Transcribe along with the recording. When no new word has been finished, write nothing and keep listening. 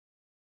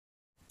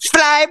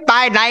Fly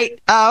by night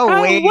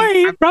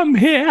away from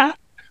here.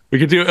 We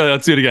can do.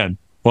 Let's do it again.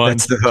 One,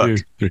 That's the hook.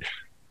 2, 3.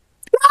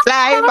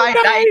 Fly by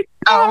night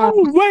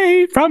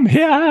away from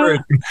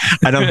here.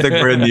 I don't think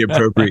we're in the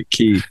appropriate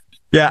key.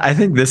 Yeah, I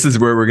think this is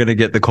where we're gonna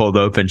get the cold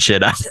open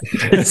shit out.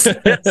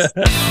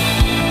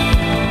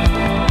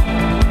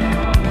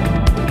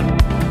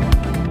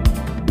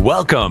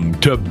 Welcome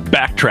to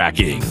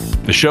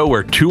Backtracking, the show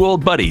where two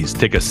old buddies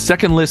take a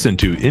second listen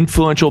to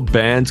influential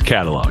bands'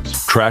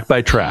 catalogs, track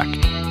by track.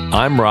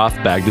 I'm Roth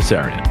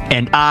Bagdasarian.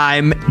 And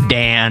I'm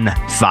Dan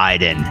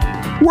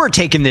Fiden. We're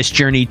taking this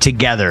journey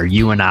together,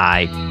 you and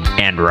I,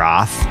 and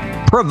Roth,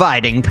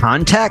 providing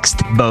context,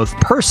 both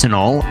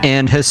personal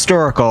and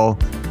historical,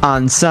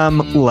 on some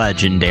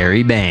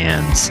legendary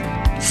bands.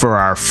 For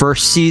our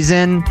first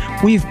season,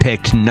 we've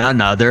picked none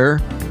other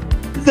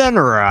than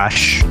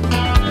Rush.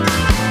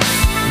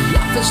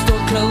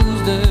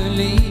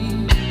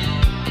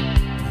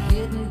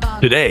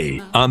 Today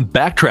on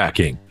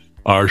Backtracking,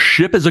 our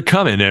ship is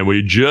a-coming and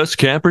we just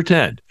can't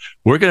pretend.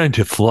 We're going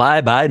to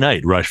fly by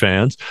night, Rush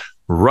fans.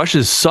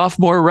 Rush's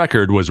sophomore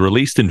record was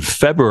released in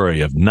February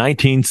of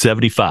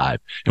 1975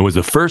 and was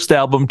the first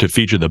album to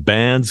feature the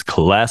band's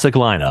classic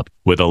lineup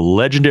with a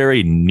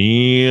legendary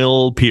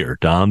Neil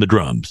Peart on the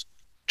drums.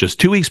 Just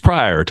 2 weeks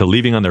prior to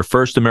leaving on their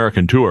first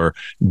American tour,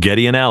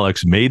 Geddy and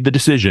Alex made the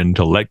decision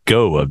to let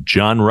go of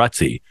John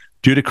Rutsey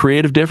due to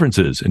creative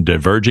differences and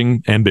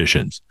diverging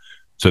ambitions.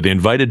 So they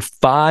invited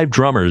 5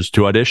 drummers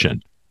to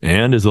audition.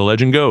 And as the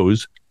legend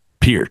goes,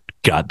 Peart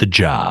got the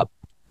job.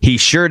 He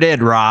sure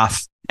did,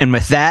 Roth. And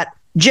with that,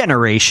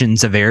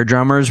 generations of air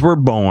drummers were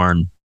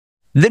born.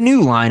 The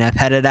new lineup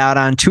headed out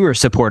on tour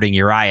supporting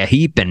Uriah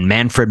Heep and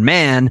Manfred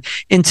Mann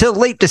until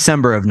late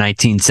December of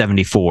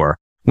 1974,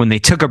 when they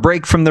took a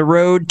break from the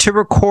road to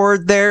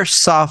record their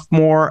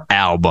sophomore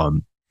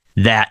album.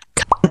 That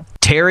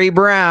Terry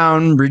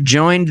Brown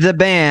rejoined the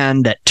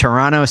band at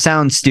Toronto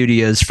Sound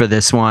Studios for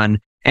this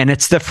one, and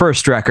it's the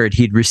first record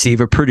he'd receive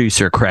a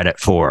producer credit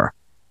for.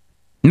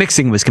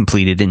 Mixing was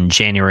completed in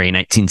January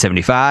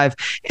 1975,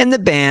 and the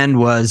band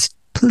was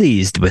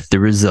pleased with the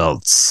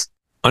results.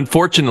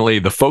 Unfortunately,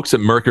 the folks at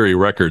Mercury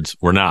Records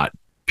were not.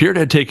 Peart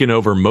had taken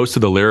over most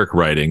of the lyric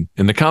writing,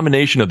 and the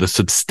combination of the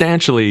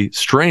substantially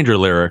stranger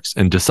lyrics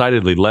and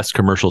decidedly less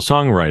commercial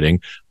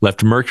songwriting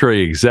left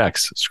Mercury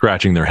execs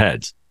scratching their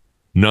heads.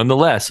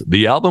 Nonetheless,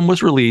 the album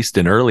was released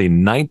in early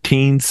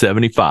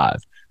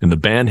 1975, and the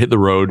band hit the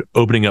road,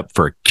 opening up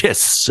for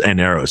Kiss and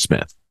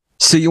Aerosmith.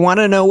 So you want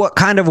to know what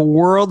kind of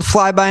world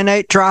Fly By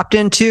Night dropped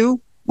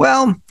into?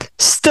 Well,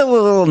 still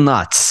a little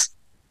nuts.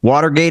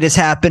 Watergate is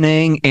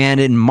happening, and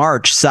in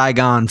March,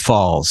 Saigon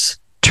falls.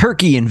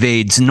 Turkey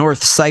invades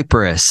North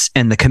Cyprus,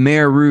 and the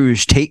Khmer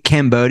Rouge take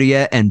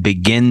Cambodia and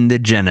begin the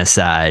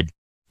genocide.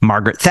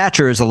 Margaret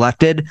Thatcher is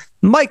elected.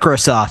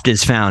 Microsoft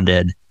is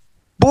founded.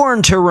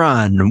 Born to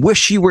Run,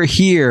 Wish You Were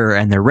Here,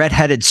 and The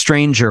Red-Headed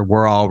Stranger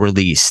were all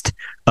released.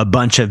 A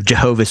bunch of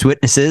Jehovah's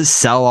Witnesses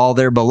sell all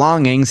their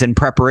belongings in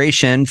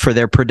preparation for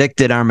their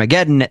predicted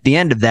Armageddon at the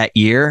end of that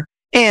year.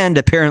 And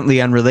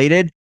apparently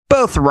unrelated,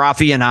 both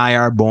Rafi and I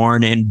are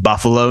born in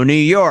Buffalo, New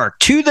York,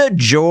 to the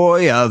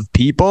joy of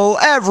people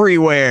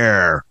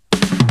everywhere.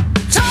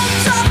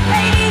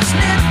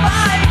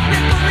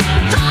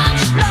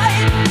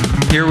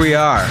 Here we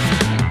are,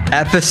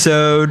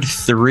 episode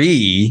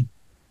 3.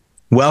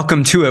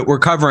 Welcome to it. We're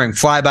covering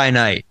Fly By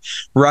Night,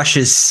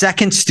 Rush's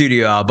second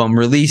studio album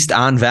released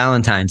on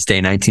Valentine's Day,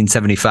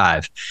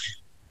 1975.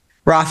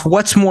 Roth,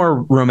 what's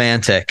more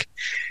romantic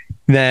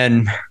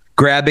than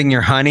grabbing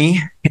your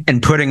honey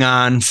and putting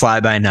on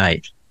Fly By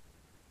Night?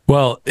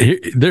 Well,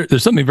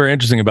 there's something very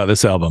interesting about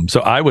this album.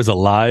 So I was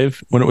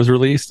alive when it was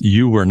released.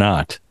 You were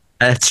not.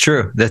 That's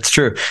true. That's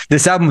true.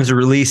 This album was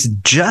released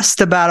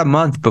just about a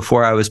month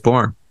before I was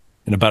born.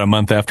 And about a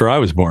month after I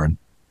was born.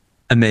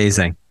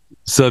 Amazing.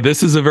 So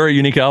this is a very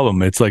unique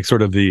album. It's like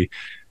sort of the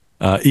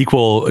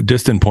equal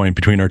distant point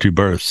between our two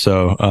births.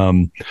 So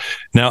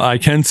now I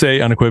can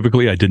say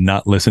unequivocally, I did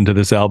not listen to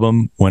this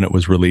album when it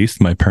was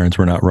released. My parents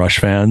were not Rush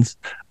fans.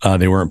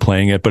 They weren't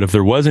playing it. But if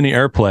there was any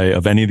airplay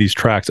of any of these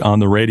tracks on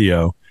the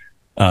radio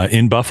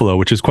in Buffalo,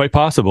 which is quite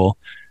possible,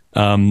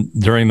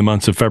 during the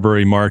months of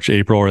February, March,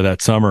 April, or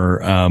that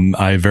summer,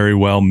 I very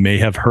well may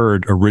have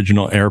heard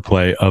original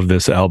airplay of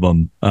this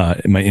album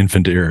in my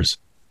infant ears.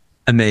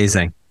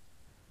 Amazing.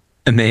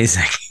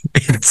 Amazing.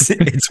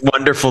 It's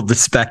wonderful to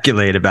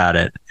speculate about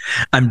it.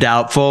 I'm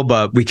doubtful,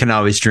 but we can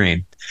always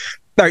dream.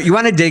 All right, you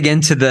want to dig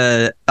into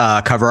the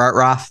cover art,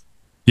 Roth?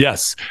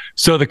 Yes.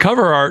 So the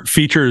cover art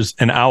features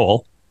an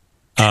owl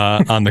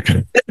on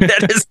the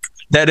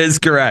that is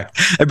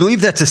correct. I believe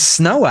that's a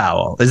snow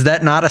owl. Is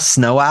that not a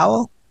snow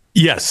owl?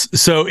 Yes.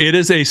 So it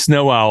is a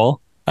snow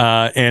owl,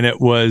 and it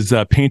was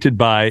painted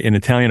by an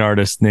Italian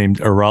artist named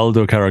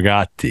Araldo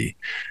Carragatti.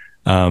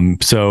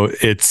 So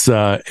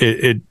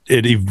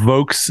it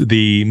evokes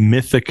the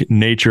mythic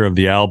nature of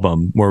the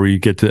album, where we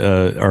get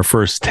to our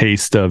first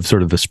taste of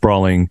sort of the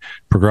sprawling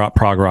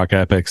prog rock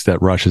epics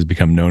that Rush has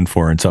become known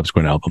for in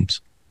subsequent albums.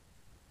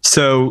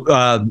 So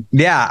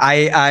yeah,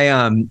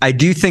 I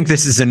do think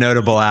this is a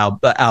notable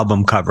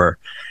album cover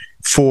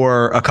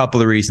for a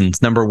couple of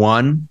reasons. Number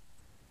one,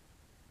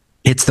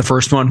 it's the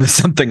first one with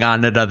something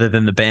on it other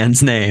than the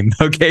band's name.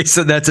 Okay,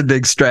 so that's a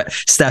big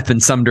step in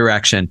some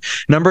direction.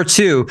 Number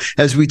two,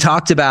 as we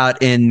talked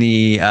about in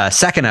the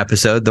second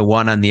episode, the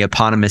one on the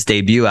eponymous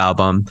debut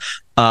album,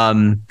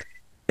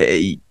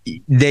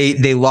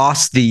 they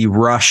lost the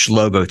Rush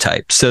logo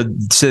type. So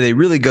they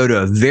really go to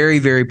a very,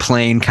 very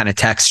plain kind of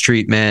text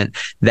treatment.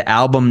 The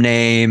album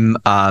name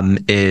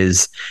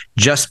is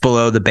just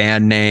below the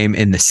band name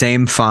in the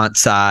same font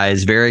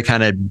size, very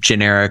kind of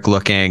generic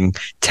looking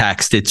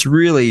text. It's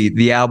really,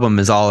 the album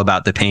is all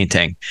about the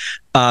painting.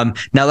 Now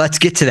let's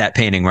get to that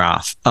painting,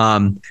 Ralph.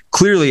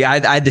 Clearly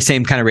I had the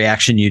same kind of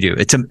reaction you do.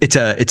 It's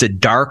a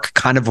dark,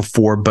 kind of a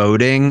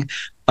foreboding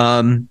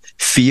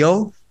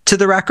feel to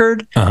the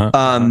record, to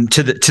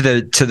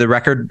the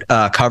record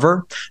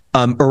cover.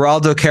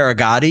 Geraldo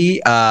Carregati.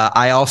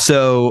 I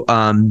also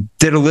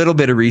did a little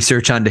bit of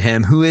research onto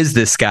him. Who is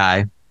this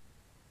guy?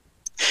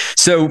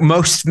 So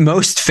his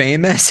most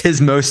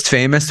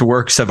famous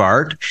works of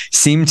art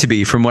seem to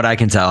be, from what I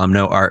can tell, I'm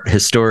no art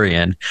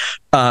historian,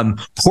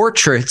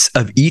 portraits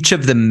of each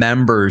of the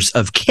members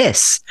of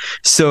Kiss.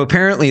 So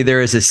apparently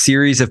there is a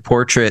series of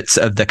portraits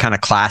of the kind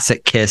of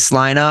classic Kiss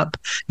lineup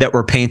that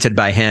were painted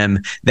by him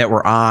that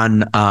were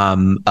on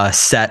a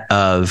set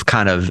of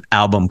kind of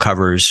album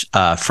covers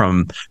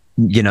from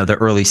the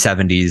early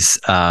 70s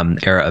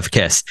era of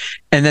Kiss.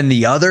 And then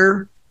the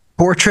other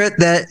portrait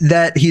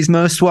that he's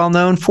most well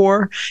known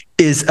for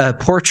is a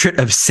portrait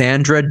of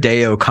Sandra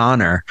Day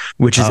O'Connor,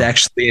 which is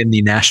actually in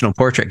the National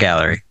Portrait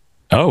Gallery.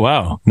 Oh,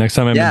 wow. Next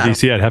time I'm in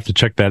DC, I'd have to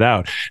check that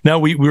out. Now,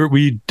 we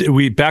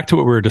back to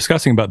what we were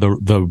discussing about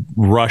the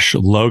Rush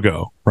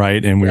logo,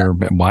 right?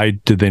 And why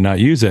did they not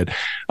use it?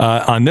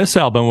 On this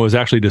album, it was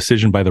actually a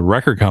decision by the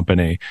record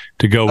company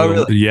to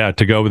go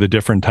to go with a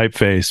different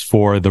typeface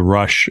for the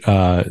Rush,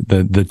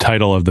 the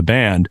title of the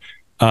band.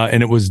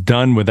 And it was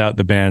done without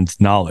the band's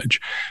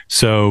knowledge.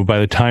 So by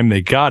the time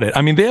they got it,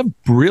 I mean, they have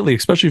really,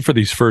 especially for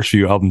these first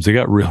few albums, they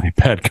got really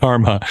bad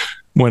karma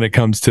when it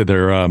comes to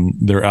their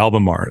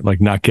album art,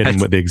 like not getting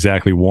what they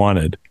exactly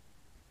wanted.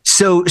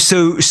 So they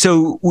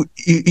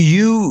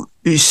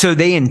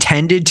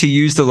intended to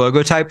use the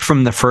logo type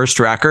from the first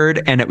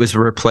record, and it was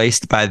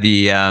replaced by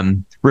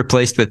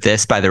replaced with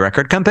this by the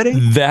record company?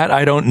 That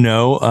I don't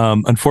know.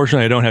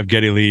 Unfortunately, I don't have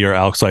Geddy Lee or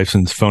Alex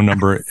Lifeson's phone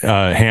number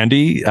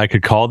handy. I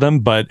could call them,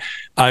 but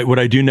what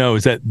I do know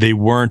is that they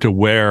weren't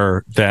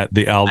aware that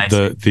the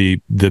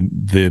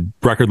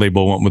record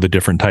label went with a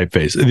different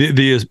typeface.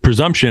 The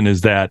presumption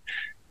is that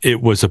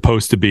it was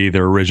supposed to be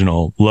their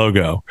original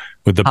logo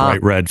with the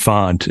bright red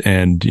font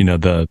and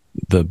the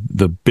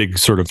big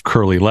sort of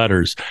curly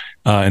letters,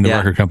 and the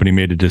record company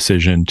made a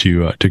decision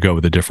to go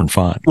with a different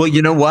font. Well,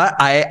 you know what?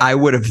 I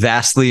would have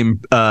vastly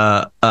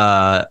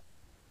I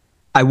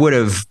would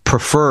have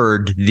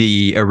preferred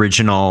the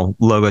original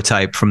logo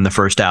type from the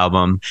first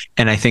album,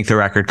 and I think the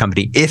record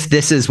company, if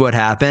this is what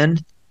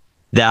happened,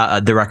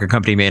 the record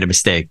company made a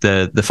mistake.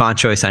 The font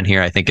choice on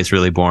here, I think, is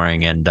really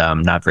boring and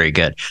not very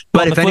good.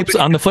 But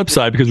on the flip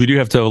side, because we do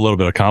have to have a little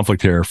bit of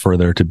conflict here for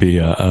there to be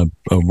a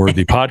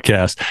worthy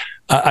podcast.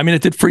 I mean,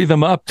 it did free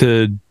them up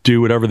to do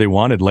whatever they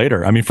wanted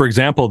later. I mean, for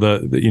example,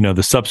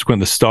 the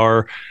subsequent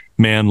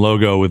Starman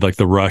logo with like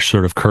the Rush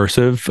sort of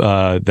cursive,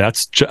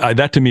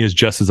 that to me is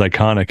just as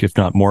iconic, if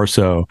not more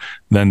so,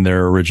 than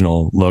their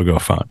original logo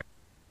font.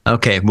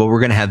 Okay, well,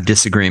 we're going to have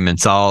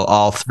disagreements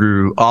all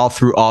through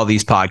all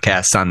these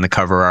podcasts on the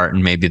cover art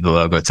and maybe the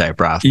logo type,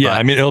 Ralph. Yeah,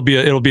 I mean, it'll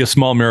be a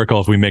small miracle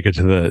if we make it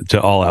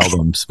to all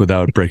albums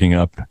without breaking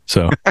up.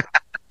 So.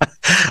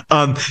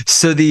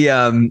 So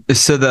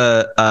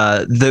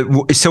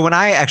when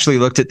I actually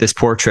looked at this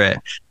portrait,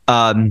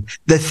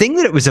 the thing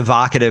that it was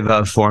evocative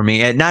of for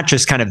me, and not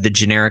just kind of the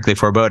generically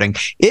foreboding,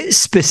 it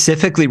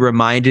specifically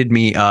reminded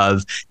me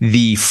of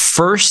the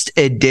first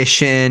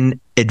edition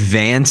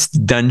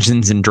Advanced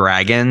Dungeons and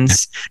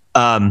Dragons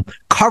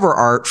cover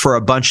art for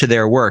a bunch of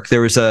their work.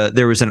 There was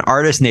an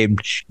artist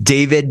named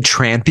David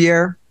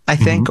Trampier, I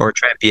think, or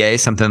Trampier,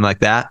 something like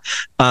that.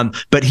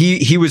 But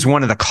he was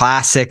one of the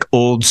classic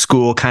old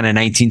school kind of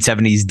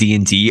 1970s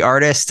D&D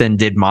artists and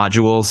did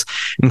modules,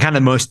 and kind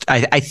of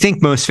I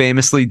think most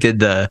famously did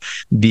the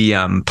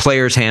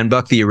Player's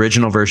Handbook, the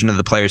original version of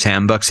the Player's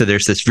Handbook. So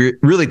there's this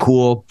really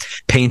cool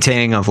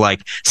painting of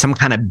like some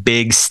kind of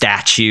big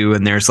statue,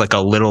 and there's like a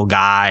little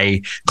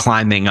guy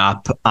climbing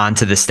up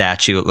onto the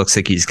statue. It looks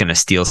like he's going to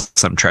steal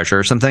some treasure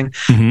or something.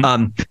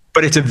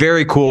 But it's a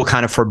very cool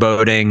kind of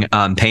foreboding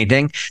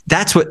painting.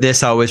 That's what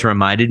this always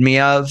reminded me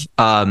of.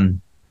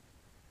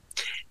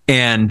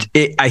 And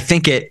I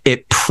think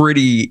it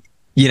pretty,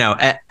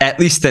 at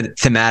least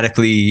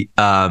thematically,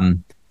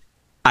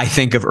 I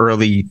think of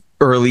early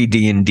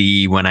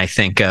D&D when I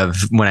think of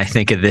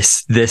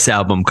this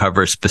album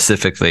cover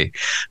specifically.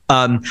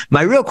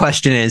 My real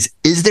question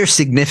is there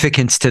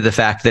significance to the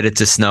fact that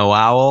it's a snow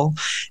owl?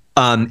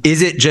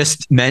 Is it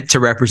just meant to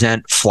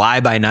represent Fly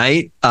By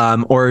Night,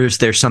 or is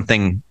there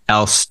something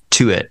else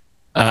to it?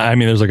 I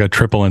mean, there's like a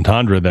triple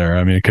entendre there.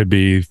 I mean, it could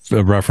be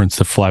a reference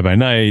to Fly By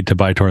Night, to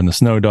Bytor and the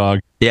Snow Dog.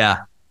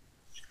 Yeah.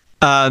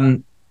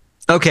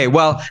 Okay.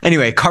 Well,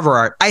 anyway, cover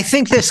art. I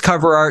think this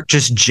cover art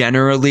just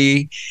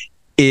generally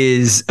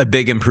is a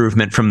big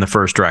improvement from the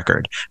first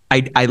record.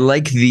 I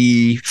like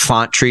the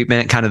font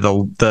treatment, kind of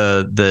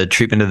the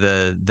treatment of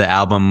the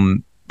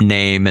album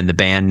name and the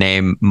band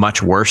name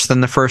much worse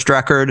than the first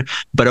record,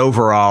 but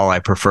overall I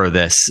prefer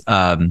this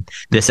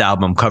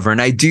album cover,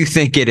 and I do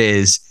think it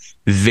is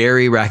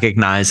very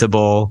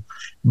recognizable,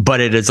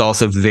 but it is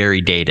also very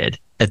dated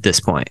at this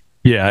point.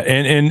 Yeah,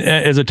 and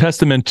as a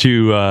testament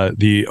to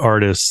the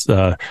artist's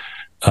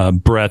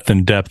breadth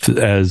and depth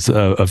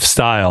of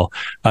style,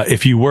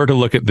 if you were to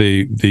look at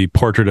the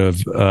portrait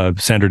of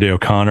Sandra Day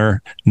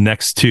O'Connor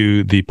next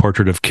to the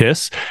portrait of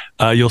Kiss,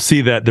 you'll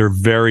see that they're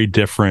very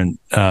different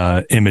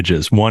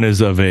images. One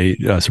is of a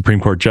Supreme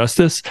Court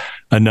justice,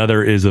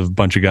 another is of a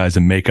bunch of guys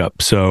in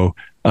makeup. So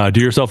do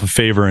yourself a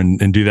favor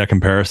and do that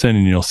comparison,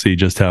 and you'll see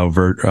just how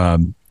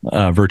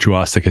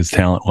virtuosic his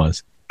talent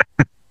was.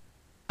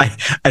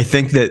 I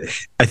think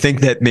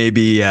that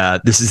maybe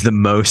this is the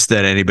most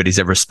that anybody's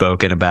ever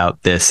spoken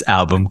about this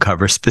album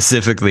cover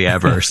specifically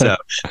ever. So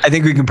I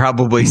think we can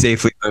probably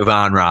safely move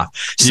on, Rob.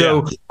 So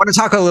I want to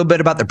talk a little bit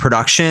about the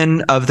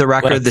production of the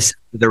record.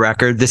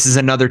 This is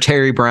another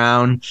Terry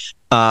Brown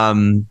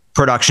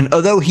production.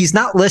 Although he's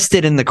not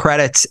listed in the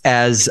credits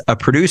as a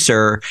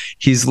producer,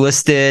 he's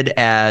listed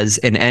as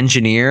an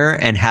engineer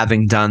and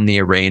having done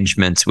the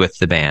arrangements with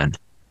the band.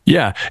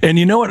 Yeah. And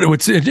you know what?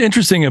 What's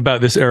interesting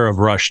about this era of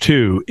Rush,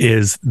 too,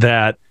 is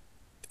that,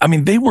 I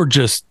mean, they were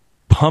just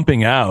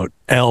pumping out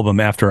album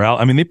after album.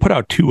 I mean, they put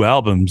out 2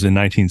 albums in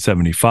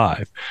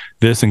 1975,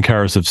 this and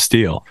Carousel of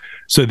Steel.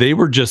 So they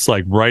were just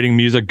like writing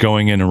music,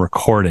 going in and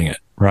recording it.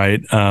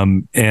 Right.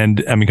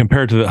 And I mean,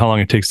 compared to how long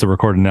it takes to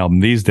record an album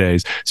these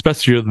days,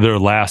 especially their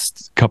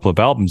last couple of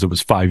albums, it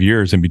was 5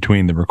 years in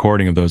between the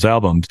recording of those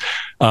albums.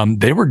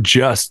 They were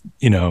just,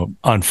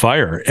 on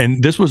fire.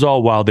 And this was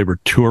all while they were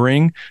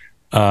touring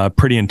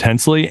pretty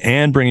intensely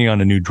and bringing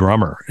on a new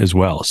drummer as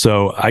well.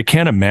 So I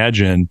can't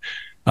imagine,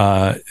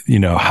 how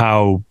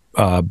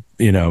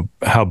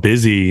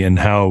busy and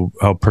how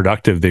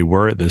productive they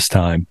were at this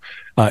time.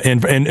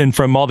 And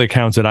from all the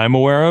accounts that I'm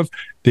aware of,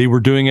 they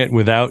were doing it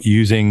without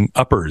using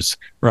uppers,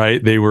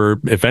 right? They were,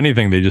 if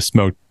anything, they just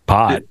smoked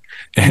pot.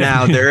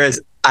 Now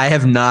I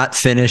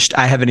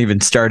haven't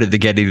even started the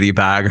Getty Lee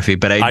biography,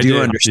 but I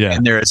do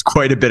understand there is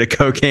quite a bit of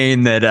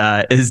cocaine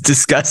that is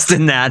discussed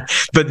in that.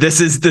 But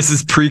this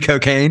is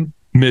pre-cocaine.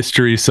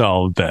 Mystery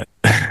solved then.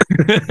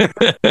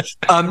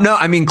 No,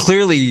 I mean,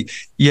 clearly,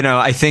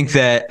 I think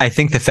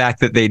the fact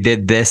that they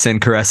did this and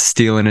Caress of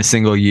Steel in a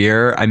single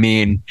year, I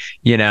mean,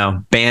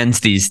 bands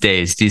these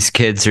days, these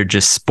kids are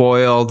just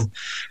spoiled,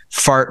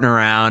 farting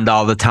around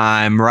all the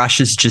time.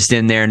 Rush is just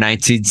in there,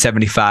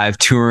 1975,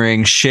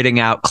 touring, shitting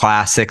out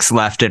classics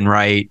left and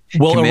right.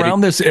 Well,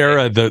 around this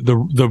era,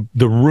 the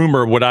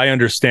rumor, what I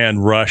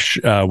understand, Rush,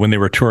 when they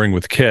were touring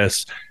with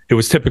Kiss, it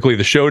was typically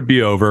the show would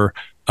be over.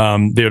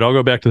 They would all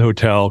go back to the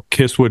hotel.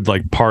 Kiss would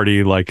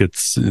party like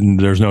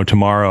there's no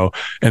tomorrow.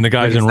 And the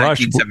guys in Rush,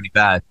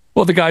 1975.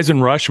 Well, the guys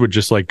in Rush would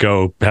just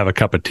go have a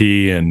cup of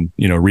tea and,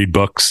 read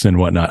books and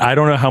whatnot. I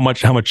don't know how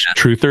much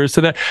truth there is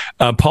to that.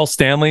 Paul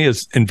Stanley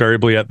is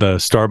invariably at the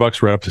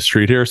Starbucks right up the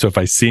street here. So if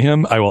I see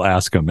him, I will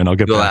ask him and I'll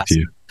get back to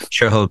you. I'm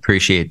sure he'll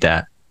appreciate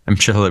that. I'm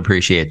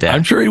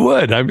sure he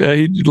would.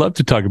 He'd love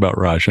to talk about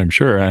Rush. I'm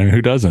sure. I mean,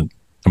 who doesn't?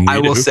 I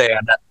will say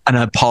on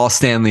a Paul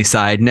Stanley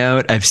side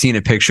note, I've seen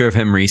a picture of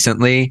him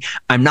recently.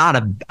 I'm not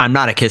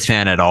a Kiss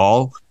fan at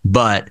all,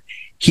 but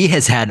he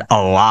has had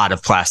a lot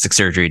of plastic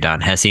surgery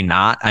done, has he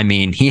not? I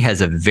mean, he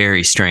has a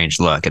very strange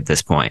look at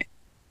this point.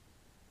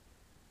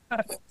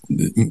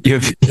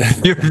 You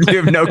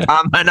have no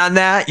comment on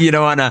that? You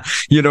don't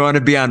want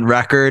to be on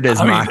record as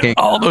mocking.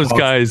 All those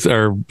guys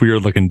are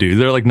weird looking dudes.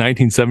 They're like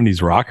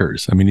 1970s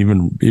rockers. I mean,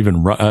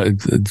 even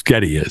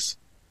Getty is.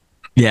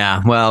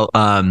 Yeah. Well,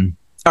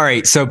 all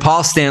right, so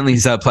Paul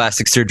Stanley's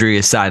plastic surgery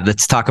aside,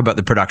 let's talk about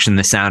the production,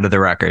 the sound of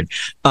the record.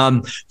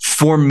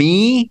 For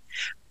me,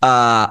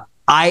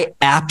 I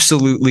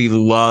absolutely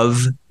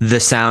love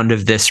the sound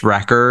of this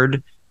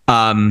record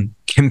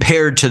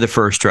compared to the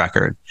first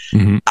record.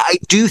 Mm-hmm. I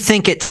do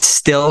think it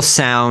still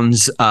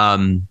sounds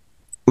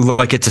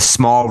like it's a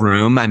small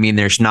room. I mean,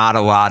 there's not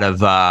a lot of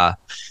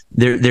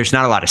there's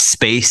not a lot of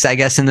space, I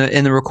guess, in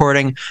the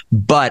recording.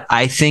 But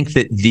I think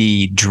that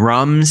the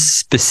drums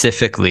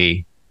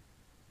specifically,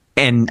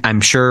 and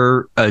I'm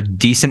sure a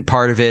decent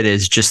part of it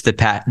is just the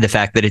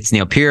fact that it's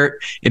Neil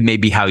Peart. It may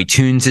be how he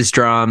tunes his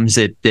drums.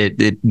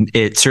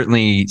 It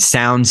certainly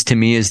sounds to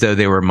me as though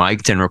they were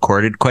mic'd and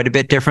recorded quite a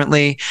bit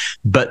differently.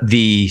 But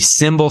the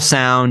cymbal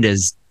sound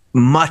is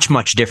much,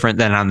 much different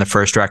than on the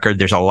first record.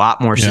 There's a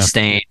lot more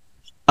sustain.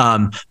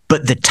 But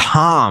the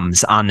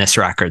toms on this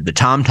record, the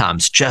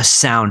tom-toms just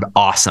sound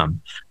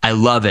awesome. I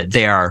love it.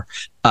 They are,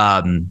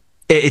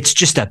 it's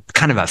just a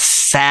kind of a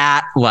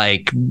fat,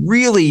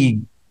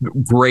 really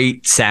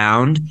great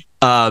sound.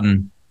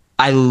 I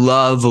I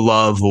love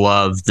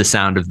the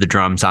sound of the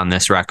drums on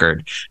this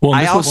record. Well,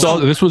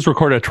 this was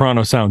recorded at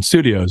Toronto Sound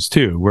Studios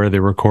too, where they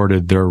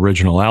recorded their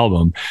original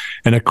album.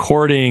 And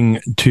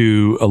according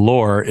to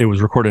Allure, it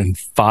was recorded in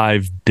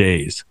 5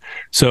 days.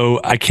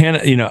 So I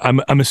can't,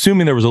 I'm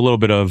assuming there was a little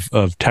bit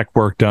of tech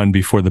work done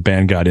before the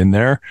band got in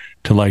there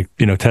to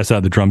test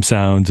out the drum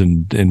sounds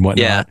and whatnot.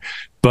 Yeah.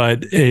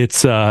 But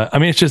it's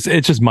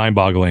it's just mind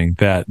boggling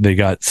that they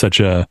got such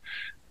an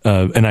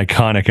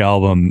iconic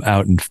album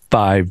out in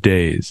 5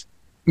 days.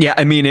 Yeah,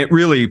 I mean, it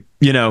really,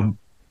 yeah,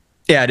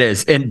 it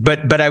is. And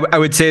but I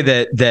would say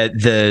that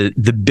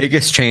the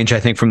biggest change, I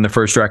think, from the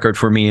first record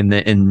for me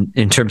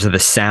in terms of the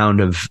sound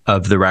of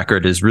the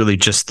record is really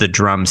just the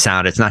drum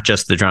sound. It's not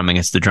just the drumming;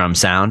 it's the drum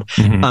sound.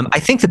 Mm-hmm. I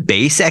think the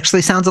bass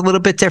actually sounds a little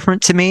bit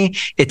different to me.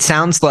 It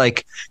sounds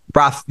like,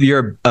 Raf,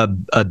 you're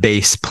a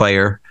bass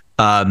player.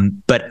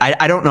 But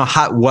I don't know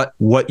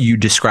what you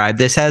describe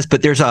this as,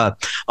 but there's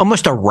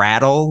almost a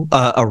rattle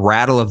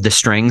of the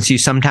strings you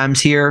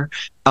sometimes hear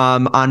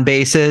on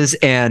basses,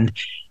 and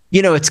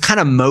it's kind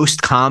of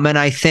most common,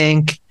 I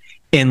think,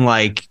 in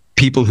like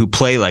people who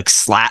play like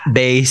slap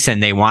bass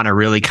and they want a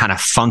really kind of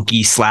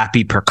funky,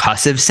 slappy,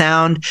 percussive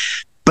sound.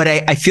 But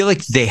I feel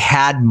like they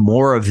had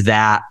more of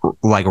that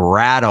like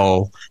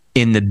rattle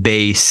in the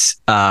bass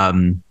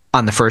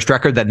on the first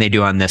record than they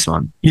do on this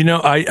one.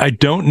 I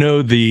don't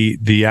know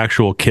the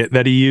actual kit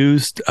that he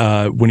used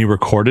when he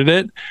recorded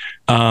it.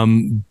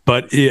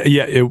 But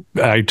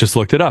I just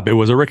looked it up. It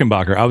was a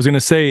Rickenbacker. I was going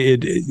to say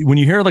when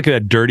you hear like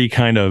that dirty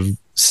kind of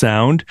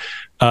sound,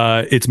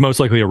 it's most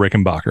likely a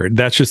Rickenbacker.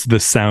 That's just the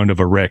sound of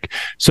a Rick.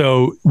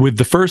 So with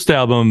the first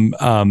album,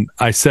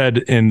 I said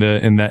in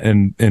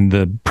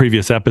the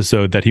previous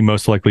episode that he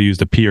most likely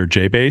used a P or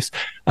J bass.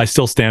 I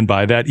still stand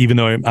by that, even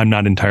though I'm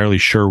not entirely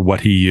sure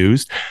what he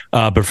used.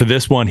 But for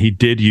this one, he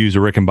did use a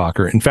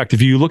Rickenbacker. In fact,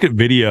 if you look at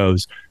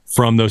videos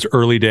from those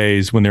early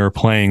days when they were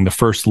playing the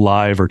first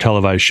live or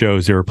televised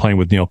shows they were playing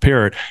with Neil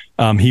Peart,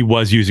 he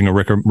was using a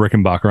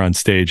Rickenbacker on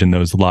stage in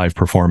those live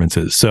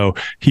performances. So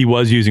he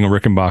was using a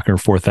Rickenbacker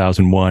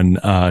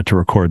 4001 to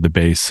record the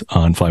bass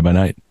on Fly By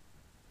Night.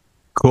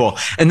 Cool.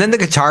 And then the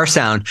guitar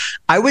sound.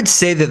 I would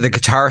say that the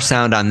guitar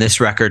sound on this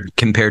record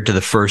compared to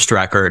the first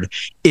record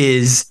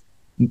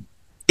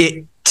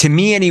to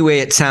me anyway,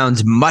 it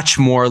sounds much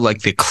more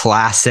like the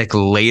classic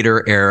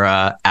later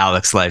era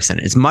Alex Lifeson.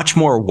 It's much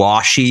more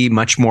washy,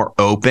 much more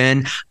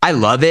open. I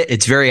love it.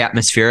 It's very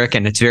atmospheric,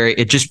 and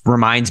it just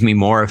reminds me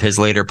more of his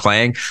later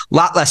playing. A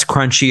lot less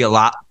crunchy, a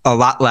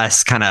lot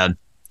less kind of,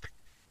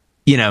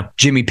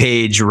 Jimmy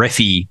Page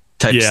riffy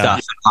type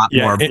stuff. A lot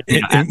more.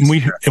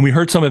 And we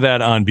heard some of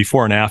that on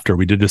Before and After.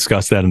 We did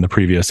discuss that in the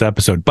previous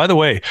episode. By the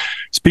way,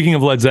 speaking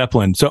of Led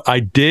Zeppelin, so I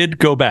did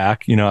go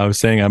back. I was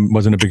saying I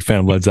wasn't a big fan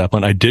of Led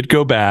Zeppelin. I did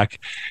go back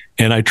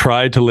and I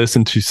tried to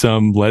listen to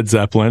some Led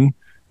Zeppelin.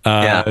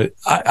 I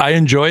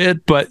enjoy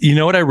it, but you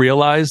know what I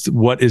realized?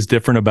 What is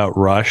different about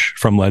Rush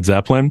from Led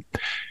Zeppelin?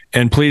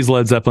 And please,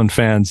 Led Zeppelin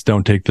fans,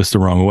 don't take this the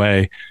wrong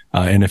way.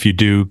 And if you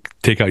do,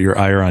 take out your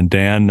ire on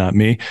Dan, not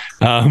me.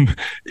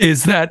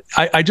 Is that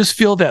I just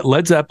feel that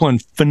Led Zeppelin,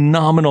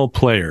 phenomenal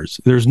players.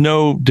 There's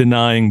no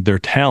denying their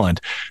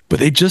talent, but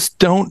they just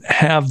don't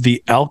have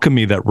the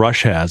alchemy that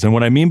Rush has. And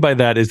what I mean by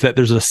that is that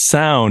there's a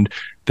sound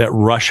that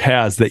Rush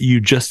has that you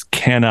just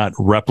cannot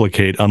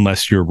replicate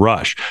unless you're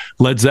Rush.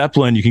 Led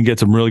Zeppelin, you can get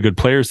some really good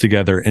players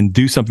together and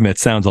do something that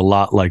sounds a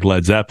lot like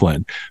Led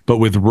Zeppelin. But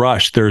with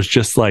Rush, there's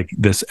just like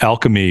this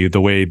alchemy,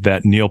 the way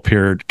that Neil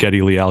Peart,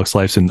 Geddy Lee, Alex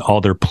Lifeson,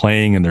 all their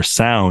playing and their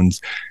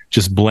sounds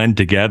just blend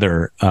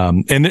together.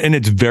 And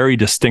it's very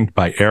distinct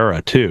by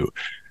era too.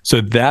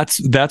 So that's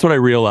what I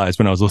realized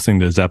when I was listening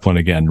to Zeppelin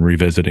again,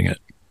 revisiting it.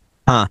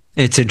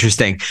 It's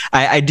interesting.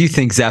 I do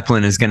think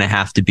Zeppelin is going to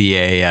have to be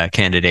a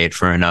candidate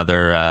for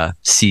another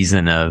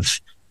season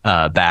of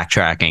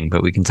backtracking,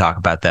 but we can talk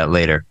about that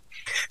later.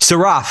 So,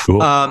 Raf,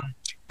 cool. Are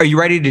you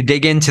ready to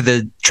dig into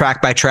the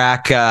track by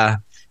track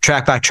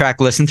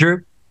listen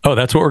through? Oh,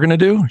 that's what we're going to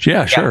do?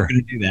 Yeah, sure. We're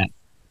going to do that.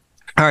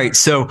 All right.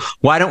 So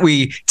why don't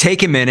we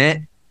take a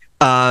minute,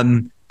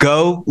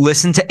 go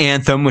listen to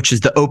Anthem, which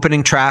is the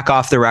opening track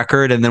off the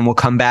record, and then we'll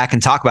come back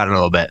and talk about it a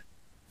little bit.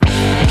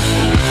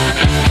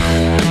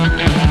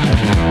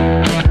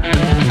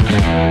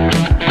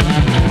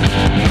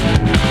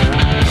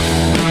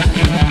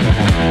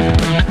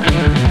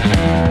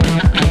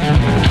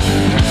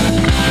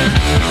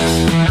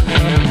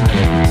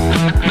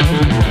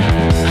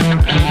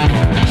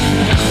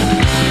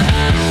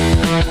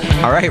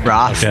 All right,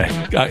 Ross. Okay.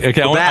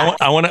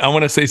 I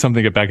want to say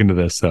something. Get back into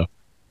this. So,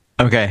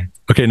 okay.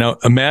 Now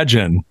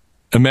imagine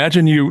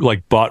you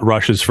like bought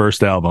Rush's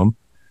first album,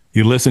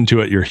 you listen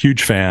to it, you're a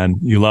huge fan,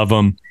 you love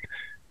them,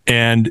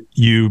 and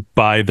you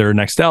buy their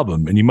next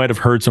album, and you might have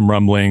heard some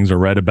rumblings or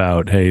read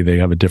about, hey, they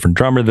have a different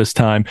drummer this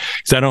time.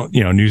 Because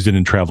news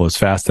didn't travel as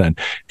fast then.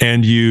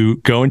 And you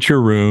go into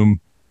your room,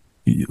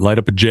 you light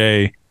up a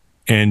J,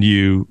 and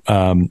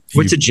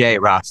what's a J,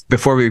 Ross?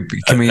 Before we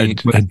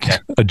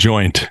a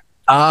joint.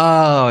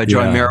 Oh,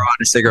 enjoying Yeah.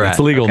 marijuana cigarette. It's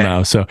legal Okay.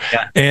 now. So,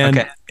 Yeah. and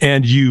Okay.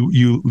 and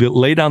you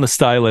lay down the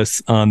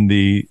stylus on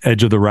the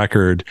edge of the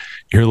record,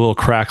 you hear a little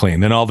crackling,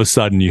 then all of a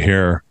sudden you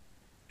hear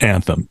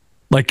Anthem.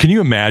 Like, can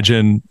you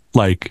imagine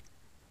like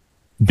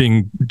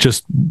being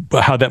just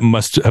how that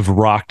must have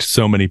rocked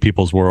so many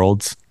people's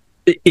worlds?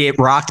 It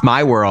rocked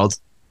my world.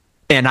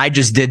 And I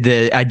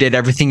did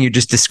everything you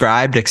just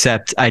described,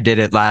 except I did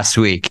it last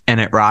week, and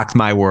it rocked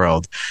my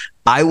world.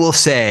 I will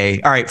say,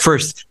 all right,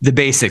 first, the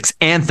basics.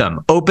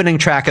 Anthem, opening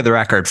track of the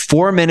record,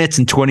 4 minutes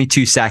and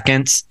 22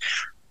 seconds.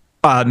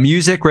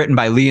 Music written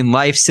by Leon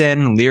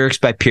Lifeson, lyrics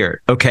by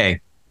Peart. Okay.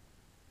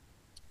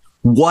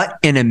 What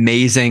an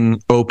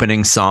amazing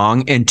opening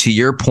song. And to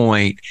your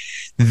point,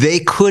 they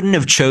couldn't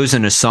have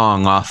chosen a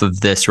song off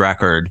of this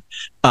record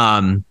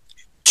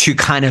to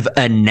kind of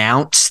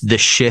announce the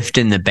shift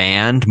in the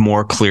band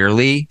more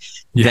clearly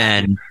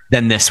than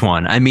this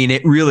one. I mean,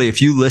 it really,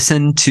 if you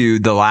listen to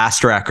the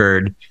last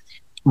record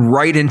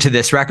right into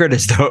this record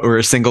as though it were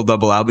a single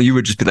double album, you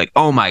would just be like,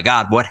 oh my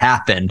God, what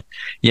happened?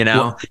 You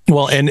know?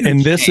 Well, and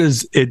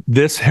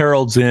this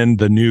heralds in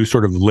the new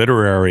sort of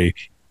literary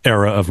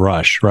era of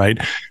Rush, right?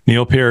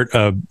 Neil Peart,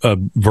 a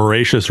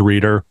voracious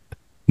reader,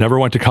 never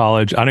went to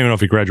college. I don't even know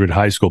if he graduated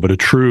high school, but a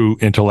true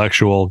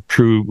intellectual,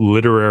 true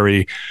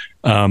literary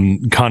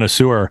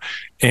connoisseur.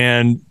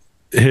 And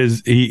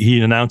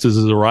he announces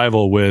his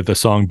arrival with a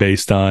song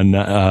based on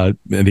the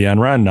Ayn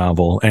Rand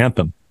novel,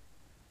 Anthem.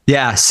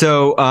 Yeah.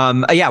 So,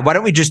 why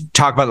don't we just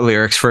talk about the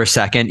lyrics for a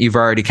second? You've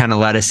already kind of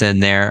let us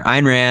in there.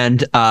 Ayn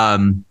Rand,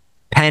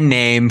 pen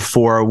name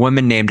for a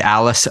woman named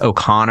Alice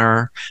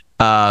O'Connor,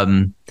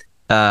 who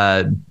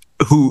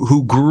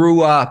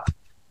grew up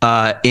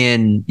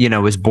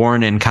was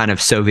born in kind of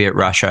Soviet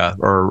Russia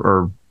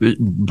or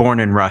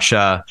born in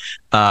Russia,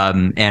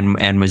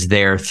 and was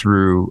there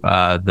through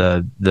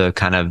the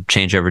kind of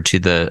changeover to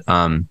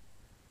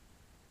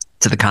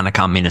the kind of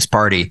Communist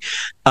Party.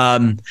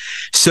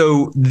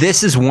 So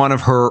this is one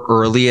of her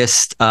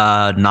earliest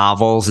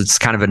novels. It's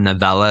kind of a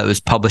novella. It was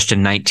published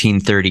in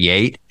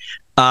 1938.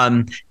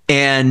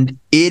 And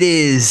it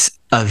is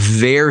a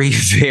very,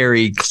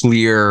 very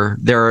clear,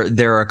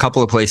 there are a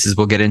couple of places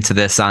we'll get into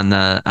this on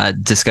the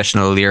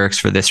discussion of the lyrics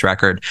for this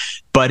record,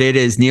 but it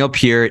is Neil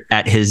Peart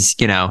at his,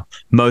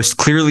 most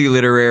clearly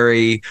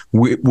literary,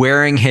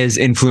 wearing his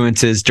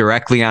influences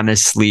directly on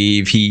his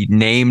sleeve. He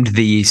named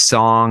the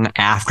song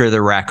after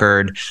the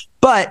record,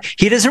 but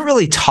he doesn't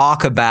really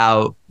talk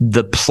about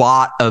the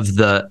plot of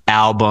the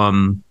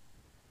album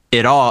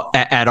at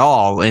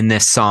all in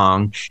this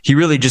song. He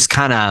really just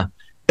kind of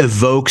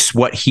evokes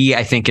what he,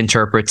 I think,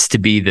 interprets to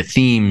be the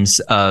themes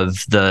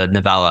of the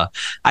novella.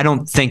 I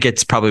don't think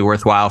it's probably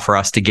worthwhile for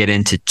us to get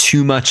into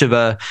too much of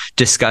a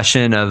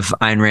discussion of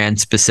Ayn Rand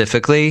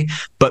specifically,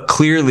 but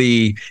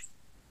clearly,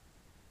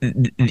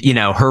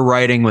 her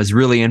writing was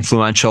really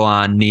influential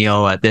on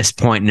Neil at this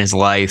point in his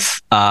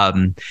life.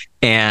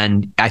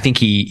 And I think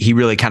he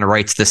really kind of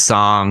writes the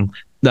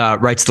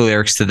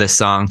lyrics to this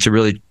song to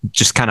really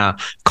just kind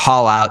of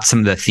call out some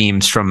of the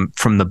themes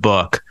from the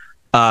book.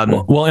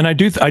 And I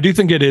do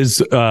think it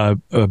is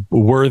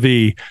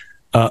worthy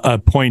a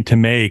point to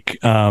make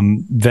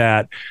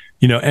that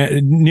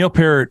Neil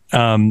Peart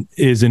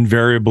is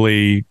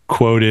invariably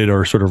quoted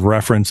or sort of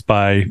referenced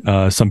by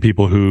some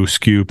people who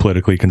skew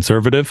politically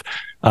conservative.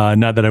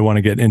 Not that I want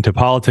to get into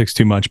politics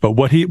too much, but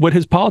what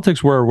his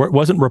politics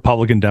wasn't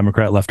Republican,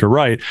 Democrat, left or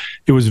right.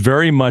 It was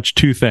very much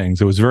two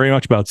things. It was very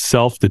much about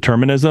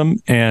self-determinism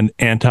and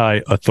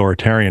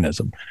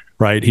anti-authoritarianism.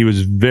 Right. He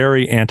was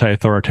very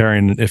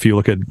anti-authoritarian. If you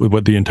look at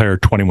what the entire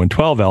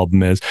 2112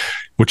 album is,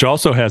 which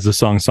also has the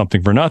song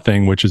Something for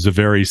Nothing, which is a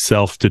very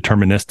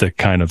self-deterministic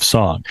kind of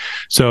song.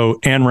 So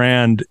Ayn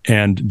Rand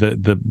and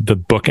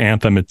the book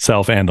Anthem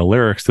itself and the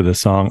lyrics to this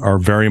song are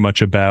very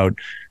much about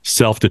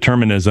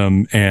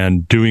self-determinism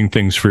and doing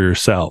things for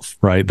yourself,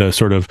 right? The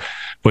sort of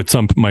what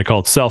some might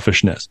call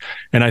selfishness.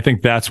 And I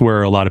think that's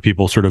where a lot of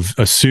people sort of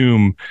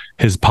assume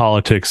his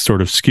politics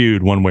sort of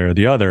skewed one way or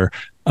the other.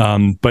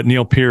 But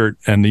Neil Peart,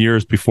 and the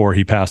years before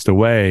he passed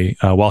away,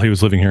 while he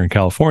was living here in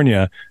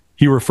California,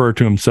 he referred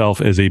to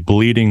himself as a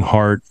bleeding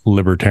heart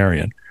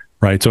libertarian,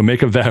 right? So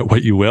make of that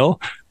what you will.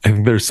 I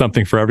think there's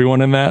something for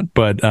everyone in that,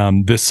 but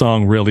this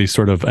song really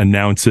sort of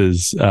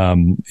announces,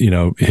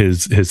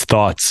 his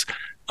thoughts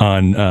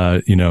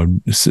on,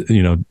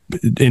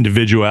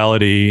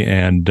 individuality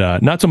and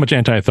not so much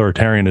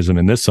anti-authoritarianism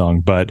in this song,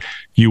 but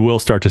you will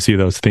start to see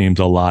those themes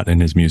a lot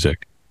in his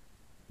music.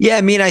 Yeah,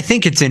 I mean, I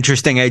think it's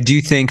interesting. I do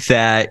think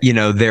that,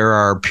 there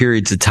are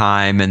periods of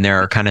time and there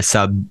are kind of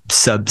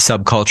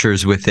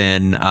subcultures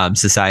within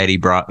society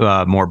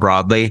more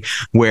broadly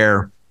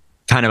where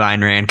kind of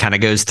Ayn Rand kind of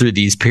goes through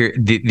these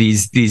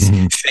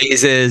mm-hmm.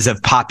 phases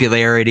of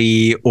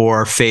popularity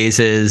or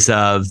phases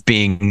of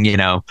being,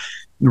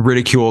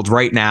 ridiculed.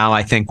 Right now,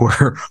 I think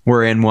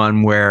we're in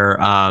one where,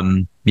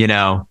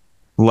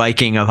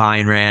 liking of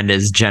Ayn Rand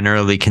is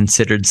generally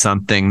considered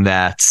something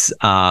that's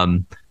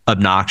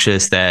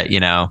obnoxious, that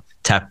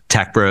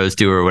tech bros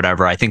do or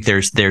whatever. I think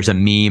there's a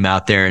meme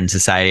out there in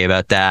society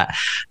about that.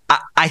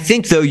 I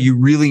think though you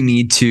really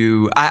need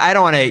to. I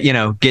don't want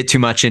to get too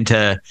much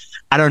into.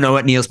 I don't know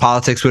what Neil's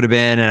politics would have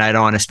been, and I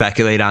don't want to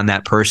speculate on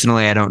that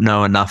personally. I don't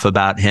know enough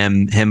about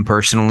him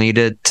personally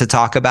to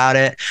talk about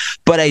it.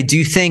 But I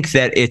do think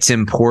that it's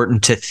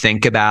important to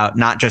think about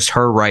not just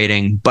her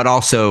writing, but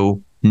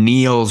also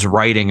Neil's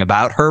writing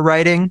about her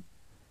writing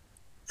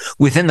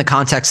within the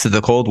context of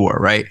the Cold War,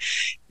 right?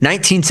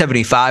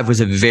 1975 was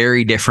a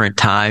very different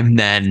time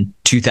than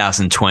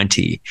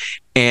 2020.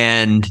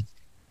 And,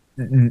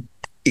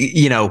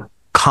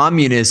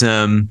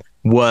 communism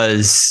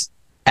was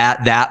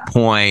at that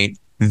point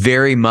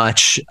very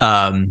much,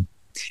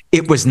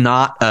 it was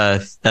not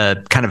a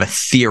kind of a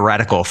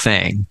theoretical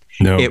thing.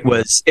 No. It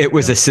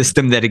was a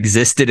system that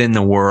existed in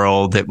the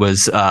world. It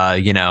was,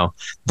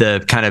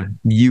 the kind of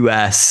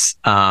U.S.,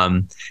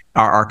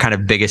 our kind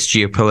of biggest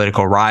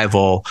geopolitical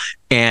rival.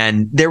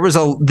 And there was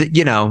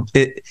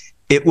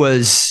it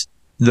was,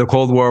 the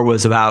Cold War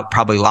was about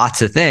probably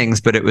lots of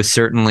things, but it was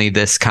certainly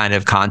this kind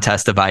of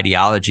contest of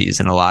ideologies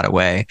in a lot of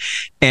way.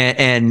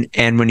 And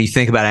when you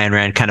think about Ayn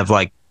Rand kind of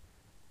like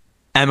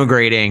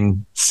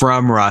emigrating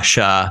from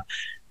Russia,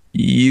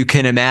 you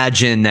can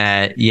imagine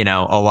that, a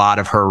lot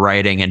of her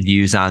writing and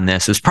views on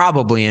this was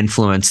probably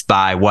influenced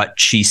by what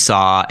she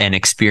saw and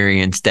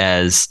experienced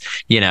as,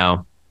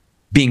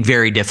 being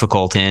very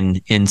difficult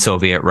in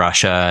Soviet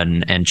Russia.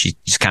 And she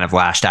just kind of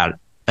lashed out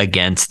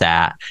against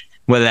that.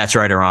 Whether that's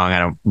right or wrong, I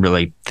don't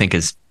really think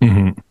is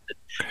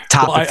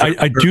top. Well,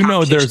 I do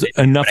know there's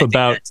enough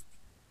about,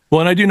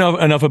 and I do know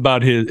enough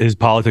about his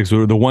politics.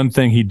 The one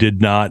thing he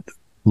did not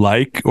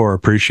like or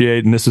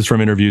appreciate, and this is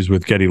from interviews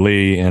with Geddy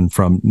Lee and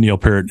from Neil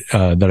Peart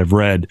that I've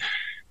read,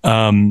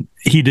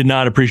 he did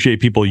not appreciate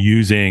people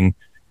using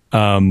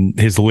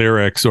his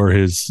lyrics or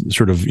his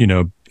sort of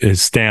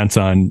his stance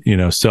on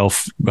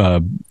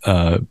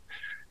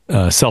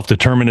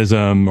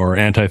self-determinism or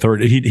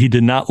anti-authority. He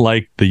did not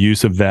like the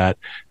use of that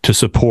to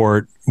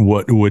support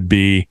what would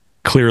be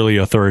clearly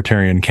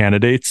authoritarian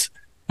candidates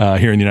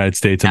here in the United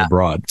States and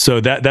abroad. So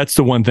that's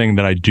the one thing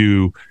that I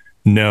do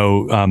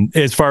know.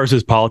 As far as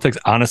his politics,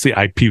 honestly,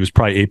 he was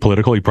probably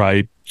apolitical. He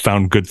probably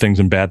found good things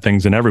and bad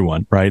things in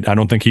everyone, right? I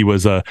don't think he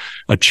was a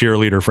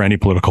cheerleader for any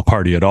political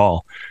party at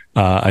all.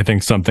 I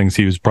think some things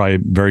he was probably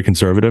very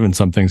conservative and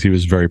some things he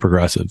was very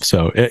progressive.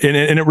 So,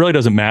 and it really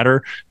doesn't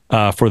matter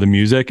for the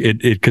music,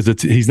 because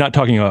he's not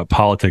talking about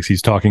politics.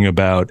 He's talking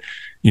about,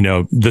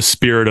 the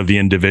spirit of the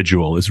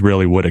individual is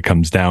really what it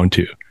comes down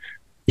to.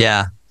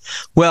 Yeah.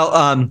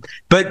 Well,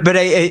 but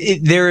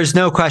there is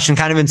no question,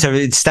 kind of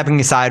stepping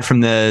aside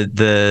from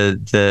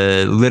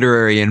the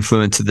literary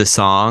influence of the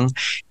song,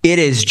 it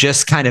is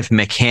just kind of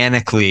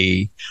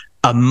mechanically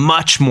a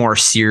much more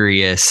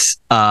serious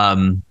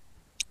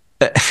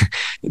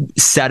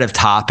set of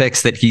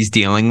topics that he's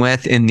dealing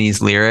with in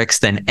these lyrics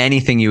than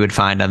anything you would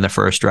find on the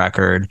first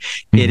record.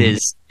 Mm-hmm.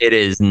 It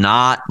is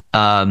not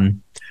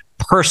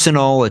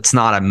personal. It's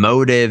not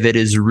emotive. It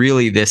is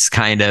really this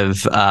kind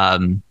of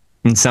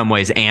in some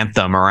ways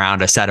anthem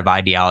around a set of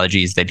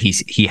ideologies that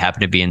he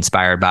happened to be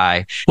inspired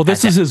by. Well,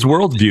 this is his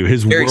worldview.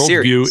 His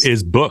worldview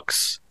is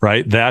books,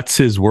 right? That's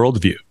his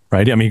worldview,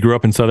 right? I mean, he grew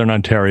up in Southern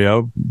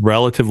Ontario,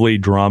 relatively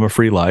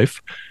drama-free life,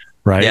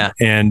 right? Yeah.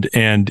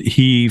 And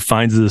he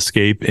finds his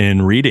escape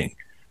in reading.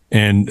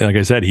 And like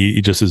I said,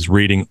 he just is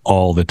reading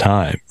all the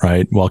time,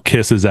 right? While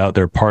Kiss is out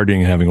there partying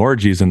and having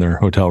orgies in their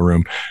hotel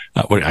room.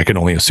 I can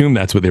only assume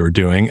that's what they were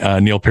doing.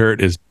 Neil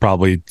Peart is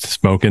probably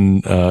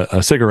smoking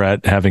a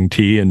cigarette, having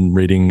tea, and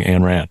reading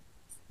Ayn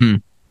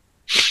Rand.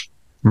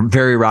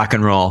 Very rock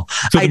and roll.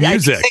 So the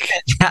music.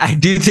 I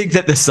do think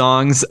that the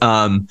songs,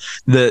 the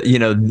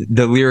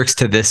lyrics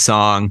to this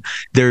song,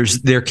 there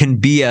can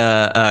be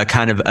a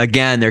kind of,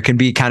 again, there can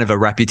be kind of a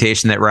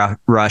reputation that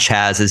Rush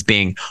has as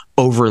being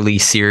overly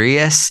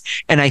serious.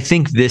 And I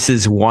think this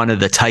is one of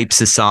the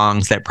types of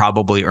songs that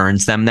probably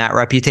earns them that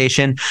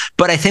reputation.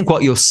 But I think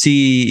what you'll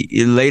see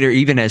later,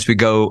 even as we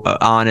go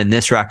on in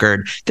this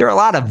record, there are a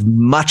lot of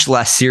much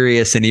less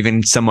serious and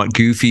even somewhat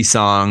goofy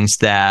songs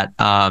that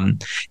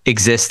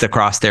exist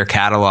across their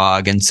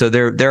catalog. And so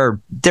there are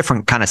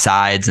different kind of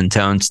sides and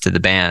tones to the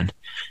band.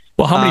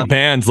 Well, how many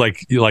bands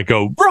like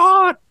go,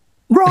 Rod,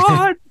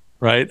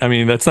 right? I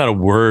mean, that's not a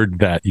word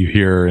that you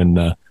hear in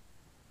the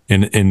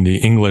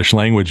English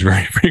language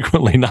very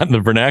frequently, not in the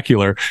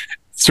vernacular,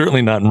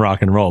 certainly not in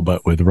rock and roll,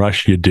 but with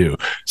Rush you do.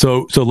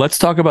 So let's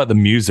talk about the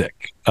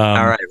music.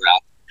 All right,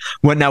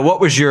 Rob. What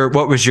was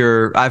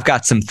your, I've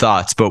got some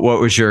thoughts, but what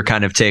was your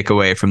kind of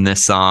takeaway from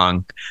this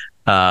song,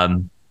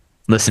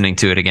 listening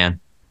to it again?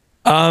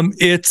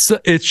 It's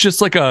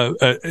just like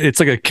it's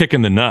like a kick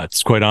in the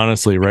nuts, quite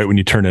honestly, right? When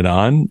you turn it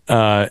on,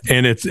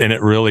 and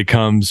it really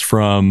comes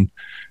from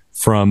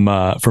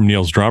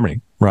Neil's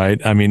drumming, right?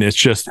 I mean,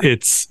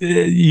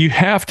 you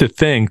have to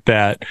think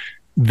that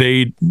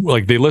they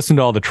listen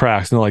to all the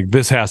tracks and they're like,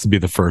 this has to be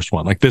the first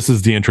one. Like, this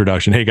is the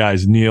introduction. Hey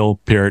guys, Neil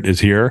Peart is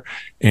here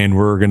and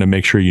we're going to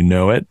make sure you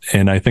know it.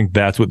 And I think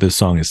that's what this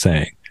song is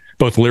saying,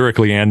 both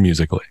lyrically and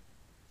musically.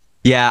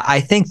 Yeah, I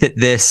think that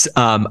this,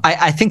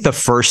 I think the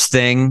first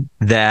thing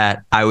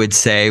that I would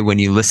say when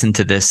you listen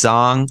to this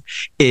song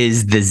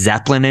is the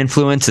Zeppelin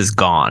influence is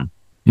gone.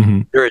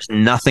 Mm-hmm. There is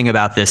nothing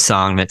about this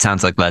song that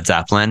sounds like Led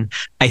Zeppelin.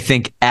 I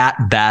think at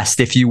best,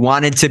 if you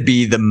wanted to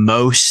be the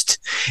most,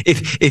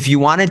 if you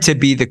wanted to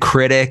be the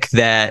critic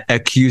that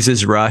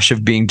accuses Rush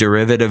of being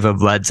derivative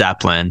of Led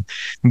Zeppelin,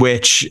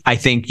 which I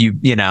think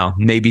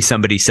maybe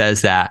somebody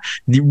says that,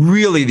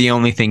 really the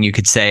only thing you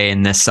could say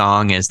in this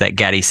song is that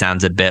Geddy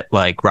sounds a bit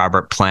like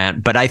Robert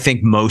Plant. But I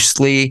think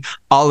mostly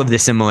all of the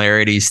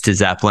similarities to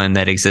Zeppelin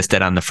that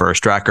existed on the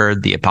first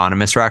record, the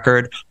eponymous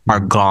record, are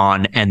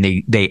gone, and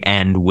they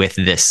end with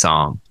this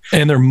song.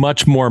 And they're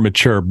much more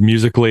mature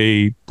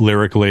musically,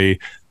 lyrically.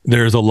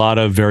 There's a lot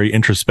of very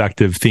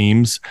introspective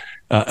themes,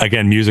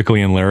 again,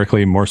 musically and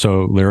lyrically, more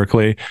so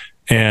lyrically.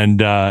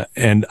 And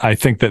I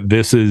think that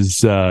this is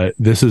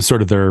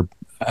sort of their,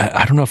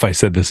 I don't know if I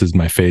said this is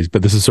my phase,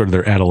 but this is sort of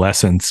their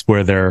adolescence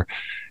where their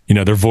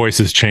voice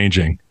is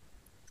changing.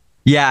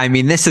 Yeah, I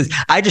mean,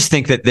 I just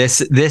think that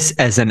this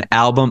as an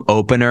album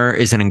opener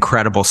is an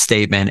incredible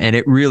statement, and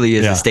it really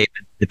is a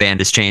statement the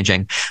band is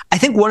changing. I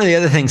think one of the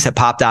other things that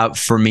popped out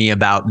for me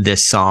about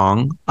this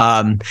song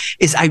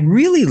is I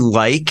really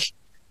like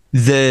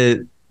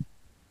the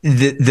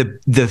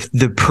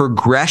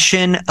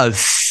progression of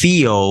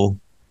feel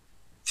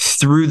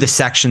through the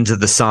sections of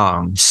the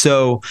song.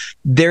 So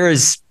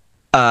there's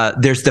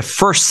the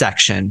first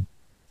section.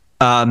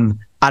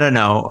 I don't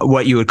know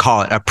what you would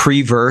call it, a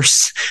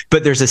pre-verse,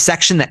 but there's a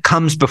section that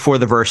comes before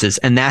the verses,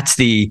 and that's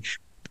the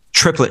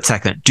triplet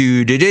section.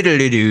 It's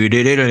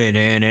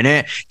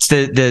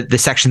the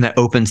section that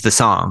opens the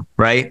song,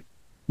 right?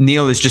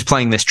 Neil is just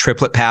playing this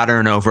triplet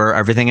pattern over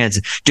everything, and it's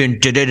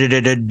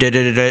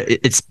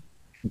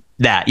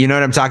that. You know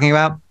what I'm talking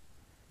about?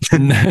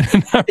 Not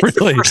it's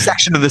really. The first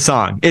section of the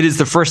song. It is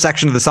the first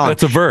section of the song.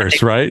 That's a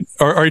verse, right?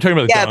 Or are you talking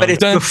about? Yeah, but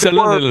it's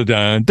before.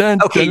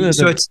 Okay,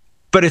 so it's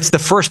the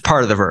first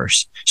part of the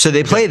verse. So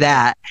they play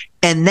that,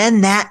 and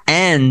then that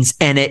ends,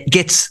 and it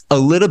gets a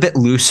little bit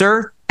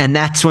looser, and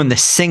that's when the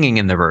singing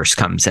in the verse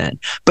comes in.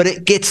 But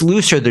it gets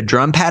looser. The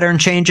drum pattern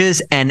changes,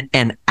 and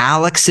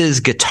Alex's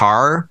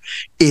guitar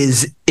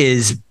is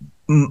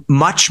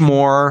much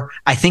more,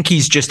 I think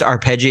he's just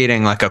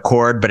arpeggiating like a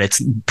chord, but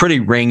it's pretty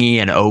ringy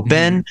and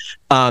open.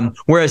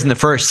 Whereas in the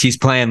first, he's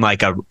playing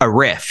like a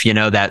riff,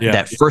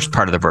 that first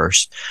part of the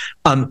verse.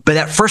 But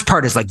that first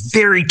part is like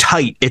very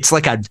tight. It's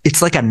like a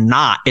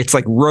knot. It's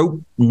like rope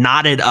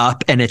knotted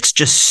up, and it's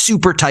just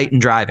super tight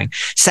and driving.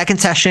 Second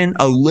session,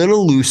 a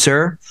little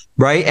looser,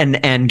 right?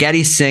 And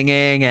Geddy's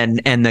singing,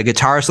 and the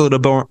guitar is a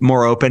little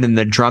more open, and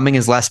the drumming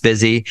is less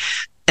busy.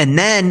 And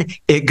then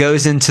it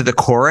goes into the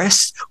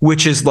chorus,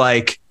 which is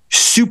like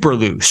super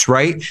loose,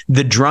 right?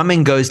 The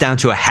drumming goes down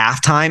to a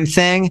halftime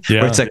thing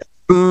where it's like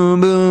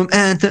boom, boom,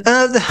 anthem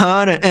of the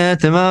heart,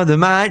 anthem of the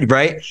mind,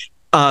 right?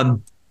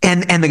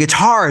 And the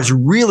guitar is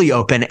really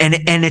open,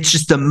 and it's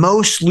just the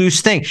most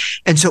loose thing.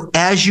 And so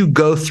as you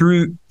go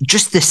through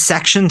just the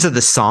sections of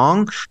the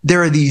song,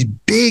 there are these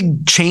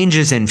big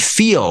changes in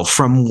feel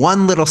from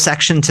one little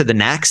section to the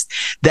next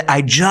that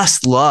I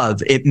just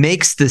love. It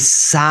makes the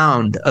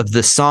sound of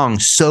the song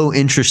so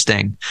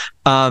interesting.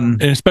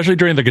 And especially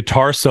during the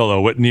guitar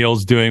solo, what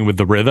Neil's doing with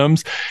the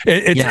rhythms,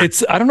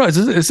 it's I don't know,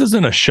 this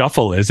isn't a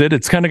shuffle, is it?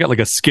 It's kind of got like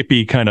a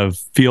skippy kind of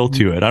feel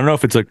to it. I don't know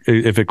if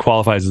if it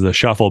qualifies as a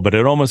shuffle, but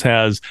it almost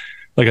has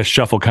like a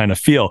shuffle kind of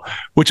feel,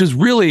 which is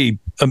really,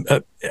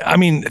 I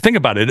mean, think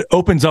about it. It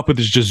opens up with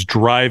this just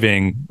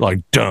driving, like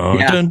dun,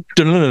 dun,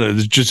 dun, dun, dun,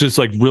 dun, just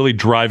like really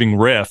driving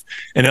riff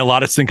and a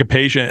lot of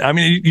syncopation. I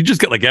mean, you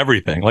just get like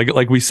everything.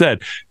 Like we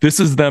said, this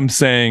is them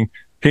saying,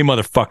 "Hey,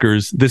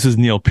 motherfuckers, this is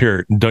Neil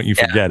Peart, and don't you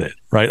forget it."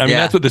 Right? I mean,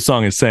 that's what this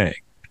song is saying.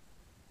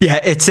 Yeah,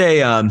 it's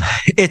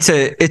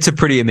a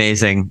pretty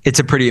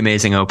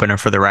amazing opener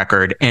for the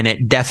record, and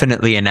it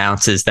definitely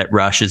announces that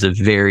Rush is a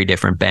very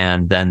different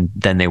band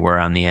than they were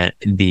on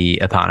the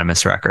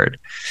eponymous record.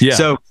 Yeah.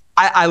 So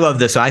I love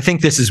this one. I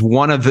think this is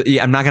one of the,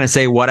 I'm not going to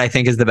say what I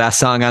think is the best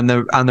song on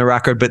the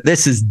record, but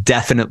this is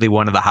definitely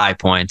one of the high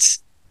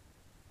points.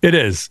 It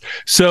is.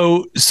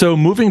 So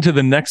moving to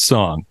the next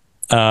song,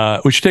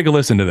 we should take a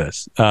listen to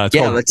this.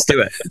 Let's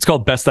do it. It's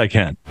called Best I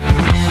Can.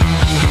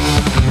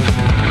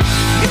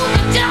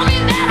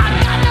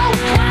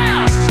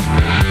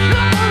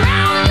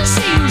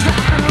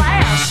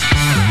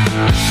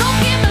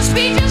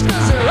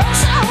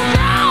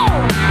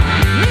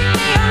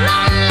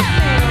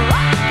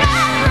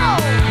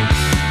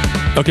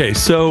 Okay,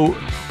 so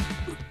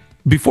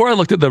before I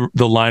looked at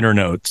the liner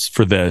notes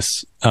for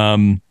this,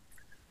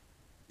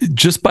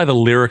 just by the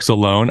lyrics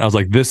alone, I was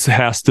like, this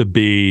has to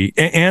be,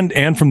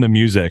 and from the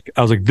music,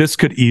 I was like, this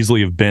could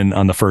easily have been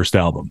on the first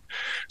album.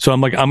 So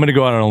I'm like, I'm going to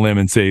go out on a limb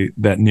and say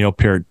that Neil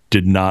Peart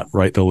did not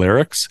write the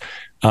lyrics.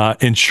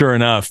 And sure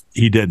enough,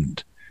 he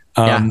didn't.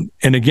 And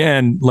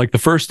again, like the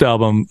first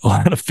album, a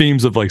lot of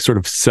themes of like sort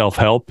of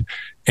self-help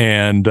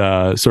and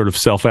sort of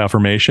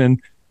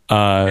self-affirmation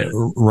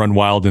run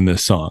wild in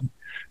this song.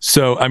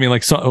 So, I mean,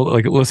 like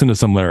listen to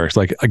some lyrics.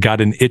 Like, I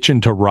got an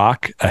itchin' to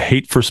rock, a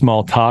hate for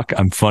small talk.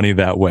 I'm funny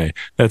that way.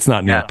 That's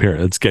not Neil Peart.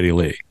 That's Geddy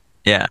Lee.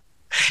 Yeah.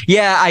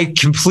 Yeah, I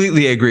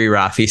completely agree,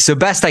 Rafi. So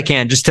best I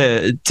can, just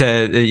to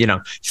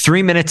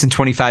 3 minutes and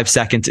 25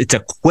 seconds. It's a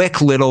quick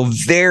little,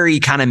 very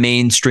kind of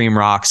mainstream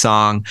rock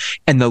song,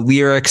 and the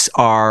lyrics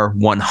are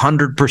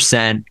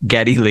 100%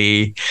 Geddy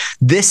Lee.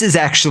 This is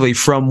actually,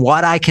 from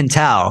what I can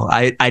tell,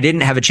 I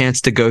didn't have a chance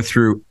to go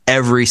through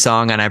every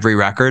song on every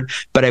record,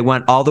 but I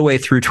went all the way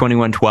through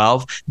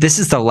 2112. This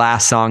is the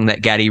last song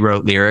that Geddy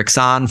wrote lyrics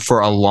on for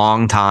a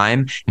long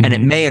time, and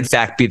it may in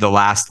fact be the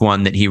last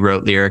one that he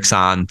wrote lyrics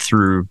on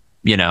through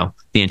the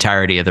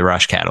entirety of the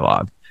Rush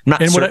catalog.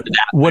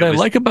 What I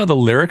like about the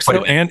lyrics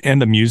though, and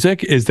the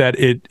music is that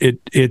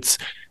it's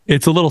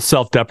a little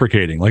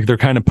self-deprecating. Like, they're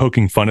kind of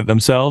poking fun at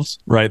themselves,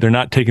 right? They're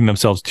not taking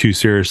themselves too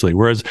seriously.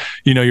 Whereas,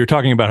 you're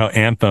talking about how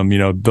Anthem,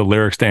 the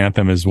lyrics to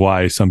Anthem is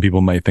why some people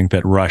might think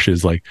that Rush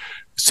is like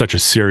such a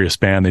serious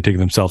band. They take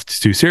themselves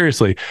too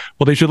seriously.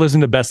 Well, they should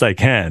listen to Best I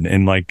Can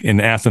and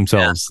ask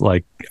themselves,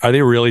 like, are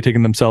they really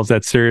taking themselves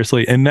that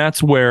seriously? And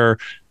that's where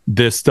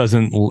this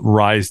doesn't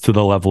rise to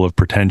the level of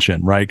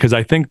pretension, right? Because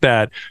I think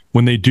that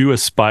when they do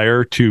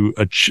aspire to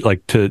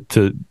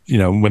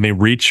when they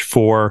reach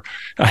for,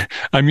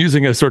 I'm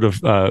using a sort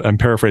of, I'm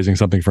paraphrasing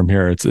something from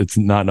here. It's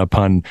not a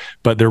pun,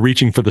 but they're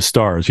reaching for the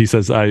stars. He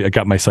says, I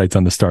got my sights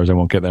on the stars. I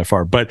won't get that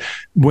far. But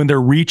when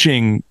they're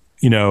reaching,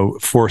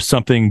 for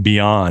something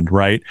beyond,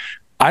 right?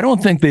 I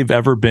don't think they've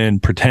ever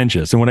been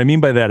pretentious. And what I mean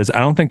by that is I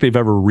don't think they've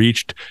ever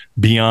reached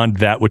beyond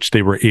that which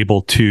they were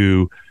able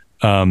to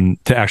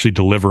actually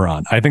deliver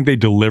on. I think they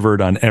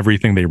delivered on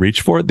everything they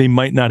reached for. They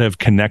might not have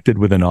connected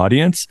with an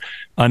audience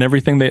on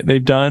everything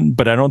they've done,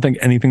 but I don't think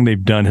anything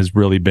they've done has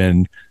really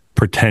been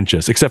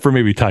pretentious, except for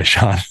maybe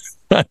Tyshawn.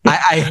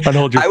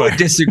 I would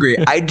disagree.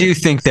 I do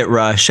think that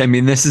Rush, I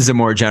mean, this is a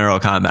more general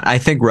comment. I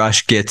think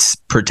Rush gets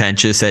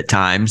pretentious at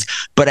times,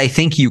 but I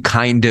think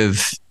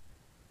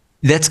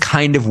that's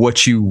kind of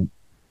what you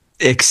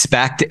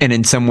expect and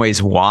in some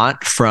ways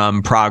want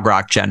from prog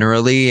rock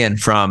generally, and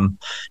from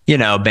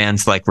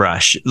bands like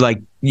Rush.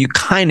 Like, you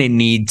kind of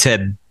need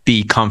to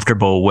be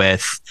comfortable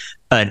with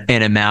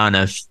an amount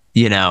of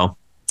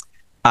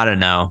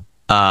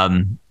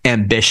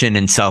ambition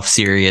and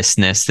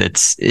self-seriousness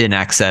that's in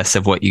excess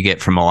of what you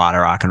get from a lot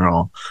of rock and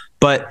roll.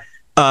 But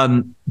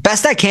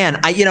Best I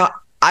Can,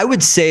 I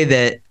would say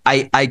that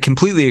I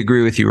completely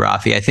agree with you,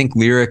 Rafi. I think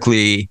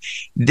lyrically,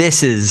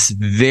 this is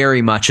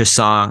very much a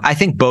song, I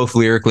think both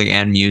lyrically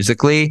and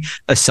musically,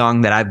 a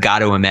song that I've got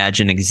to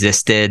imagine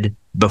existed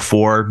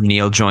before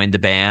Neil joined the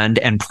band,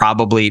 and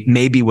probably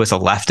maybe was a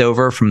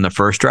leftover from the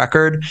first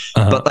record.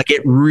 But like,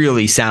 it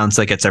really sounds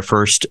like it's a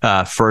first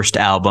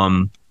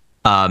album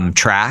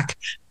track.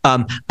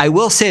 I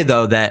will say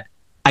though that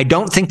I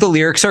don't think the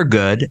lyrics are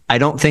good. I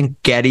don't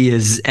think Geddy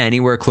is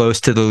anywhere close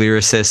to the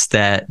lyricist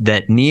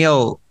that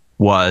Neil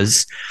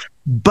was.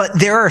 But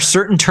there are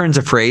certain turns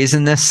of phrase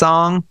in this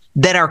song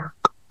that are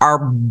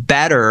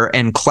better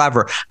and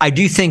clever. I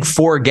do think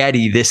for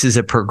Geddy, this is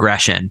a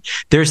progression.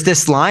 There's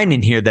this line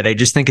in here that I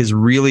just think is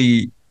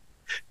really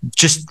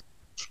just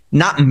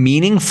not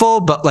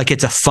meaningful, but like,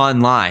 it's a fun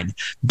line.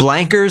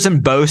 Blankers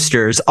and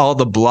boasters, all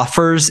the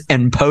bluffers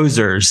and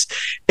posers.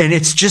 And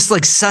it's just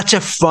like such a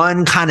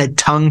fun kind of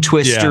tongue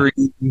twister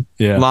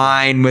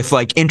line with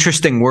like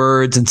interesting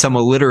words and some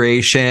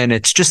alliteration.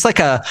 It's just like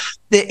I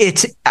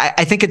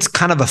think it's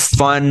kind of a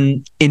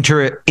fun,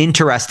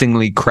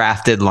 interestingly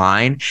crafted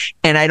line.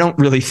 And I don't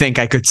really think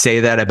I could say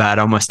that about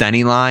almost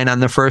any line on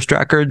the first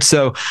record.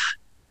 So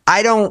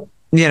I don't,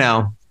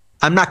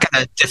 I'm not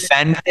going to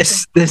defend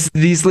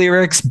these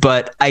lyrics,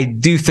 but I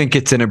do think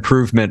it's an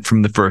improvement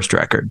from the first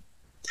record.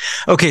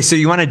 Okay, so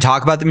you want to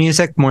talk about the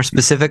music more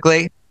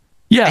specifically?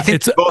 Yeah, I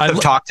think both have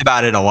talked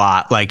about it a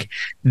lot. Like,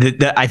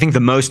 I think the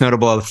most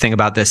notable thing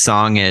about this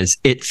song is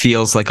it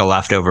feels like a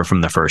leftover from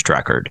the first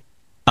record.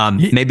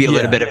 Maybe a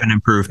little bit of an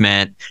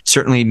improvement.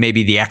 Certainly,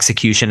 maybe the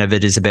execution of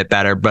it is a bit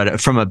better.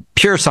 But from a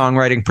pure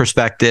songwriting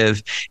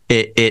perspective,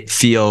 it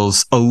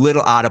feels a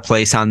little out of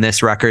place on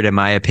this record, in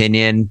my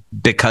opinion,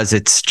 because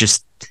it's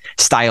just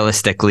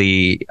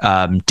stylistically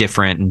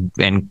different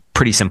and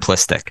pretty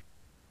simplistic.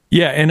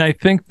 Yeah, and I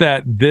think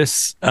that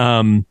this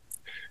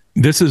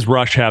is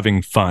Rush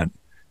having fun.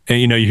 And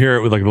you hear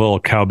it with like little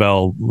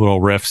cowbell, little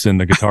riffs in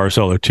the guitar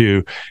solo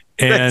too.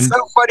 And it's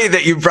so funny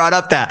that you brought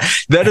up that.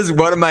 That is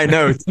one of my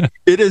notes.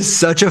 It is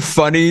such a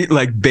funny,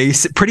 like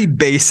pretty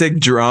basic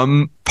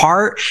drum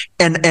part.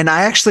 And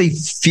I actually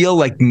feel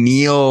like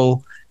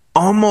Neil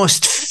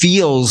almost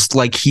feels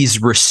like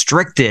he's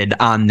restricted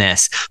on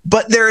this,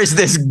 but there is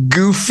this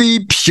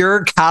goofy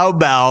pure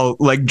cowbell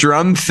like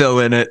drum fill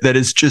in it that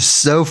is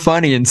just so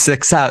funny and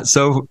sticks out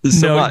so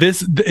much.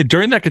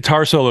 During that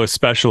guitar solo,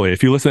 especially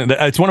if you listen,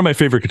 it's one of my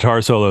favorite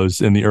guitar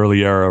solos in the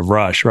early era of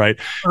Rush, right?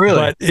 Really?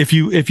 But if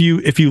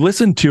you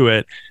listen to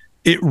it,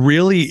 it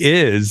really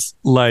is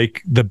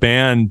like the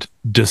band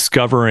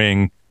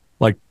discovering,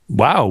 like,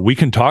 wow, we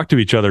can talk to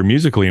each other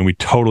musically and we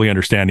totally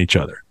understand each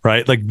other,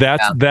 right? Like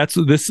that's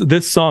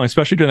this song,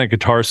 especially during that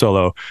guitar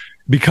solo,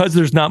 because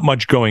there's not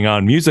much going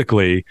on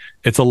musically,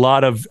 it's a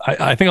lot of,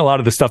 I think a lot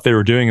of the stuff they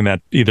were doing in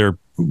that either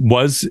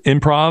was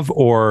improv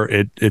or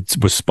it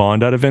was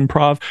spawned out of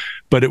improv,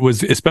 but it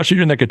was, especially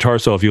during that guitar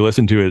solo, if you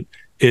listen to it,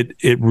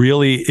 it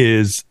really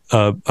is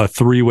a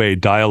three-way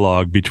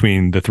dialogue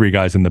between the three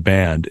guys in the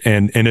band.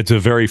 And it's a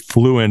very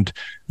fluid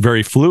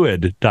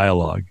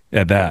dialogue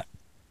at that.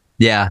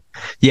 Yeah.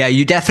 Yeah.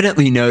 You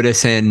definitely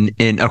notice in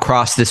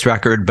across this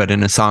record, but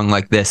in a song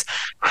like this,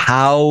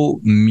 how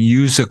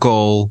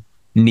musical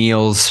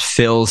Neil's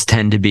fills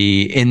tend to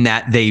be, in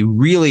that they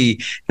really,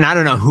 and I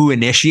don't know who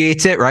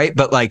initiates it, right?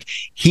 But like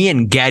he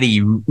and Geddy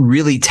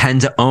really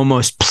tend to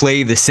almost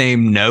play the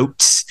same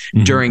notes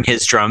during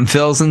his drum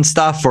fills and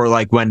stuff. Or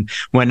like when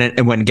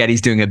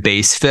Geddy's doing a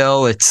bass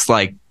fill, it's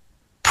like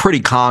pretty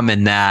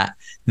common that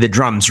the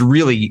drums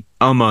really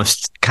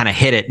almost kind of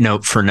hit it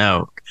note for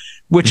note,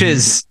 which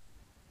is,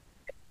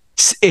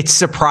 it's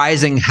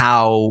surprising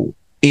how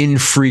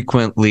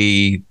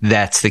infrequently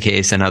that's the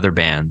case in other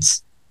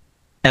bands,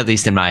 at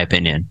least in my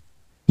opinion.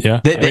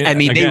 Yeah. I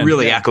mean, they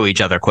really echo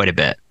each other quite a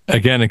bit.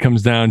 Again, it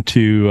comes down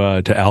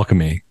to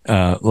alchemy.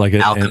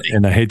 Alchemy.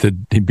 And I hate to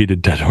beat a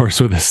dead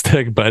horse with a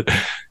stick, but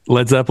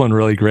Led Zeppelin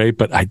really great,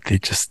 but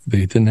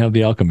they didn't have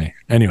the alchemy.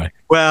 Anyway.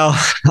 Well,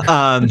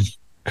 I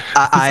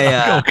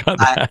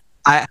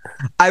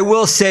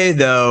will say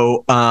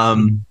though,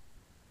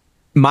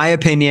 my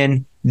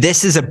opinion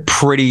is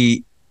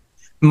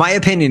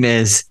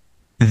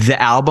the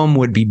album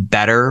would be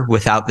better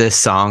without this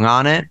song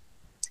on it,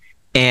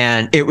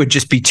 and it would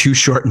just be too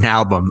short an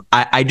album.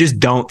 I just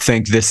don't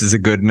think this is a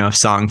good enough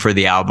song for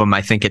the album.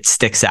 I think it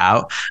sticks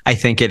out. I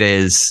think it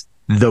is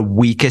the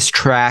weakest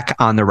track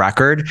on the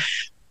record,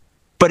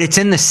 but it's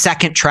in the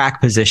second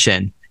track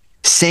position.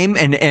 Same,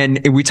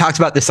 and we talked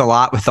about this a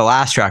lot with the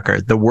last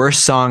record. The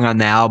worst song on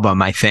the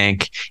album, I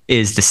think,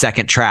 is the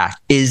second track.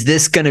 Is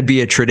this going to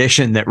be a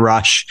tradition that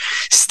Rush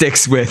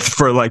sticks with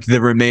for like the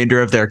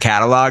remainder of their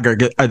catalog, or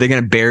are they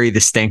going to bury the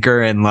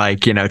stinker in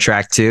like,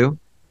 track 2?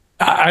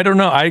 I don't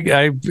know. I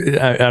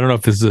don't know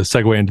if this is a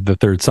segue into the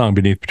third song,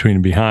 Beneath, Between,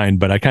 and Behind,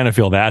 but I kind of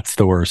feel that's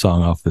the worst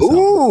song off this album.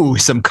 Ooh,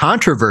 some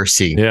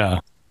controversy. Yeah.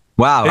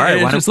 Wow. All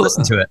right, why don't we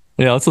listen to it?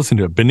 Yeah, let's listen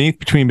to it. Beneath,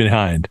 Between,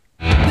 Behind.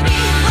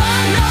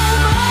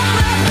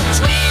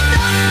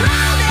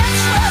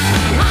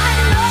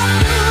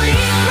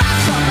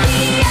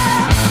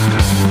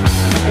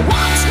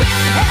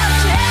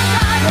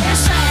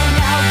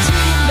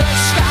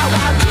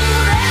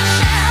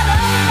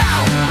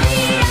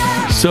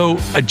 So,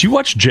 do you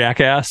watch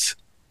Jackass?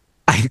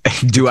 I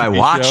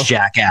watch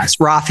Jackass?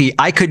 Rafi,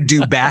 I could do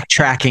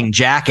backtracking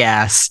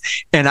Jackass,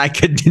 and I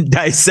could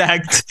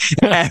dissect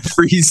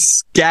every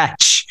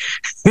sketch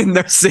in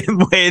the same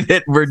way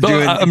that we're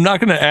doing. I'm not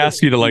going to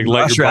ask you to like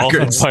light your balls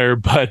on fire,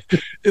 but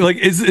like,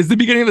 is the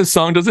beginning of the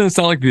song, doesn't it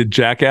sound like the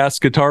Jackass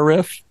guitar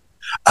riff?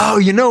 Oh,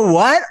 you know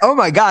what? Oh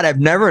my God,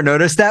 I've never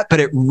noticed that, but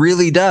it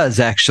really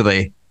does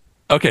actually.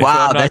 Okay.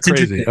 Wow, so that's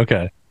crazy.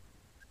 Okay.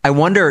 I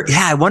wonder.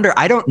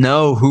 I don't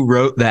know who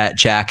wrote that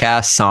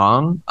Jackass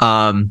song.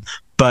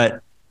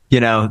 But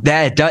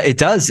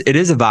that it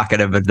is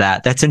evocative of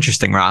that. That's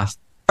interesting, Roth.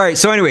 All right.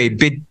 So anyway,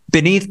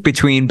 Beneath,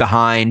 Between,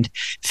 Behind,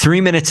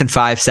 3 minutes and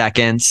 5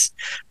 seconds.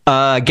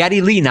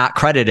 Geddy Lee not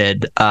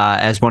credited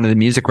as one of the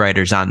music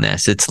writers on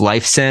this. It's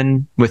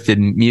Lifeson with the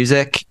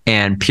music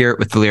and Peart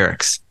with the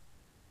lyrics.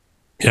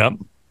 Yep.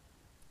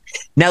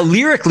 Now,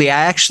 lyrically,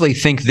 I actually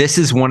think this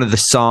is one of the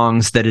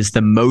songs that is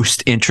the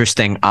most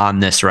interesting on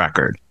this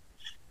record.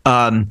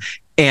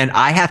 And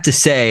I have to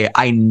say,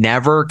 I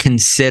never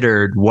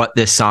considered what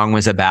this song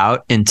was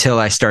about until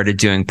I started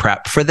doing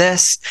prep for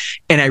this.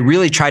 And I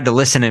really tried to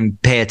listen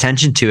and pay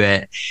attention to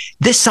it.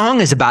 This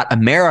song is about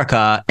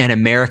America and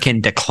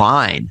American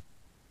decline.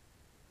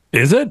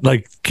 Is it?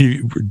 Like,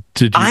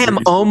 I am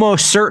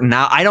almost certain.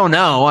 Now, I don't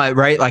know,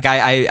 right? Like,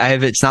 I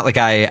have, it's not like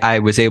I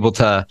was able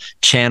to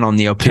channel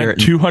Neil Peart.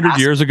 200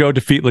 years ago,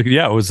 defeat, like,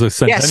 yeah, it was a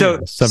centennial. Yeah,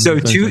 so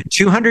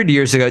 200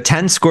 years ago,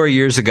 10 score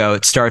years ago,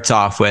 it starts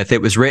off with,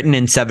 it was written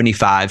in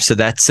 75. So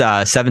that's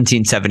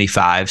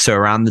 1775. So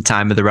around the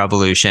time of the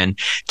revolution.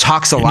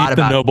 Talks a lot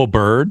about the noble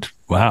bird.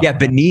 Wow. Yeah,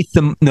 Beneath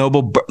the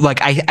Noble.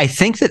 Like, I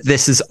think that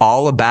this is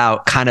all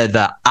about kind of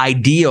the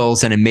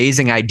ideals and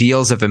amazing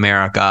ideals of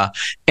America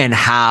and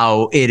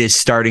how it is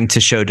starting to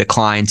show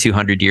decline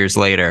 200 years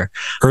later.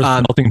 Earth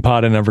melting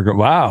pot and never go.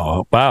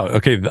 Wow.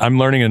 Okay, I'm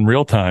learning in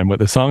real time what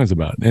the song is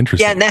about.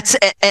 Interesting. Yeah,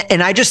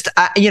 and I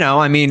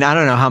mean, I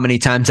don't know how many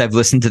times I've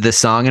listened to this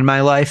song in my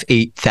life.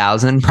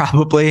 8,000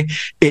 probably.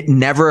 It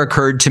never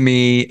occurred to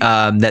me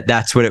that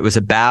that's what it was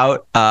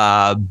about.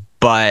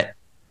 But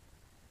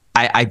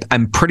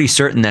I'm pretty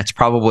certain that's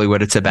probably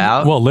what it's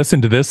about. Well,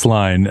 listen to this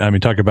line. I mean,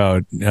 talk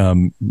about,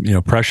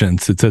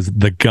 prescience. It says,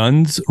 the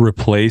guns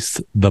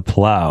replaced the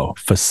plow.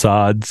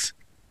 Facades.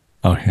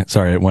 Oh,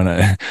 sorry.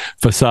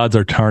 Facades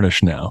are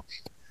tarnished now.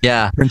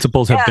 Yeah.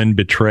 Principles have been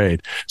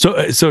betrayed.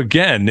 So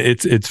again,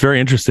 it's very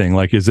interesting.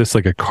 Like, is this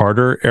like a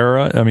Carter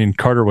era? I mean,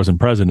 Carter wasn't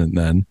president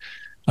then.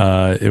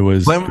 It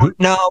was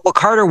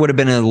Carter would have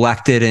been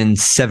elected in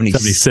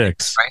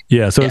 76. Right?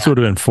 Yeah. So this would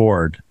have been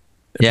Ford.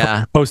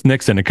 Yeah. Post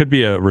Nixon, it could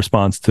be a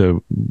response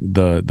to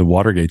the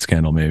Watergate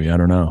scandal, maybe. I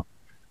don't know,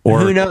 or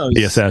Who knows?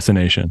 the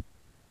assassination.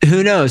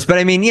 Who knows? But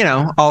I mean,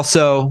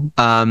 also,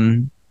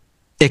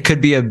 it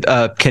could be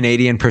a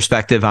Canadian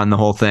perspective on the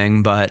whole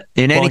thing. But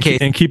in any case,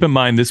 and keep in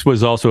mind, this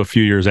was also a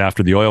few years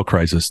after the oil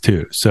crisis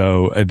too.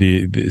 So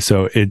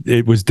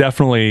it was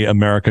definitely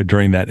America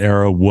during that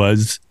era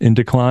was in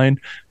decline,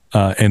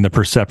 and the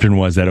perception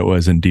was that it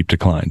was in deep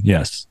decline.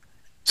 Yes.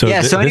 So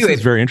yeah. So anyway, this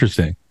is very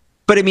interesting.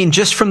 But I mean,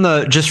 just from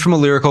a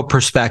lyrical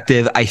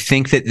perspective, I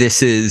think that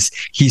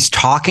he's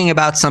talking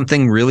about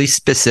something really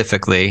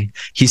specifically.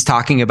 He's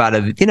talking about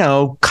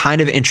a, kind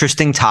of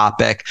interesting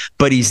topic,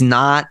 but he's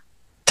not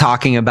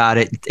talking about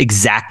it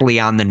exactly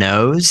on the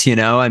nose.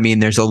 I mean,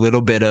 there's a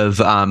little bit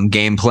of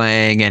game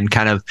playing and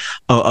kind of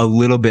a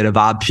little bit of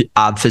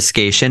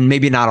obfuscation,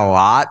 maybe not a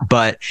lot,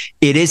 but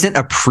it isn't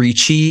a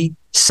preachy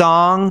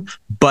song,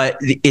 but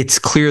it's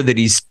clear that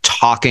he's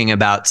talking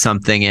about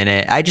something in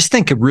it. I just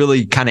think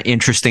really kind of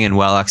interesting and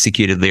well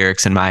executed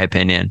lyrics, in my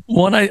opinion.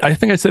 Well, and I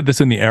think I said this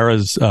in the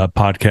Eras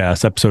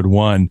podcast, episode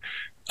 1.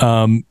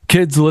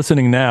 Kids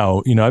listening now,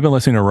 I've been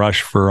listening to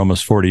Rush for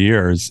almost 40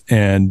 years.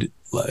 And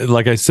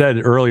like I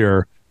said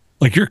earlier,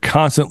 like you're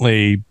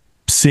constantly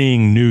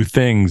seeing new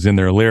things in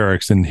their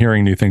lyrics and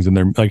hearing new things in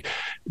their, like,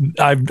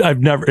 I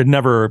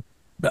never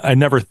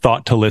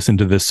thought to listen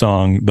to this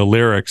song, the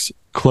lyrics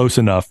close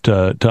enough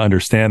to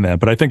understand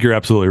that. But I think you're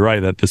absolutely right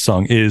that this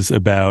song is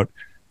about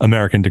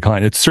American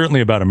decline. It's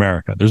certainly about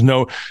America. There's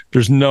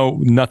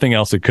nothing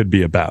else it could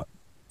be about.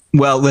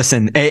 Well,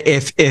 listen,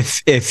 if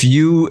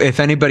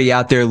anybody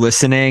out there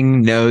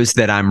listening knows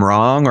that I'm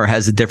wrong or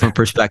has a different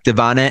perspective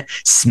on it,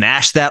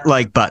 smash that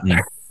like button,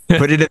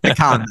 put it in the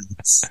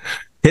comments,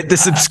 hit the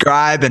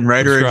subscribe and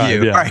write a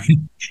review. Yeah. All right.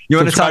 You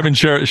want to talk and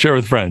share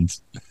with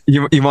friends.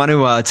 You want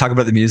to talk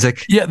about the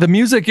music? Yeah, the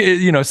music,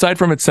 aside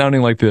from it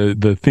sounding like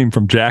the theme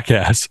from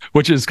Jackass,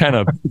 which is kind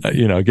of,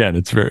 again,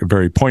 it's very,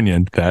 very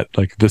poignant that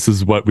like this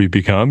is what we've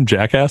become,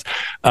 Jackass.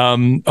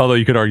 Although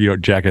you could argue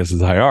Jackass is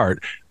high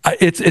art.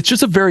 It's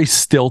just a very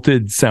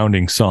stilted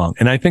sounding song.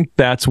 And I think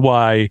that's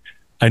why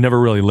I never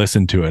really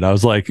listened to it. I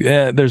was like,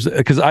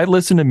 because I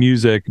listen to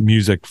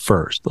music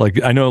first.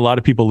 Like I know a lot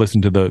of people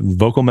listen to the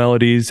vocal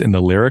melodies and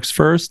the lyrics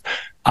first.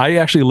 I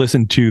actually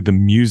listen to the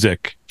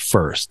music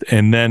first,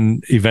 and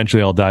then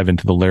eventually I'll dive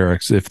into the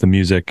lyrics if the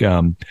music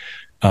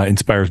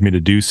inspires me to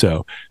do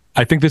so.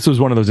 I think this was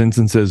one of those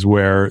instances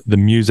where the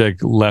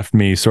music left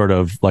me sort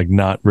of like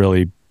not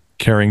really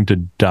caring to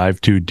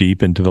dive too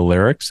deep into the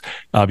lyrics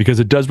because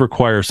it does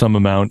require some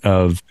amount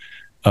of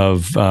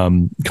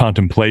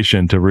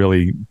contemplation to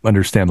really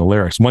understand the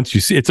lyrics. Once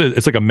you see it's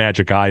like a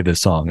magic eye, this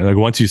song. Like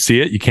once you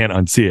see it, you can't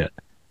unsee it.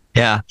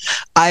 Yeah.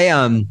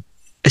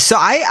 So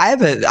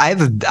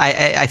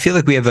I feel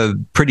like we have a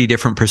pretty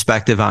different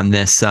perspective on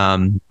this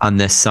song,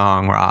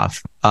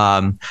 Ralph.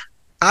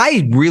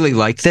 I really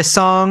like this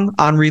song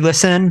on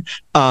re-listen.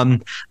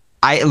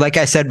 Like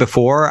I said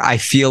before, I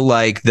feel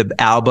like the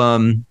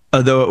album,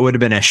 although it would have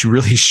been a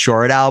really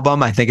short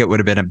album, I think it would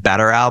have been a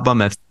better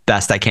album if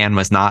Best I Can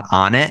was not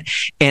on it.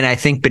 And I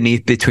think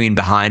Beneath, Between,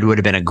 Behind would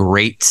have been a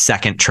great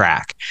second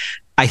track.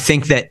 I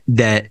think that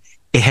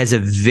it has a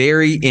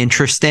very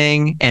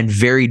interesting and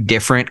very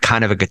different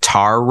kind of a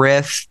guitar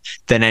riff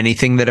than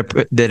anything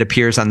that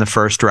appears on the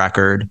first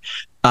record.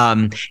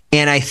 And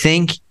I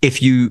think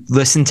if you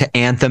listen to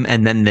Anthem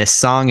and then this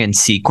song in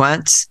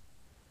sequence,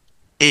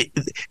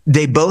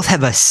 they both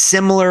have a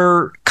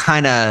similar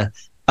kind of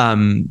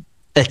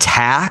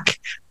attack.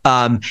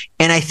 And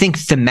I think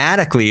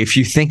thematically, if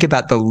you think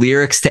about the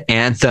lyrics to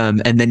Anthem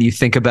and then you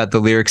think about the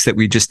lyrics that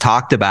we just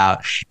talked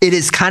about, it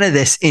is kind of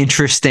this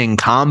interesting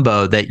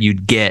combo that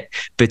you'd get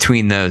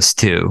between those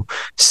two.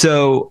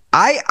 So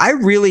I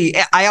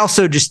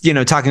also just,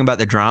 talking about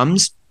the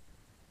drums,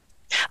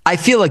 I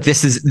feel like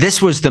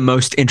this was the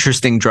most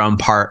interesting drum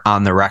part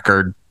on the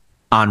record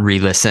on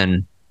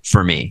re-listen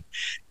for me.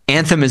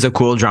 Anthem is a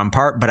cool drum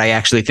part, but I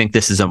actually think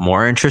this is a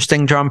more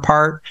interesting drum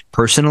part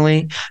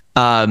personally.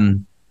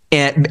 And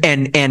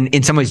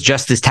in some ways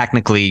just as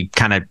technically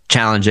kind of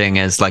challenging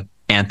as like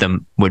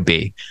Anthem would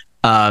be.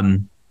 I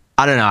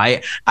don't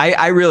know.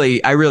 I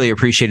really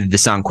appreciated the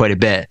song quite a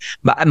bit.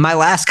 But my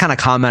last kind of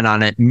comment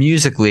on it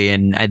musically,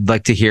 and I'd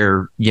like to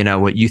hear,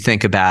 what you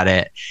think about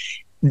it.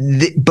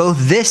 Both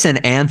this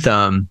and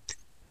Anthem,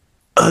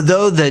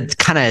 although the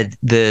kind of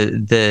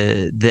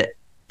the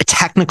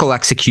technical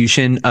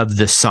execution of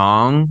the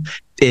song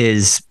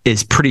is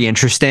pretty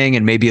interesting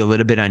and maybe a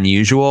little bit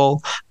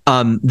unusual.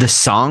 The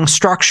song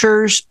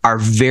structures are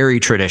very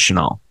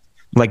traditional.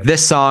 Like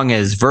this song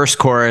is verse,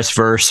 chorus,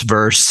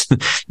 verse,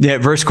 yeah,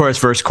 verse,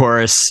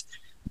 chorus,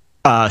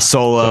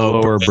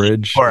 solo or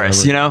bridge,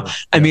 chorus.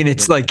 I mean,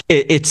 it's like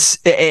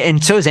it's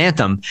and so is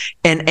Anthem.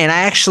 And I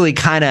actually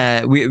kind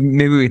of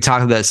maybe we can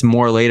talk about this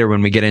more later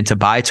when we get into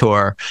By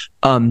Tour.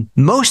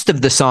 Most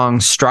of the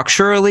songs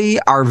structurally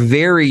are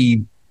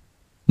very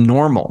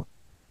normal.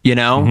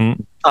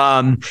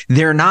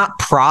 They're not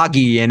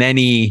proggy in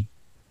any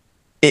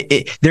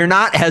they're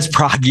not as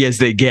proggy as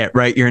they get,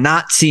 right? You're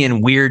not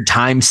seeing weird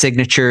time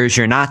signatures.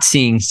 You're not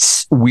seeing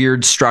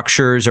weird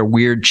structures or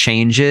weird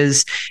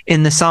changes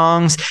in the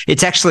songs.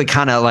 It's actually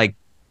kind of like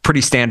pretty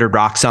standard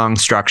rock song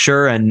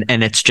structure. And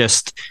it's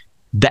just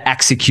the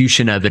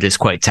execution of it is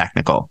quite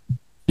technical.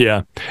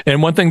 Yeah.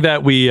 And one thing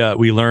that we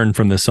learned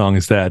from this song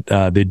is that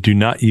they do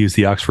not use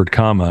the Oxford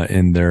comma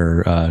in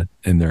their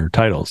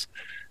titles.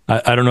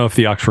 I don't know if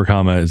the Oxford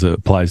comma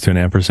applies to an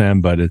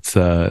ampersand, but it's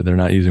they're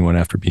not using one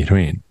after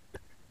between.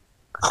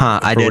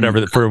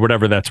 For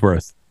whatever that's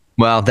worth.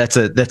 Well, that's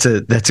a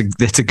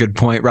good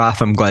point,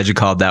 Ralph. I'm glad you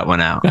called that one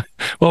out.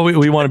 Well,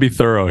 we want to be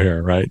thorough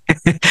here, right?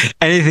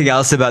 Anything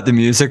else about the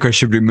music, or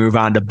should we move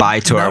on to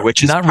Bytor,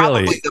 which is not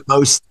probably really the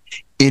most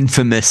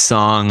infamous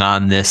song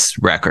on this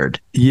record?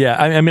 Yeah,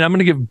 I mean, I'm going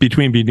to give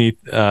Beneath,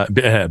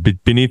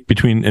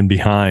 Between, and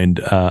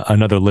Behind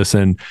another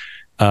listen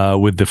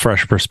with the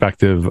fresh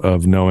perspective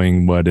of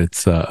knowing what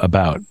it's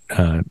about,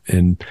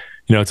 and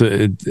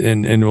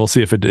and we'll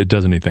see if it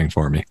does anything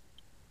for me.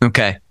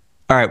 Okay.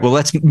 All right. Well,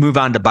 let's move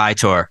on to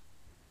Bytor.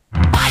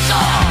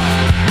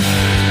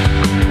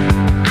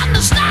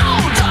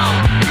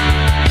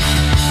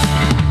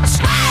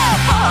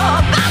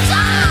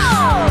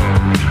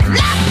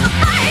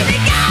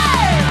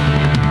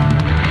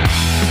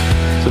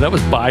 So that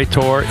was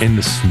Bytor in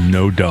the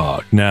Snow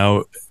Dog.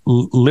 Now,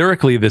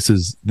 lyrically, this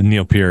is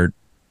Neil Peart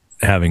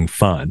having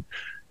fun.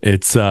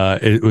 It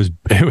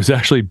was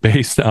actually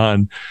based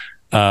on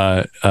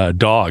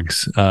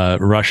dogs.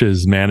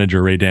 Rush's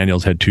manager, Ray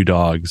Daniels, had 2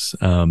 dogs.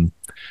 One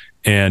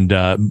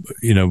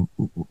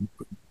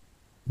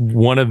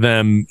of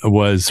them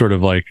was sort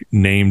of like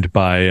named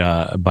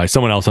by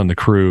someone else on the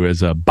crew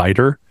as a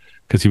biter,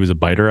 because he was a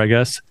biter, I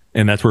guess.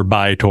 And that's where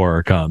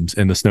Bytor comes.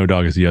 And the Snow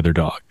Dog is the other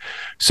dog.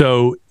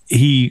 So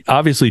he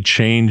obviously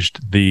changed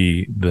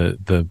the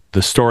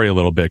story a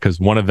little bit, because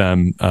one of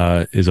them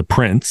is a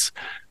prince,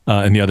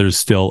 and the other is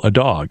still a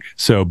dog.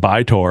 So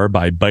Bytor,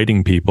 by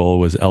biting people,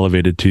 was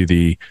elevated to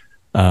the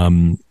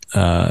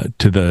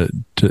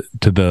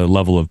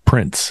level of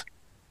prince.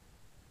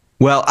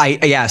 Well, I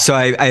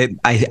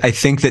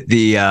think that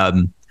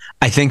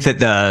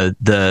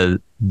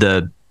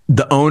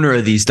the owner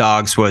of these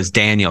dogs was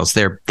Daniels,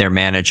 their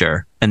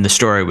manager, and the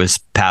story was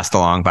passed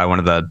along by one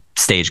of the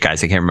stage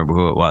guys. I can't remember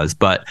who it was,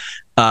 but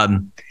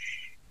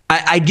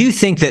I do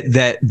think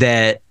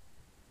that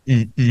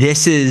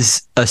this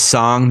is a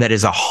song that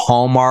is a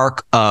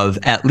hallmark of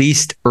at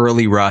least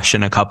early Rush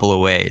in a couple of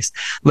ways.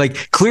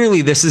 Like,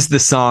 clearly this is the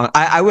song.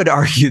 I would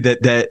argue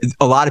that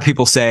a lot of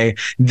people say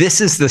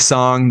this is the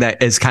song that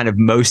is kind of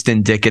most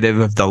indicative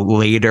of the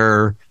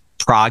later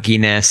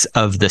progginess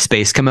of the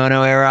Space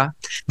Kimono era.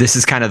 This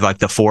is kind of like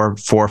the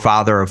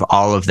forefather of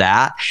all of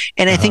that.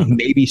 And I think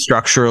maybe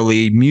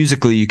structurally,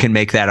 musically, you can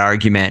make that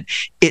argument.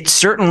 It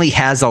certainly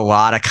has a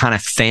lot of kind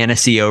of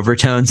fantasy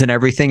overtones and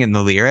everything in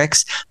the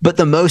lyrics. But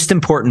the most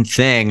important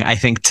thing, I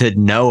think, to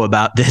know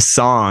about this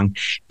song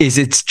is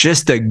it's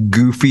just a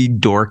goofy,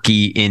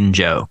 dorky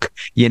in-joke,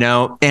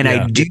 And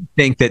I do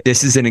think that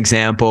this is an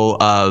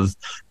example of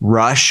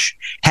Rush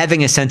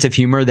having a sense of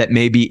humor that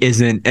maybe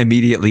isn't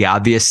immediately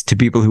obvious to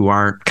people who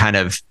aren't kind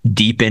of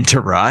deep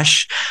into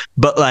Rush,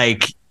 but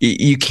like,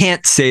 you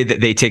can't say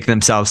that they take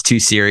themselves too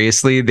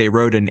seriously. They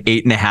wrote an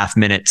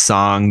 8.5-minute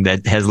song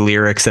that has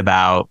lyrics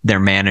about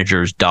their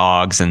manager's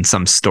dogs and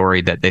some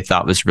story that they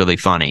thought was really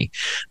funny.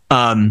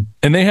 And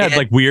they had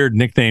like weird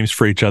nicknames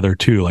for each other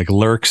too, like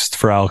Lurks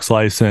for Alex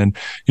Lifeson.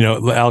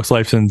 Alex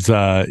Lifeson's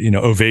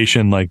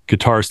Ovation, like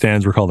guitar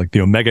stands, were called like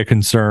the Omega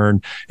Concern,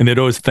 and they'd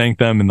always thank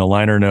them in the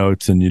liner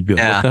notes, and you'd be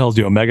like, what the hell's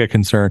the Omega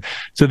Concern?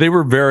 So they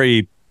were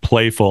very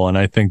playful, and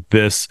I think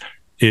this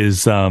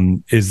is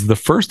the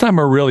first time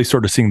we're really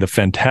sort of seeing the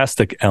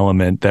fantastic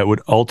element that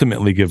would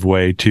ultimately give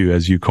way to,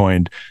 as you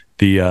coined,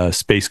 the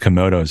Space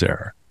Komodos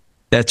era.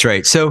 That's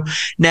right. So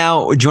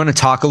now, do you want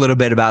to talk a little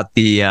bit about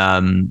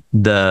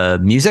the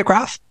music,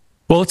 Ralph?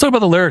 Well, let's talk about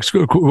the lyrics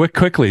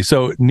quickly.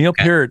 So Neil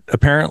Peart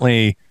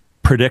apparently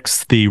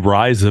predicts the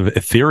rise of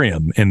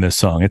Ethereum in this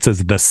song. It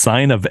says the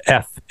sign of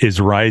Eth is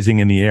rising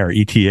in the air,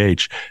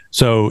 ETH.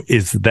 So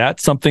is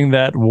that something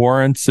that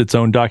warrants its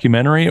own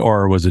documentary,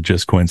 or was it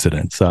just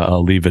coincidence?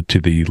 I'll leave it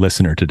to the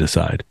listener to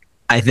decide.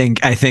 I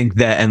think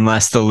that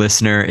unless the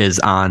listener is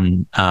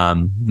on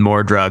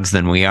more drugs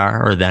than we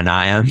are, or than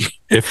I am,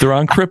 if they're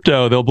on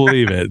crypto, they'll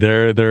believe it.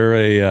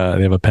 They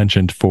have a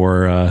penchant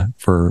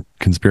for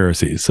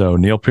conspiracies. So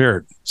Neil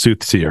Peart,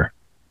 soothsayer.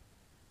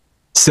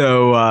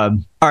 So,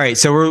 all right.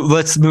 So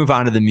let's move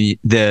on to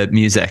the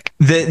music.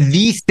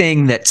 The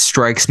thing that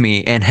strikes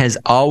me and has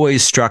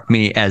always struck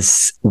me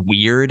as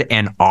weird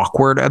and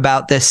awkward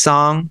about this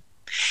song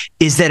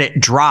is that it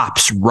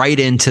drops right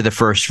into the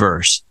first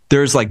verse.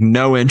 There's like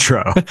no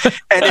intro.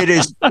 And it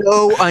is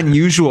so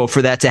unusual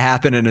for that to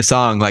happen in a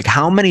song. Like,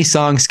 how many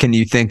songs can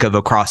you think of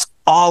across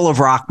all of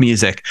rock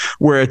music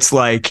where it's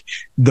like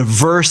the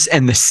verse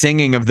and the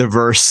singing of the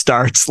verse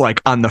starts like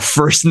on the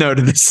first note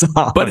of the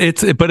song? But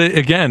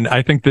again,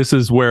 I think this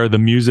is where the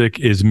music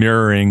is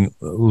mirroring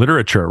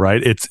literature,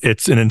 right?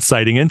 It's an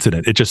inciting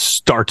incident. It just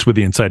starts with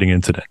the inciting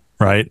incident.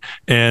 right?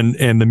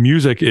 And the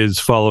music is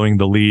following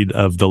the lead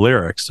of the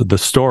lyrics, the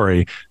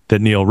story that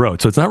Neil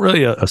wrote. So it's not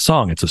really a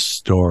song, it's a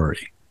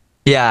story.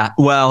 Yeah,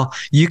 well,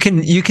 you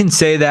can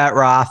say that,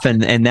 Raf,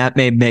 and that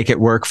may make it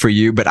work for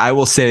you, but I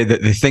will say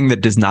that the thing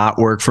that does not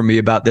work for me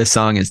about this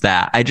song is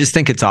that I just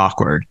think it's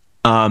awkward.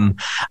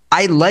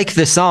 I like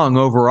the song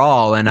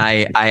overall, and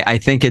I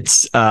think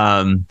it's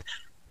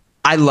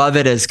I love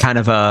it as kind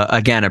of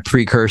a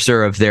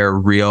precursor of their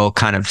real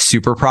kind of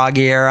super proggy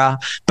era,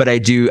 but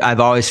I've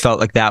always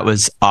felt like that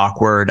was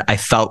awkward. I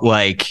felt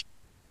like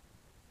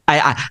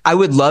I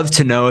would love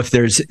to know if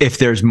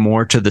there's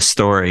more to the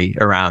story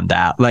around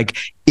that. Like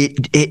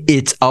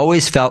it's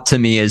always felt to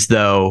me as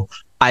though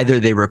either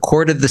they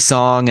recorded the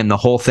song and the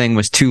whole thing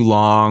was too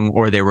long,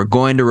 or they were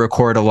going to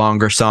record a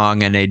longer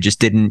song and they just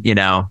didn't,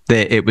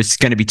 it was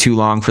going to be too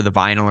long for the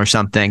vinyl or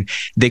something.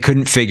 They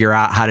couldn't figure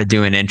out how to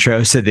do an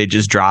intro, so they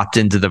just dropped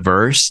into the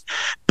verse.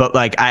 But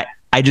like I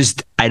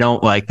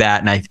don't like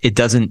that, and it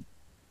doesn't.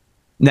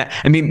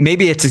 I mean,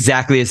 maybe it's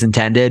exactly as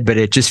intended, but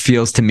it just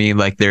feels to me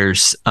like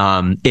there's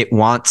it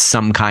wants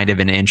some kind of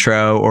an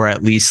intro, or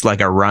at least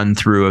like a run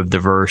through of the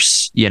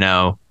verse,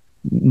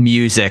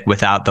 music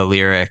without the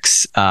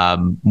lyrics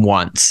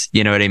once.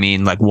 You know what I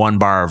mean? Like one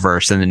bar of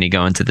verse and then you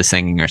go into the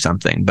singing or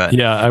something. But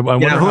yeah, I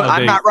wonder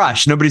I'm not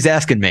Rush. Nobody's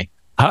asking me.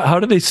 How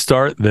do they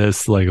start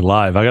this like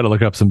live? I got to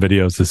look up some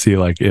videos to see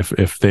like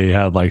if they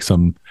had like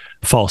some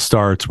false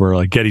starts where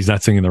like Geddy's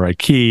not singing the right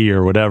key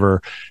or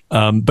whatever.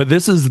 But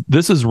this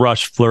is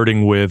Rush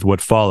flirting with what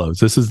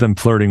follows. This is them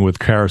flirting with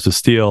Carrots of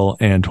Steel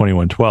and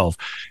 2112.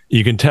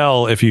 You can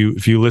tell if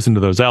you listen to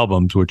those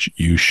albums, which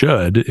you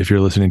should if you're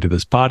listening to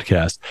this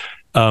podcast.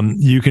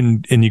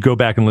 You go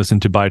back and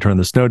listen to By Turn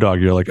the Snow Dog.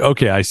 You're like,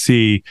 okay, I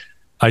see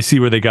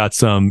where they got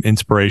some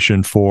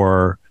inspiration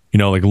for,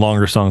 like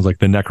longer songs like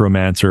The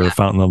Necromancer,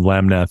 Fountain of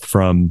Lamneth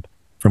from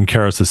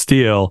Carrots of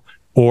Steel,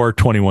 or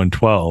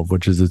 2112,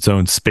 which is its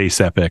own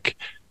space epic.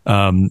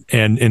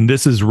 And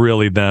this is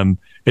really them.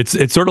 It's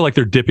sort of like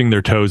they're dipping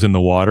their toes in the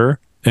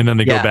water, and then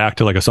they go back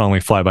to like a song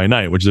like Fly By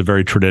Night, which is a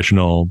very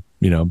traditional,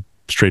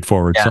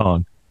 straightforward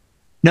song.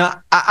 No,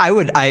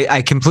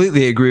 I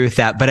completely agree with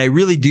that, but I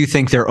really do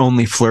think they're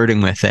only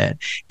flirting with it.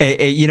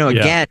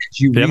 Again,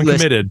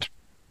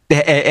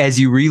 as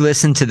you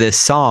re-listen to this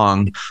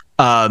song,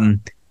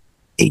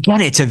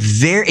 again, it's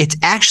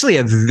actually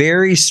a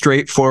very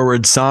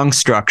straightforward song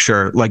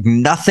structure, like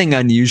nothing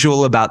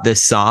unusual about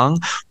this song,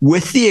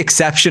 with the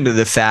exception of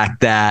the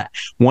fact that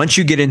once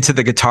you get into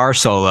the guitar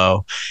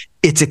solo,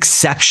 it's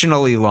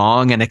exceptionally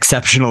long and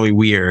exceptionally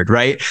weird,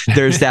 right?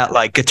 There's that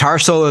like guitar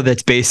solo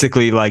that's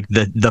basically like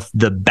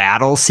the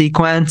battle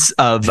sequence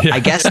of,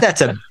 I guess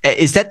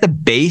is that the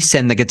bass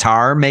and the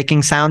guitar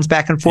making sounds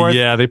back and forth?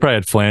 Yeah, they probably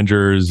had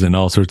flangers and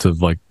all sorts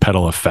of like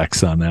pedal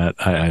effects on that.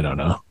 I don't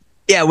know.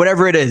 Yeah,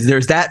 whatever it is,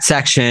 there's that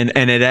section,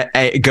 and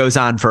it goes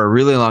on for a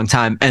really long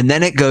time, and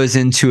then it goes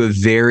into a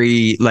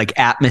very like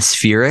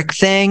atmospheric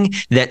thing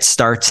that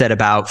starts at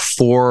about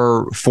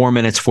 4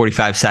 minutes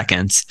 45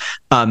 seconds.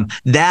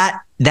 That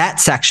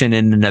section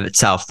in and of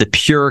itself, the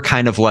pure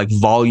kind of like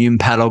volume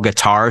pedal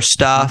guitar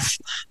stuff,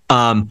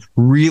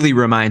 really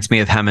reminds me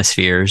of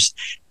Hemispheres,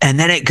 and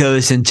then it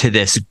goes into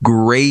this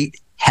great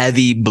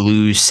heavy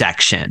blues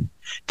section.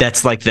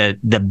 That's like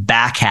the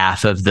back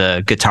half of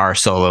the guitar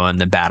solo and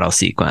the battle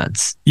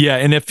sequence. Yeah,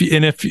 and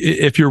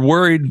if you're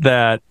worried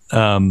that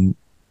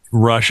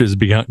Rush is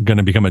going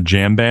to become a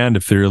jam band,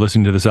 if you're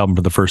listening to this album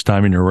for the first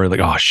time and you're worried like,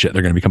 oh shit,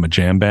 they're going to become a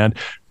jam band,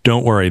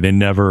 don't worry. They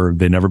never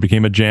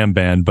became a jam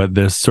band, but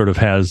this sort of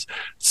has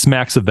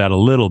smacks of that a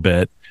little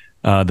bit.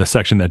 The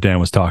section that Dan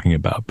was talking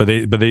about, but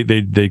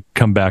they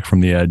come back from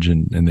the edge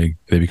and they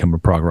become a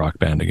prog rock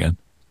band again.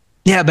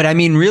 Yeah, but I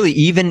mean, really,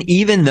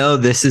 even though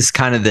this is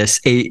kind of this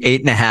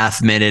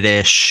 8.5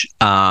 minute-ish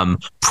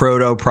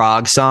proto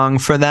prog song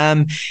for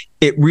them,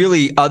 it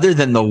really, other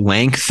than the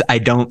length,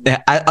 and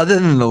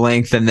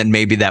then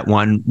maybe that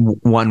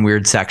one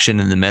weird section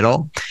in the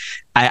middle,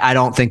 I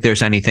don't think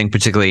there's anything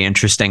particularly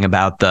interesting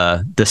about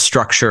the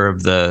structure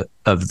of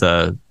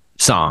the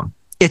song.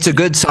 It's a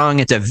good song.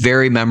 It's a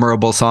very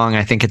memorable song.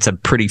 I think it's a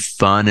pretty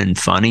fun and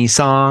funny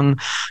song.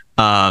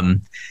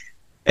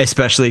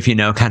 Especially if you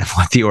know kind of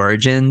what the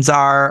origins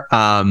are.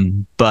 Yeah,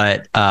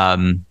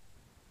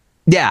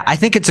 I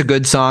think it's a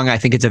good song. I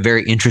think it's a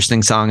very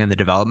interesting song in the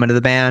development of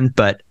the band,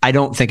 but I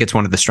don't think it's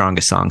one of the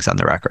strongest songs on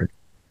the record.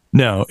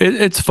 No,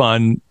 it's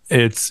fun.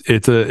 It's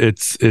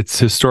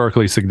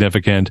historically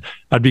significant.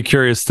 I'd be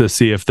curious to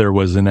see if there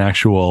was an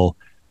actual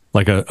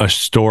like a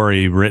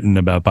story written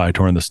about By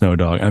Torn the Snow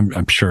Dog.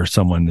 I'm sure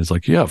someone is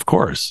like, yeah, of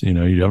course. You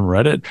haven't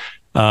read it.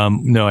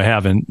 No, I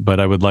haven't, but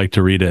I would like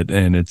to read it,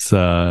 and it's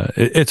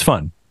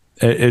fun.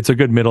 It's a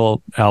good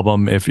middle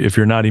album. If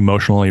you're not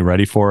emotionally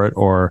ready for it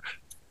or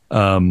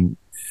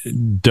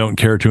don't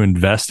care to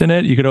invest in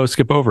it, you could always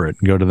skip over it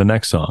and go to the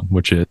next song,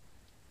 which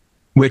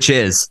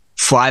is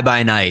Fly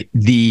By Night,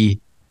 the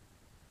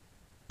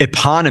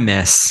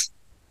eponymous.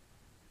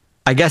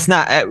 I guess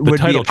not. The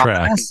title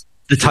track.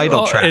 The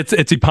title track.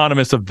 It's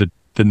eponymous of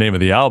the name of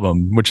the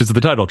album, which is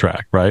the title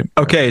track, right?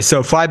 Okay,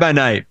 so Fly By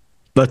Night.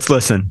 Let's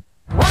listen.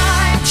 Why?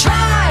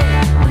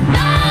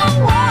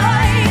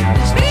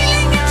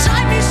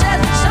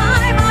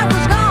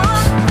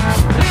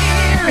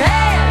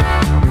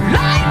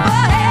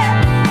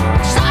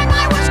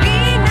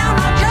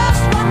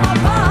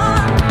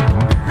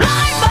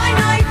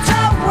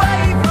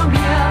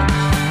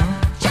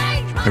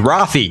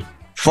 Rafi,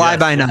 Fly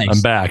By Night.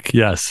 I'm back.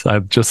 Yes,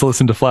 I've just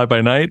listened to Fly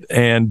By Night,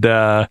 and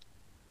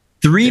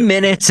 3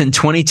 minutes and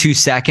 22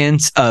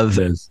 seconds of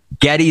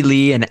Geddy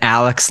Lee and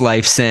Alex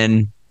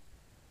Lifeson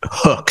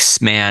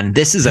hooks, man.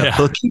 This is a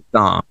hooky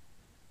song.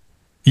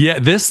 Yeah,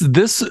 this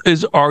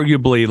is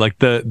arguably like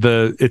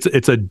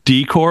it's a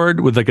D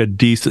chord with like a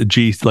G,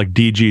 like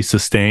DG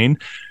sustain.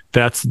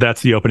 That's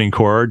the opening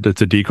chord.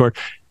 That's a D chord,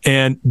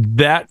 and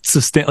that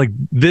sustain, like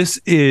this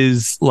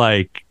is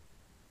like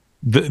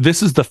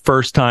this is the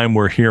first time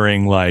we're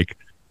hearing like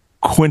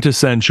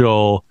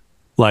quintessential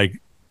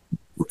like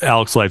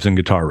Alex Lifeson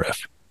guitar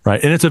riff,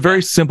 right? And it's a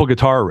very simple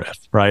guitar riff,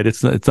 right?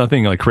 It's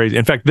nothing like crazy.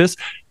 In fact, this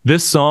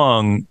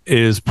song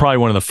is probably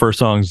one of the first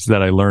songs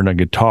that I learned on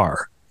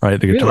guitar, right?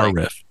 The guitar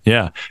riff.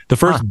 Yeah.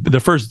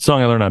 The first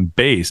song I learned on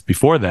bass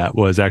before that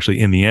was actually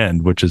In the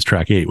End, which is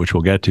track 8, which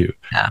we'll get to.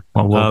 Yeah.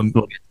 Well, we'll get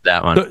to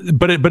that one.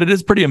 But it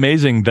is pretty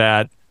amazing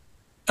that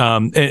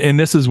and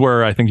this is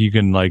where I think you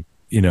can like,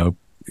 you know,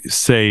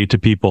 say to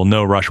people,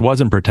 no, Rush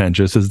wasn't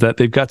pretentious, is that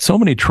they've got so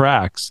many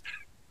tracks,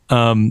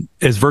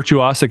 as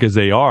virtuosic as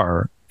they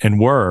are and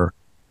were,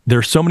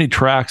 there's so many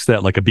tracks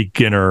that like a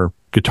beginner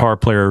guitar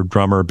player,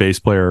 drummer, bass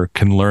player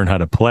can learn how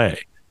to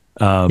play.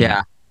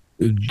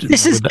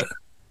 This is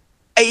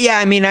yeah,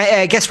 I mean,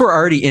 I guess we're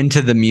already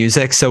into the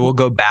music, so we'll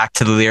go back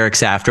to the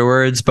lyrics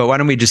afterwards, but why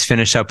don't we just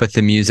finish up with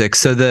the music?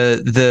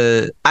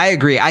 So I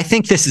agree. I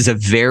think this is a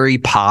very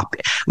pop,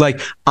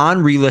 like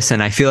on re-listen,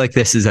 I feel like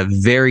this is a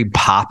very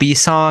poppy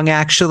song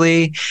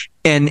actually.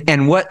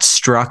 And what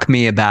struck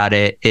me about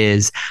it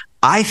is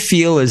I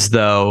feel as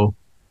though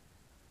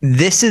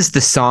this is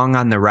the song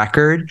on the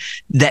record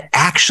that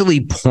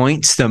actually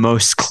points the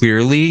most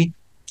clearly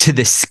to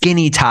the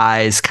Skinny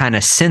Ties kind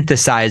of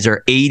synthesizer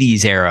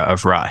 80s era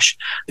of Rush.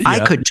 Yeah.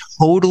 I could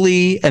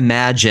totally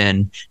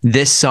imagine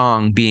this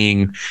song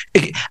being,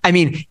 I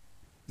mean,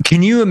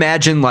 can you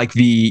imagine like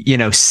the, you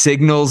know,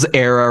 Signals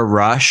era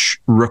Rush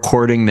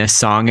recording this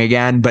song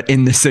again, but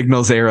in the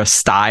Signals era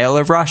style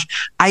of Rush?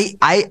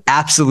 I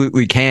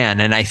absolutely can.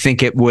 And I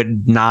think it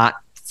would not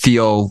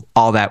feel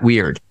all that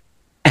weird.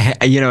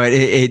 You know,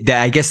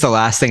 I guess the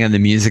last thing on the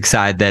music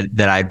side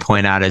that I'd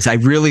point out is I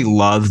really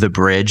love the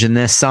bridge in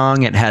this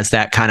song. It has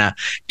that kind of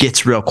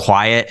gets real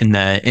quiet in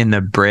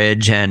the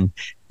bridge and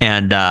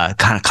kind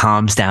of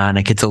calms down.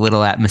 It gets a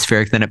little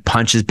atmospheric, then it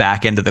punches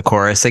back into the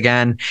chorus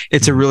again.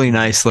 It's a really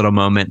nice little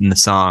moment in the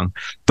song.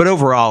 But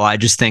overall, I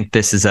just think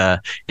this is an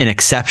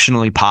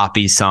exceptionally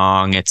poppy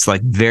song. It's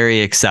like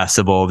very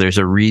accessible. There's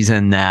a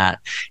reason that,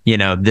 you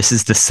know, this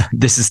is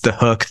the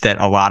hook that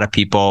a lot of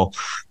people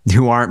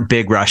who aren't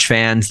big Rush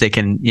fans, they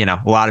can, you know,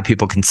 a lot of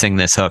people can sing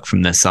this hook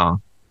from this song.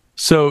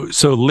 So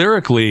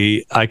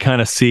lyrically, I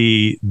kind of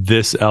see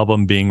this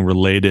album being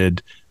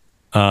related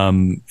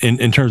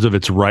in terms of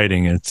its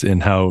writing, it's in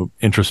how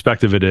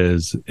introspective it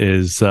is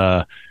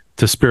to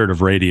Spirit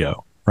of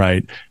Radio,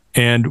 right?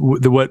 And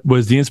what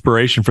was the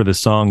inspiration for this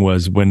song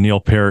was when Neil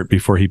Peart,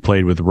 before he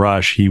played with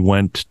Rush, he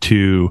flew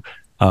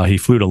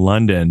to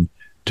London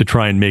to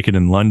try and make it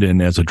in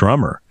London as a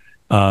drummer.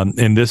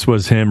 And this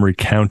was him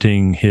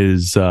recounting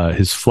his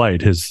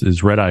flight,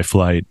 his red-eye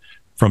flight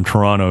from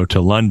Toronto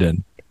to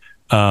London.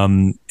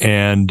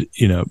 And,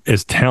 you know,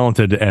 as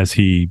talented as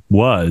he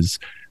was,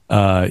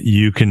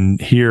 you can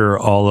hear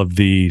all of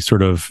the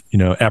sort of, you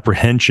know,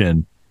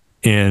 apprehension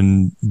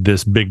in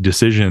this big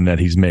decision that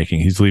he's making.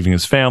 He's leaving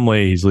his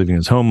family, he's leaving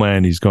his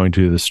homeland, he's going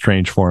to this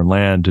strange foreign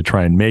land to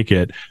try and make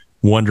it,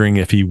 wondering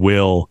if he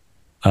will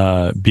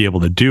be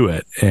able to do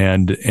it.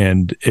 And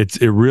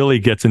it really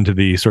gets into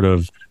the sort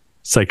of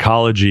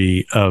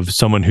psychology of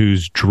someone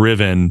who's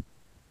driven,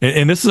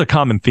 and this is a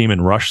common theme in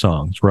Rush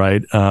songs,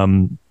 right?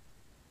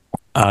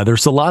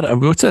 There's a lot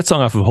of, what's that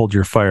song off of Hold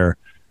Your Fire?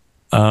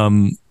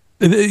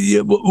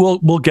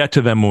 We'll get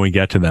to them when we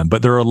get to them,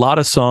 but there are a lot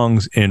of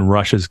songs in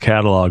Rush's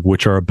catalog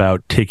which are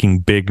about taking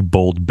big,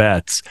 bold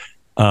bets,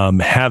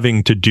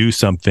 having to do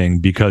something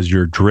because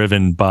you're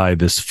driven by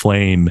this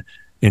flame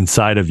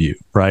inside of you,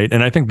 right?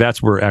 And I think that's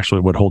where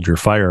actually what Hold Your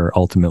Fire,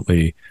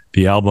 ultimately,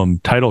 the album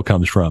title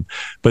comes from.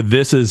 But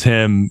this is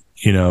him,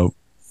 you know,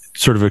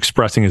 sort of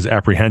expressing his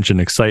apprehension,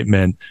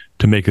 excitement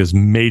to make this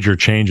major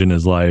change in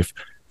his life,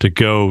 to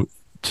go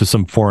to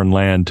some foreign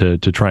land to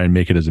try and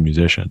make it as a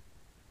musician.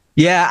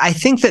 Yeah, I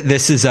think that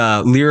this is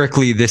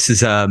lyrically, this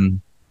is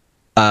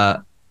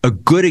a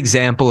good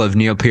example of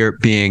Neil Peart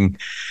being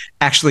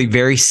actually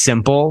very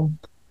simple,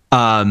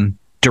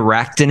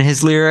 direct in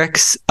his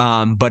lyrics,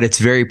 but it's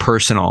very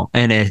personal,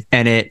 and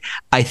it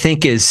I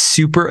think is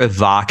super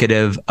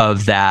evocative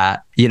of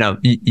that. You know,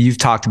 you've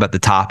talked about the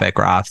topic,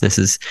 Rob. This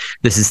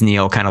is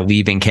Neil kind of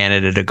leaving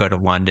Canada to go to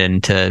London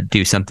to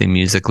do something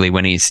musically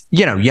when he's,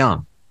 you know,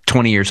 young,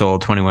 20 years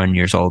old, 21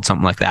 years old,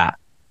 something like that.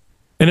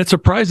 And it's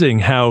surprising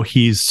how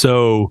he's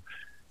so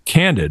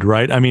candid,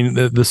 right? I mean,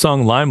 the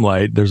song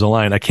Limelight, there's a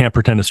line, I can't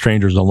pretend a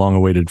stranger's a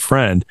long-awaited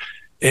friend.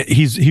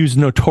 He was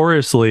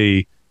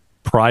notoriously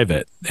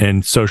private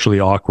and socially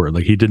awkward.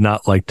 Like, he did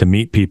not like to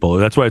meet people.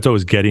 That's why it's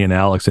always Geddy and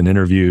Alex in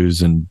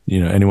interviews, and,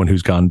 you know, anyone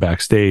who's gone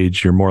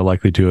backstage, you're more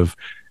likely to have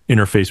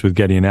interface with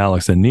Geddy and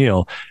Alex and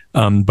Neil.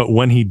 But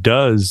when he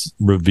does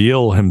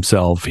reveal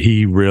himself,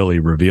 he really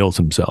reveals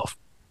himself.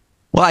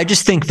 Well, I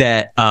just think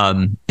that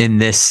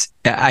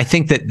I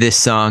think that this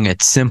song,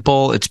 it's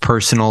simple, it's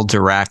personal,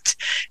 direct,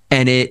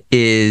 and it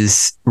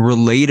is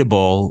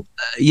relatable.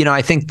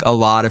 I think a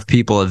lot of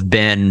people have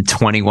been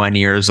 21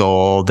 years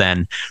old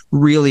and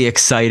really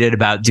excited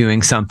about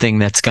doing something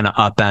that's going to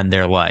upend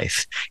their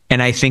life.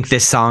 And I think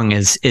this song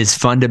is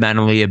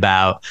fundamentally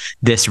about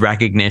this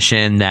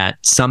recognition that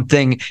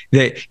something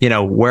that,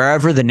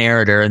 wherever the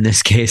narrator, in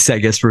this case, I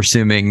guess we're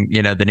assuming,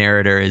 the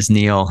narrator is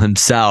Neil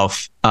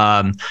himself,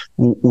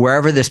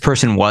 wherever this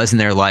person was in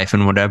their life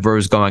and whatever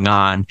was going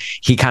on,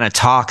 he kind of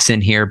talks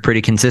in here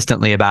pretty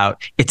consistently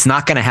about, it's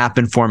not going to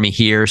happen for me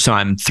here. So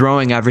I'm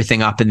throwing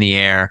everything up in the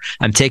air.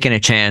 I'm taking a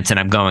chance and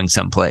I'm going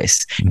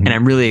someplace. Mm-hmm. And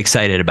I'm really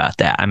excited about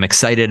that. I'm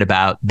excited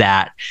about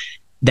that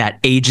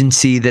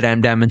agency that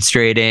I'm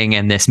demonstrating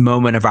and this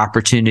moment of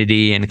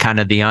opportunity and kind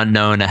of the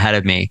unknown ahead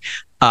of me.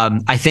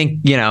 I think,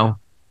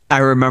 I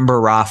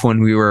remember, Ralph,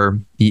 when we were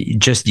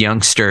just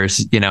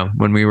youngsters,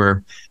 when we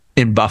were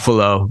in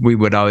Buffalo, we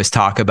would always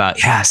talk about,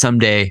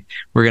 someday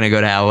we're going to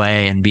go to LA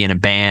and be in a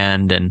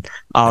band and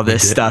all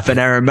this stuff. And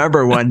I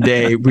remember one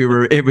day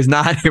it was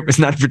not a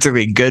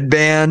particularly good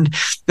band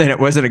and it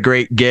wasn't a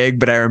great gig,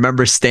 but I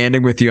remember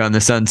standing with you on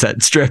the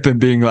Sunset Strip and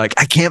being like,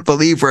 I can't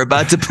believe we're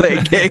about to play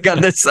a gig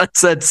on the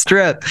Sunset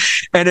Strip.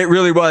 And it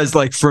really was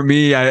like, for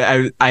me,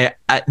 I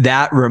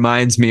that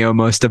reminds me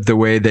almost of the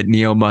way that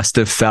Neil must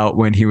have felt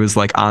when he was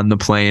like on the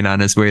plane on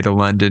his way to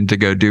London to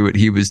go do what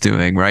he was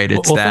doing. Right.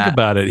 Think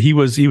about it. He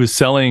was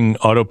selling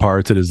auto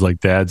parts at his like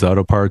dad's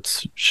auto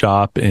parts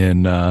shop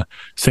in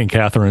St.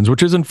 Catharines,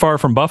 which isn't far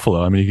from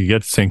Buffalo. I mean, you could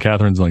get to St.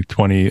 Catharines in like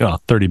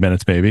 30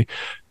 minutes maybe.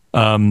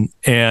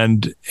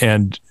 And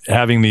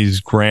having these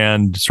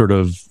grand sort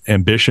of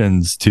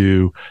ambitions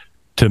to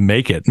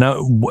make it.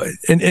 Now,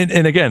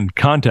 and again,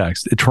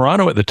 context,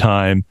 Toronto at the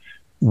time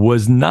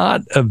was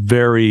not a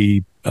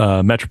very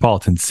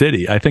metropolitan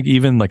city. I think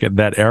even like at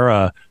that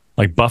era,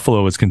 like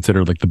Buffalo was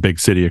considered like the big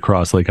city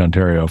across Lake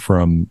Ontario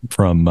from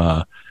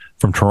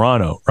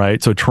Toronto,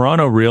 right? So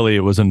Toronto really,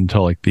 it wasn't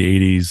until like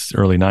the 80s,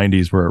 early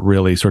 90s where it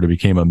really sort of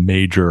became a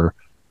major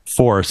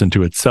force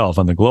into itself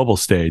on the global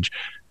stage.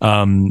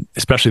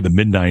 Especially the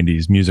mid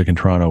 90s, music in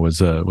Toronto was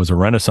a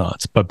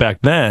renaissance. But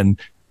back then,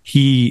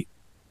 he,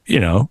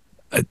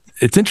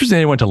 it's interesting that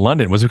he went to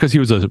London. Was it because he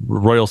was a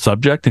royal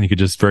subject and he could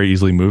just very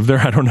easily move there?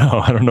 I don't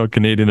know. I don't know how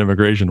Canadian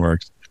immigration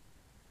works.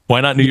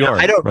 Why not New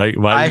York?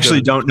 I actually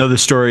don't know the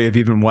story of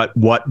even what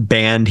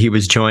band he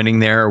was joining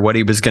there or what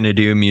he was going to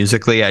do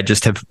musically. I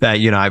just have,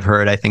 I've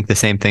heard, I think the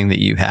same thing that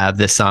you have.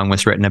 This song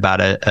was written about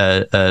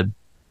a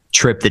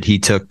trip that he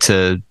took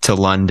to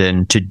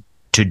London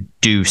to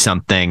do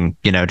something,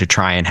 to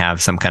try and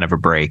have some kind of a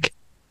break.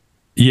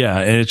 Yeah,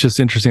 and it's just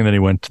interesting that he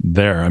went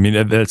there. I mean,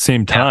 at that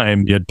same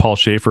time, you had Paul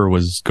Schaefer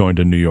was going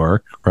to New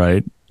York,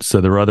 right?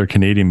 So there were other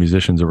Canadian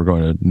musicians that were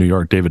going to New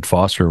York. David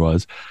Foster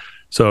was.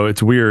 So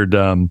it's weird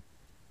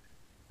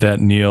that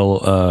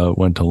Neil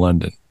went to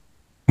London.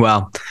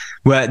 Well,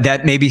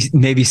 that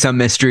maybe some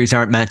mysteries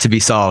aren't meant to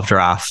be solved,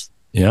 Ralph.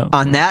 Yeah.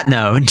 On that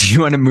note, do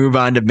you want to move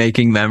on to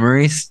Making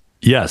Memories?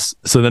 Yes.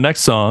 So the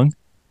next song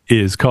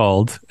is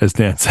called, as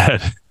Dan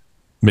said,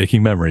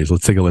 Making Memories.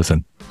 Let's take a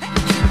listen.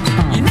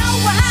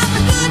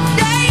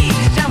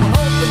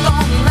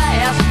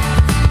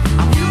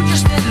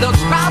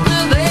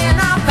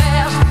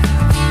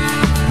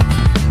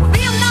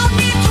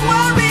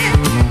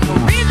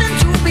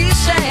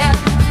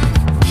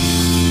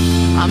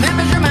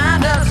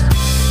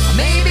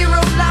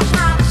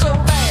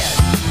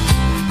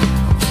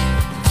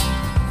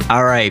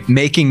 All right,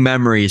 Making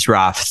Memories,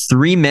 Ralph.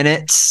 3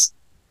 minutes,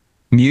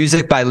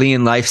 music by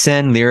Leon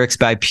Lifeson, lyrics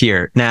by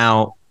Peart.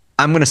 Now,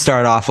 I'm going to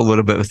start off a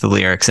little bit with the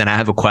lyrics, and I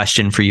have a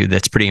question for you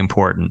that's pretty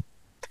important.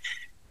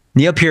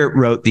 Neil Peart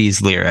wrote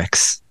these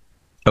lyrics,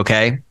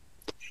 okay?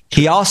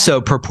 He also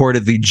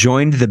purportedly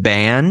joined the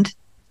band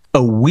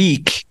a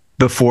week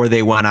before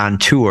they went on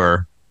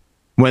tour,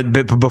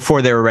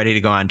 before they were ready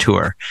to go on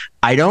tour.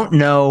 I don't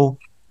know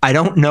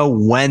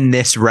when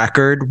this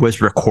record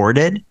was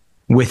recorded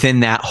within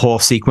that whole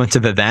sequence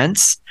of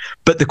events.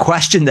 But the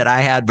question that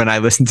I had when I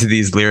listened to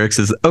these lyrics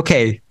is,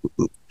 okay,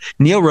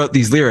 Neil wrote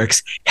these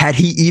lyrics. Had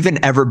he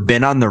even ever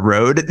been on the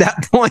road at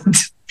that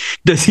point?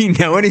 Does he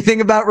know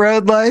anything about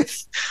road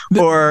life,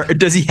 or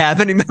does he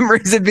have any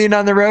memories of being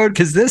on the road?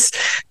 Because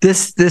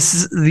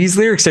these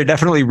lyrics are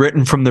definitely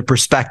written from the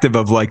perspective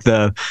of like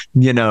the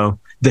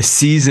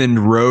seasoned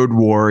road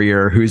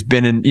warrior who's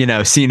been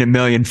in, seen a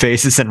million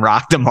faces and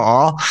rocked them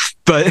all.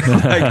 But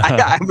like,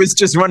 I was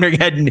just wondering,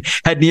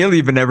 had Neil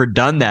even ever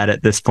done that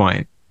at this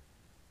point?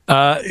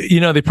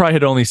 They probably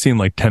had only seen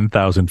like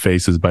 10,000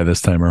 faces by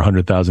this time, or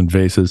 100,000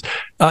 faces.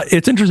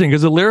 It's interesting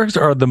because the lyrics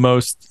are the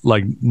most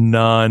like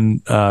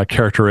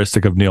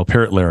non-characteristic of Neil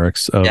Peart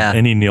lyrics, of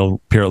any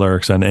Neil Peart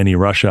lyrics on any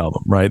Rush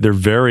album, right? They're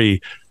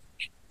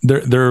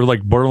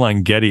like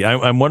borderline Geddy.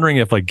 I'm wondering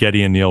if like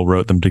Geddy and Neil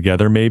wrote them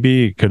together.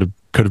 Maybe it could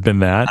have been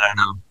that. I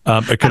don't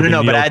It could I don't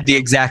know, but Neil.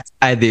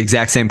 I had the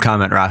exact same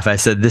comment, Ralph. I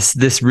said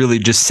this really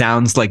just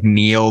sounds like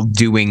Neil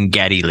doing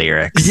Getty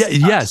lyrics. Yeah,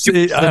 yes.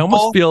 I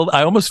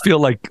almost feel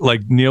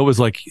like Neil was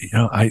like,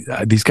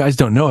 these guys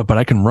don't know it, but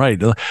I can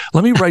write.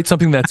 Let me write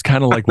something that's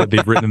kind of like what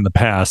they've written in the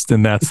past,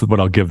 and that's what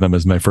I'll give them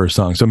as my first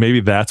song. So maybe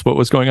that's what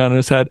was going on in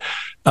his head.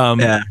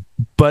 Yeah.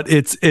 But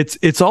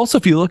it's also,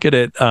 if you look at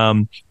it,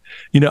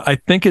 I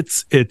think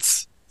it's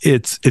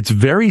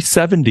very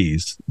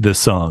 70s, this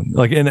song.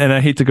 Like, and I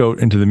hate to go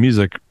into the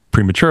music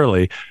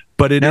prematurely,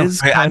 but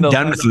I'm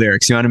done with the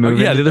lyrics. You want to move?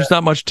 Yeah, there's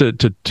not much to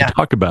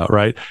talk about,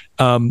 right?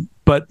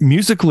 But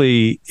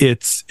musically,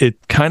 it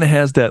kind of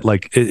has that,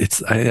 like,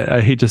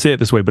 I hate to say it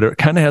this way, but it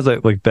kind of has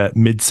like that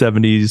mid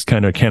 70s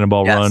kind of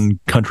Cannonball Run,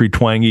 country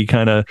twangy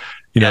kind of,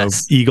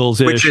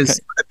 Eagles-ish. Which is,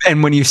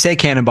 and when you say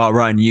Cannonball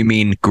Run, you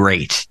mean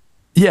great.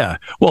 Yeah.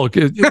 Well,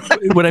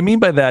 what I mean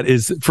by that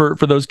is for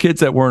those kids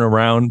that weren't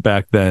around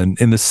back then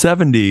in the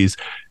 70s,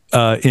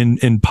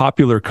 in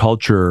popular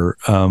culture,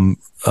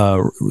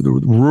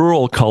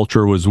 rural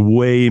culture was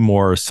way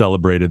more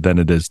celebrated than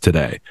it is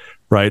today,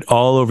 right?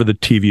 All over the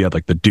TV, you had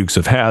like the Dukes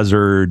of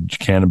Hazzard,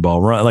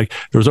 Cannonball Run. Like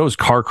there was always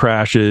car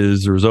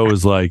crashes. There was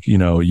always like,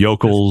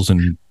 yokels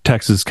and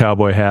Texas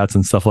cowboy hats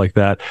and stuff like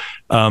that.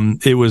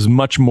 It was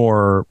much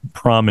more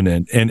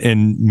prominent,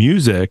 and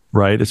music,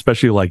 right?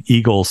 Especially like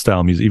Eagles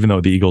style music, even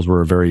though the Eagles were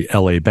a very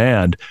LA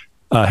band,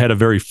 had a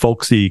very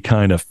folksy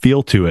kind of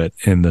feel to it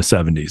in the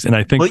 70s. And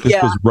I think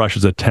this was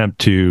Rush's attempt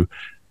to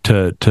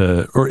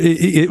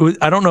it was,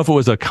 I don't know if it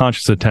was a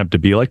conscious attempt to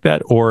be like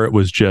that, or it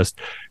was just,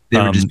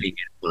 they were just being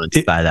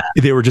influenced by that.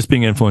 They were just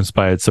being influenced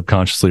by it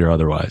subconsciously or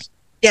otherwise.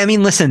 Yeah, I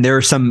mean, listen, there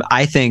are some,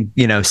 I think,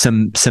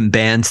 some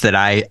bands that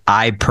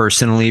I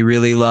personally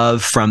really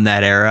love from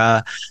that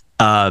era.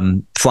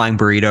 Flying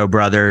Burrito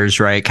Brothers,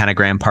 right? Kind of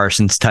Graham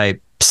Parsons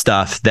type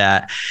stuff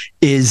that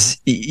is,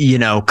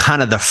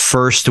 kind of the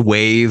first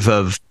wave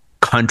of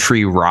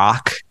country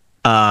rock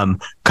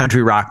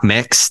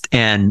mixed.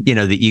 And,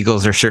 the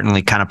Eagles are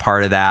certainly kind of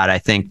part of that. I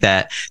think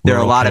that there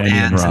are a lot of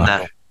bands in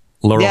that.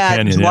 Laurel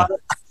Canyon, yeah.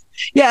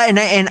 Yeah,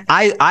 and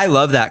I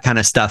love that kind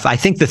of stuff. I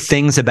think the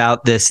things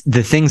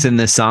in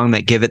this song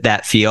that give it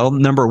that feel,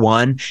 number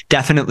one,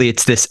 definitely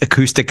it's this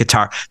acoustic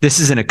guitar. This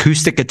is an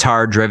acoustic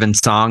guitar driven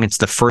song. It's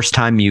the first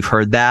time you've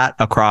heard that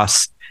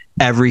across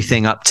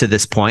everything up to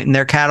this point in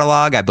their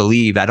catalog, I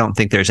believe. I don't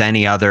think there's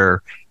any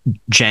other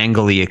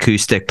jangly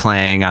acoustic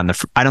playing on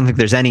I don't think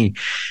there's any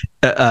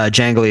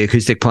jangly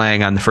acoustic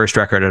playing on the first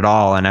record at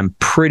all. And I'm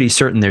pretty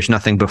certain there's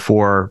nothing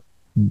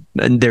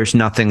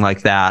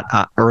like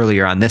that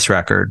earlier on this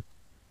record.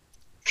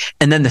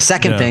 And then the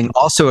second thing,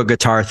 also a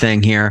guitar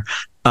thing here,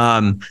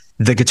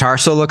 the guitar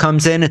solo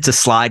comes in. It's a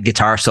slide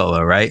guitar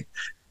solo, right?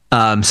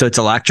 So it's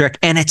electric,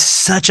 and it's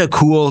such a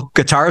cool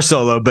guitar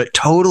solo, but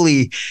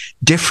totally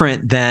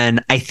different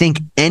than I think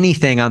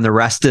anything on the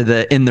rest of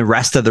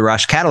the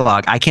Rush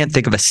catalog. I can't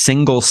think of a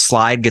single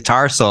slide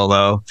guitar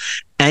solo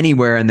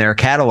anywhere in their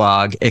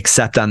catalog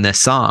except on this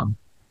song.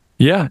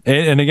 Yeah,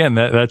 and again,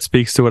 that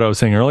speaks to what I was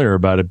saying earlier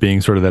about it being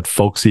sort of that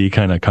folksy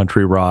kind of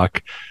country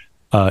rock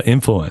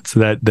influence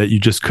that you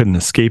just couldn't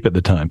escape at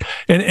the time.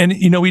 And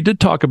we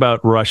did talk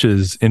about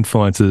Rush's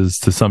influences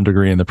to some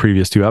degree in the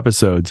previous two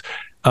episodes.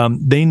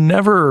 They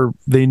never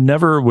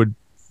would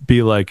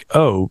be like,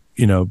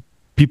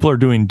 people are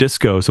doing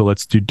disco, so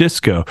let's do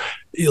disco.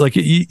 Like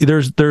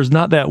there's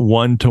not that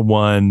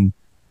one-to-one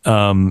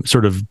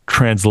sort of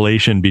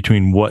translation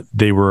between what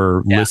they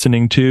were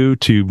listening to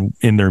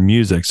in their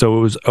music. So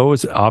it was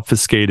always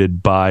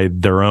obfuscated by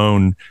their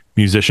own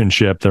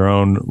musicianship, their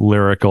own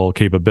lyrical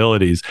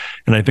capabilities.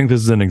 And I think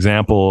this is an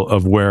example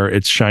of where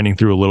it's shining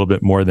through a little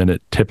bit more than it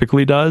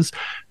typically does.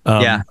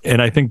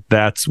 And I think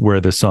that's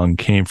where the song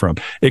came from.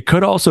 It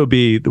could also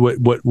be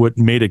what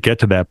made it get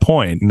to that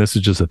point, and this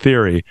is just a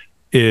theory,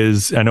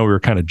 is, I know we were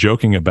kind of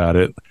joking about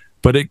it,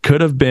 but it could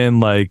have been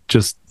like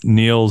just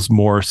Neil's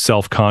more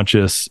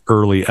self-conscious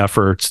early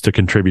efforts to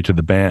contribute to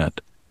the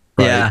band.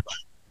 Right? Yeah.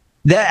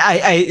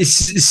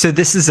 So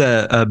this is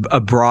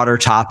a broader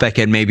topic,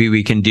 and maybe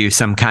we can do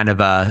some kind of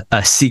a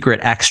secret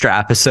extra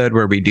episode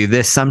where we do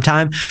this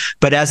sometime.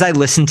 But as I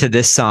listened to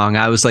this song,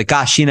 I was like,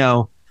 gosh,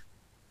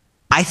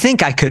 I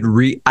think I could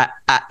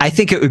I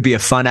think it would be a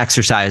fun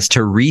exercise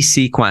to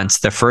resequence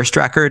the first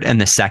record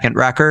and the second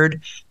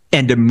record,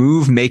 and to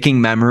move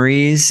Making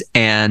Memories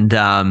and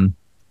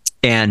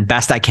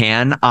Best I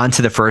Can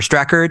onto the first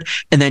record,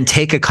 and then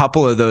take a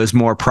couple of those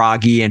more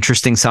proggy,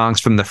 interesting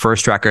songs from the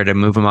first record and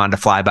move them on to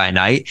Fly By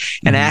Night.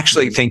 And I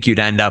actually think you'd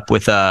end up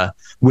with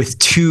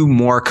two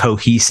more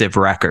cohesive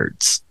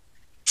records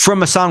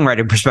from a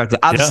songwriting perspective.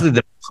 Obviously,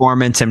 the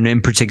performance, and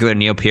in particular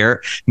Neil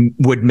Peart,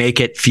 would make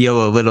it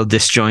feel a little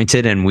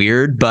disjointed and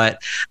weird.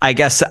 But I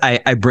guess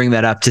I bring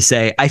that up to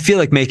say I feel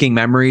like Making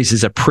Memories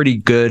is a pretty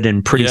good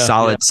and pretty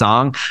solid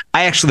song.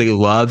 I actually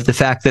love the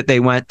fact that they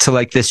went to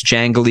like this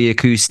jangly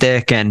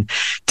acoustic and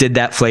did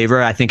that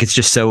flavor. I think it's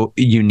just so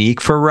unique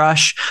for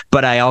Rush.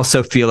 But I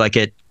also feel like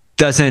it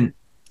doesn't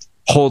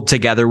hold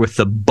together with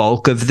the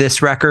bulk of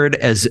this record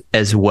as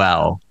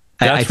well.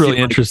 That's really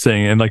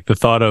interesting. And like the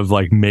thought of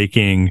like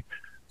making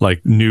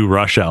like new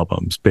Rush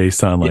albums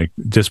based on like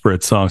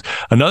disparate songs.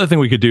 Another thing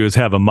we could do is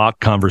have a mock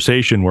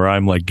conversation where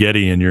I'm like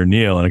Getty and you're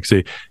Neil, and I can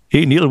say,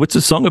 "Hey Neil, what's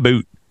this song about?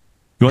 You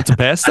want some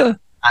pasta?"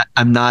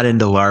 I'm not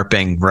into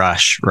LARPing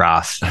Rush,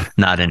 Roth.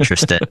 Not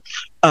interested.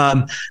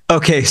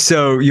 Okay,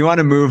 so you want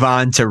to move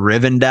on to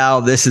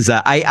Rivendell. This is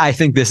I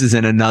think this is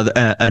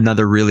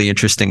another really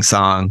interesting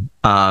song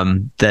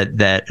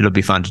that it'll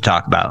be fun to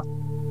talk about.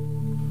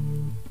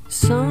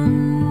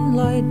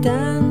 Sunlight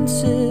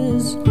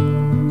dances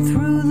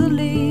through the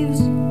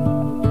leaves,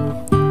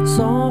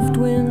 soft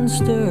winds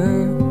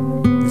stir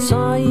the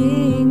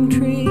sighing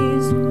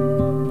trees,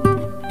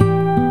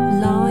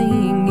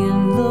 lying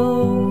in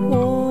the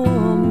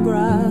warm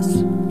grass,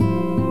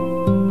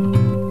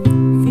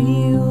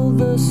 feel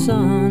the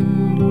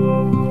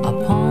sun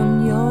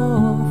upon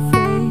your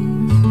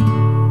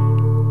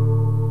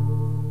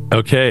face.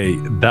 Okay,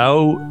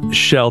 thou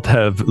shalt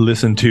have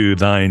listened to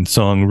thine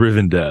song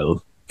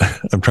Rivendell.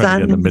 I'm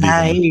trying to get the MIDI.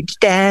 Sunlight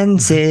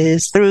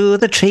dances through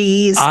the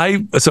trees.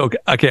 I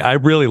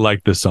really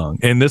like this song,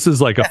 and this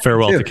is like a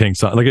Farewell to Kings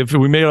song. Like if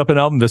we made up an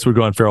album, this would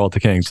go on Farewell to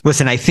Kings.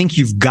 Listen, I think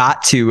you've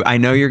got to. I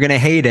know you're going to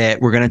hate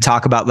it. We're going to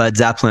talk about Led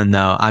Zeppelin,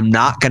 though. I'm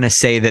not going to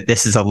say that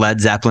this is a Led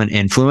Zeppelin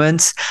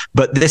influence,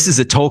 but this is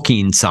a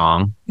Tolkien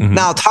song. Mm-hmm.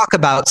 Now, I'll talk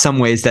about some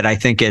ways that I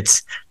think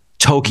it's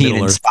Tolkien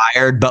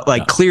inspired, but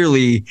like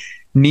clearly.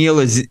 Neil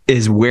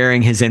is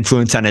wearing his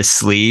influence on his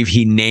sleeve.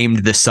 He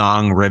named the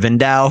song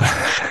Rivendell.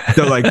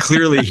 So like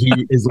clearly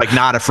he is like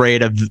not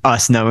afraid of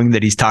us knowing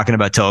that he's talking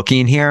about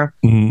Tolkien here.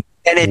 Mm-hmm.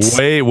 And it's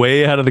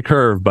way ahead of the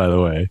curve, by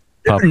the way.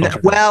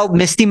 Well,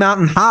 Misty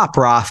Mountain Hop,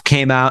 Roth,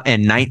 came out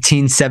in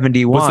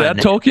 1971. Was that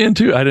Tolkien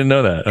too? I didn't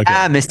know that. Okay.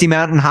 Yeah, Misty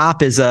Mountain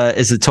Hop is a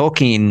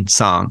Tolkien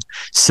song.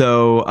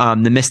 So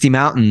the Misty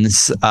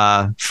Mountains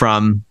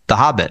from The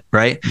Hobbit,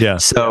 right? Yeah.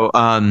 So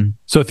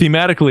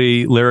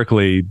thematically,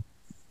 lyrically,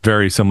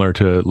 very similar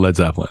to Led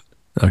Zeppelin.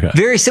 Okay.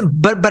 Very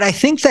simple, but I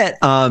think that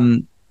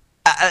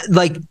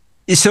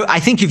so I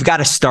think you've got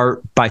to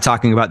start by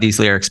talking about these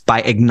lyrics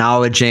by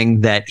acknowledging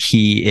that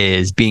he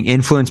is being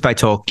influenced by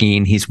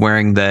Tolkien. He's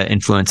wearing the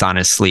influence on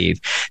his sleeve.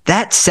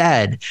 That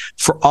said,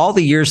 for all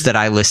the years that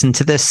I listened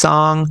to this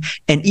song,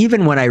 and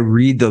even when I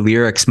read the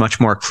lyrics much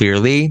more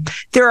clearly,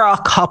 there are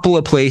a couple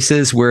of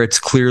places where it's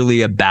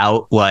clearly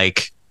about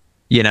like,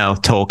 you know,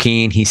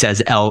 Tolkien. He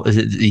says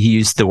he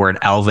used the word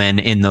elven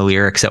in the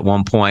lyrics at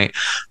one point,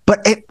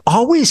 but it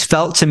always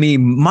felt to me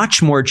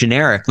much more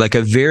generic, like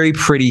a very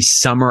pretty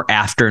summer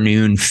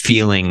afternoon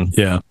feeling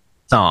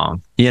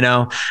song. You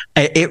know,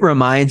 it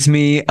reminds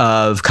me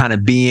of kind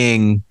of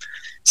being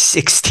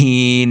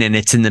 16 and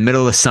it's in the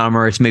middle of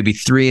summer. It's maybe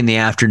 3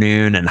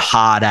 p.m. and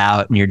hot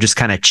out, and you're just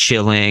kind of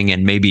chilling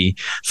and maybe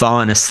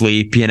falling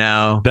asleep. You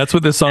know, that's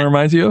what this song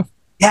reminds you of.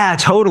 Yeah,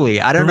 totally.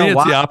 I don't know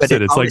why. It's the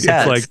opposite.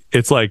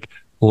 It's like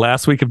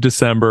last week of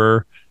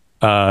December.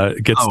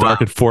 It gets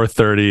dark at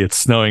 4:30. It's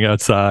snowing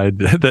outside.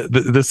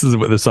 This is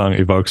what the song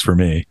evokes for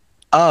me.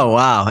 Oh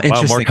wow,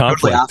 interesting. Wow, more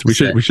conflict.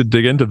 Totally we should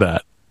dig into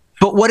that.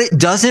 But what it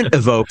doesn't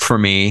evoke for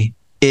me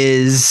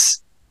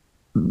is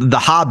The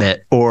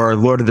Hobbit or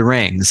Lord of the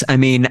Rings. I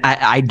mean,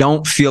 I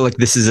don't feel like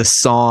this is a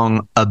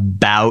song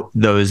about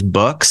those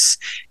books.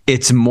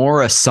 It's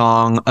more a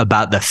song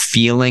about the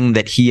feeling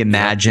that he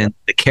imagined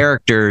the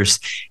characters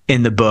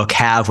in the book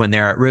have when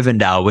they're at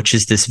Rivendell, which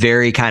is this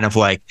very kind of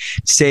like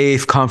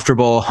safe,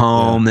 comfortable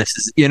home. This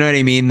is, you know what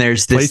I mean?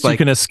 There's this place you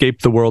can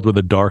escape the world where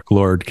the Dark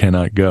Lord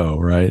cannot go,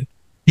 right?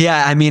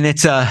 Yeah, I mean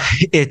it's a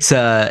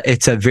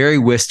very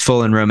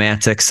wistful and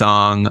romantic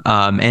song,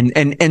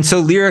 and so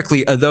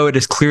lyrically, although it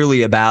is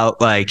clearly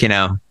about like, you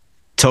know,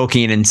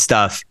 Tolkien and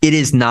stuff, it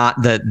is not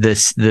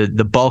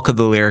the bulk of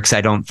the lyrics.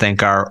 I don't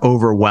think are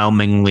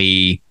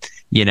overwhelmingly,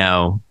 you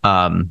know,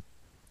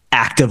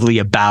 actively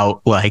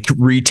about like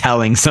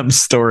retelling some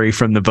story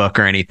from the book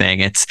or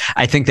anything.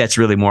 I think that's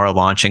really more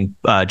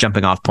a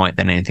jumping off point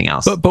than anything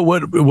else. But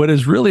what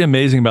is really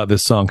amazing about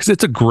this song, because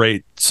it's a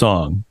great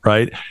song,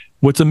 right?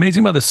 What's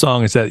amazing about this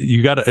song is that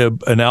you got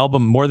an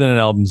album, more than an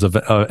album's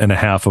and a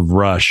half of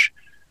Rush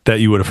that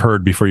you would have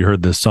heard before you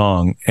heard this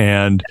song,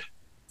 and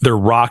they're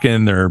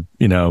rocking, they're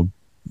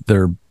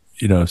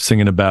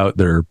singing about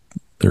their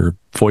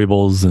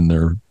foibles and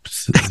their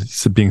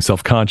being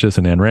self-conscious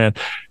and Ayn Rand.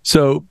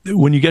 So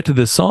when you get to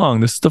this song,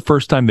 this is the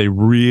first time they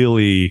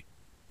really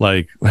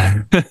like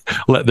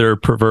let their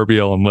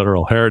proverbial and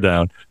literal hair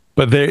down.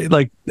 But they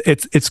like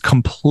it's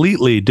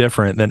completely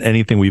different than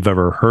anything we've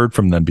ever heard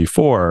from them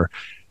before.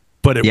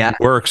 But it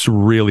works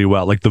really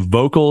well. Like the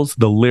vocals,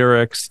 the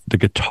lyrics, the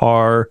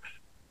guitar,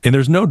 and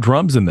there's no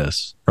drums in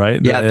this, right?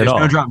 Yeah, there's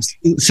no drums.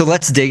 So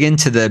let's dig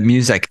into the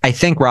music. I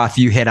think, Roth,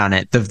 you hit on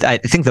it. I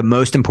think the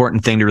most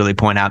important thing to really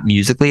point out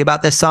musically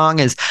about this song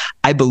is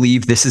I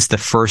believe this is the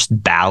first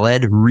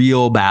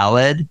real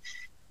ballad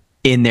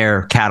in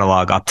their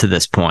catalog up to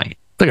this point.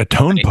 It's like a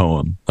tone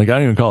poem. Like I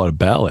don't even call it a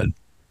ballad.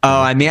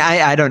 Oh, I mean,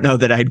 I don't know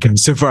that I'd go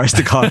so far as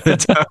to call it a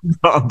tone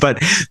poem,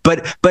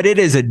 but it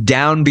is a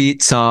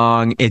downbeat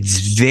song. It's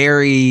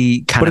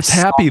very kind But of it's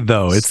happy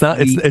though. It's not.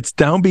 It's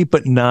downbeat,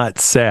 but not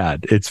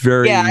sad. It's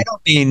very. Yeah,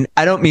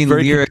 I don't mean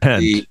very lyrically.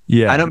 content.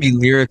 Yeah, I don't mean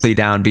lyrically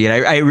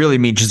downbeat. I really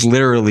mean just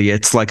literally.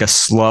 It's like a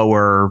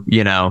slower,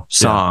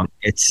 song.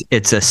 Yeah.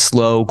 It's a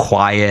slow,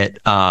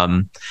 quiet,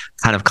 kind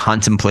of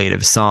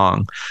contemplative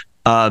song.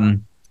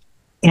 And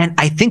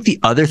I think the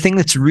other thing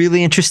that's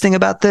really interesting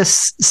about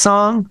this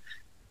song,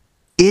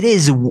 it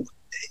is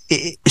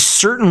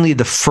certainly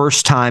the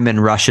first time in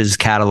Rush's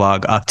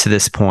catalog up to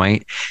this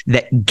point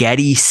that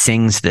Geddy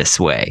sings this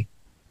way.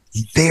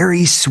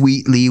 Very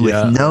sweetly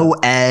with no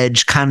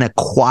edge, kind of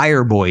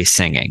choir boy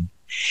singing.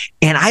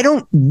 And I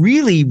don't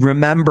really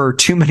remember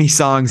too many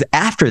songs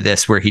after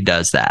this where he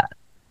does that.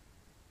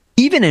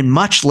 Even in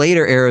much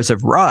later eras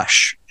of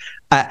Rush,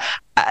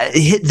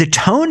 the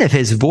tone of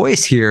his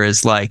voice here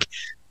is like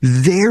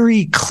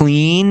very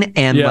clean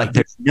and like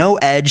there's no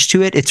edge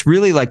to it. It's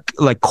really like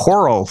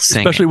choral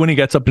singing. Especially when he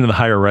gets up into the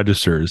higher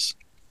registers.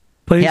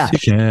 Place you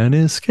can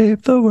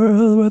escape the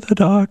world where the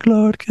Dark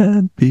Lord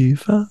can't be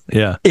found.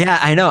 Yeah. Yeah,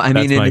 I know. I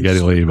mean, that's my Geddy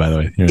Lee, by the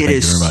way. It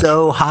is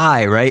so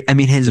high, right? I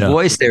mean, his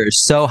voice there is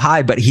so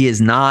high, but he's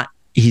not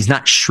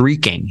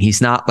shrieking. He's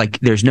not like,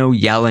 there's no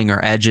yelling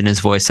or edge in his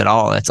voice at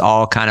all. It's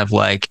all kind of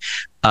like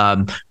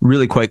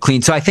really quite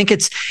clean. So I think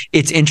it's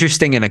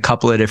interesting in a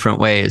couple of different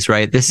ways,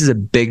 right? This is a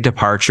big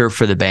departure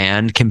for the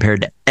band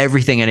compared to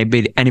everything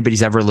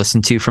anybody's ever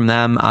listened to from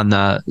them on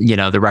the,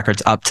 the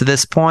records up to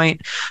this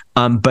point.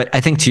 But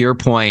I think to your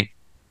point,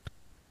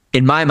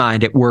 in my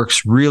mind, it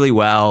works really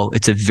well.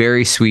 It's a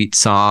very sweet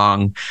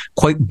song,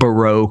 quite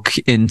Baroque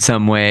in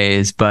some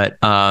ways, but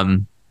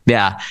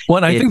yeah. Well,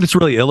 and I think this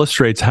really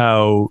illustrates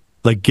how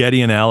like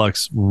Geddy and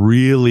Alex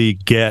really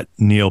get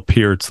Neil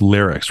Peart's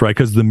lyrics, right?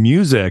 Because the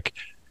music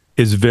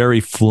is very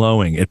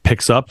flowing. It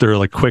picks up. There are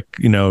like quick,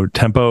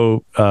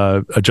 tempo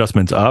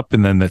adjustments up,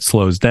 and then that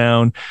slows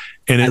down.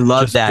 And I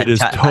love that. It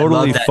is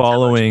totally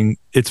following.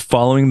 It's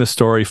following the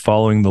story,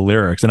 following the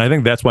lyrics. And I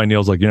think that's why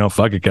Neil's like,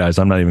 fuck it, guys.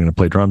 I'm not even going to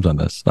play drums on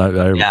this.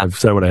 I've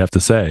said what I have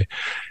to say.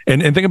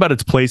 And think about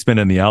its placement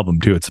in the album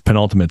too. It's a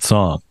penultimate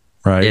song,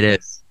 right? It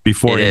is.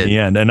 Before In the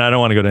End. And I don't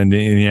want to go to In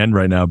the End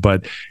right now,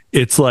 but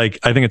it's like,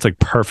 I think it's like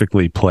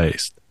perfectly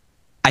placed.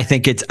 I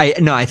think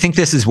I think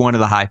this is one of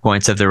the high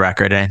points of the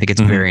record, and I think it's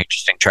a very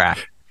interesting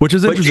track. Which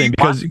is interesting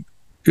because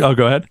go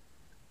ahead.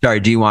 Sorry,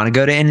 do you want to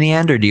go to In the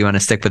End, or do you want to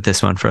stick with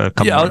this one for a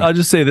couple? Yeah, I'll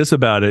just say this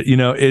about it.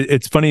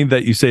 It's funny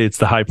that you say it's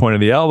the high point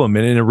of the album,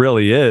 and it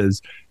really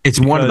is. It's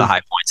one of the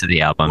high points of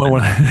the album.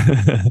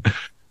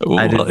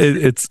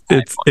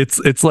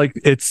 It's like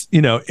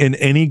in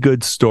any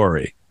good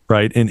story,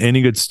 right? In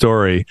any good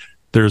story,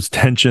 there's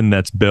tension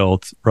that's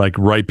built like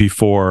right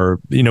before,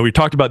 we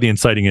talked about the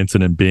inciting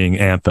incident being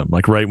Anthem,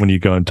 like right when you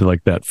go into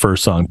like that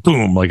first song,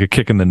 boom, like a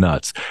kick in the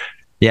nuts.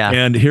 Yeah.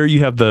 And here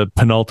you have the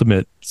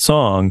penultimate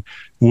song,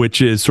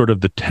 which is sort of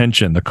the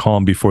tension, the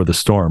calm before the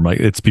storm. Like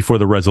it's before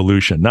the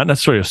resolution. Not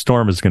necessarily a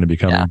storm is going to be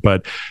coming,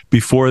 but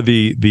before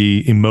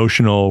the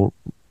emotional,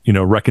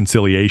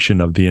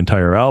 reconciliation of the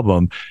entire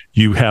album,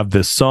 you have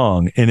this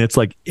song, and it's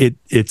like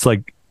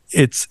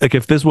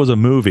if this was a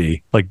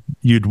movie, like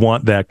you'd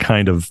want that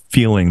kind of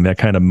feeling, that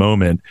kind of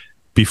moment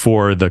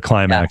before the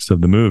climax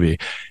of the movie.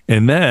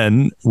 And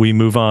then we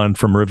move on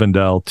from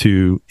Rivendell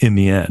to In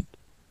the End.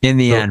 In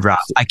the End, Rob.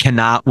 I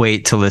cannot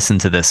wait to listen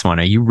to this one.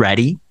 Are you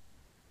ready?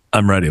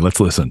 I'm ready. Let's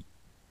listen.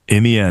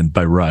 In the End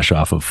by Rush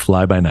off of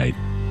Fly By Night.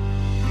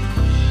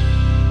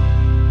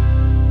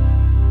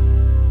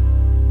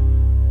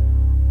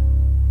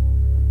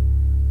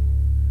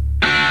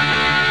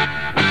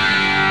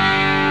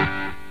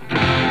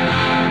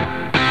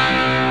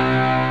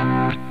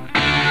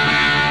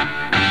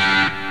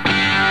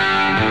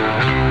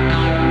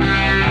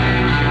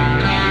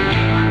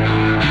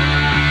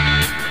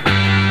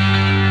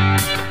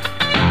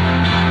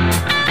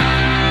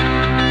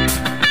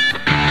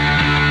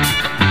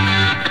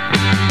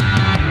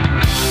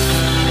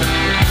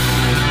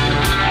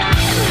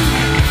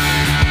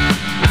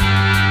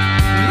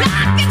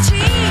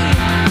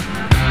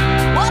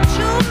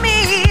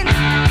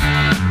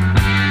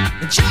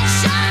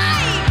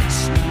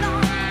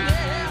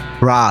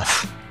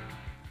 Roth,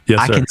 yes,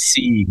 I can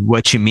see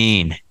what you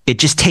mean. It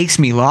just takes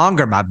me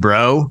longer, my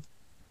bro.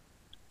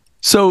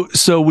 So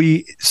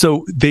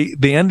they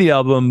end the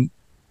album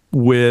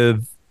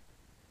with,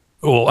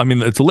 well, I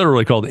mean, it's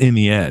literally called In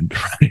the End,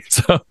 right?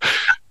 So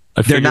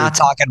they're not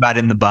talking about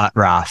in the butt,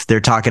 Roth. They're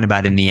talking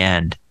about in the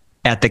end,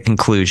 at the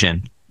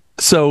conclusion.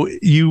 So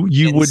you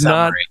would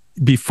not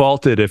be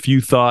faulted if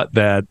you thought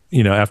that,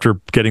 after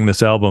getting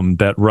this album,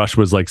 that Rush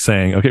was like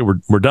saying, okay,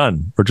 we're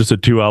done. We're just a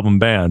 2-album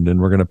band and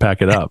we're going to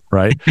pack it up.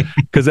 Right.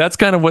 Cause that's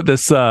kind of what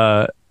this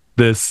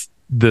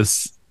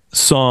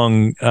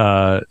song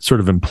sort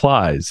of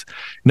implies.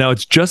 Now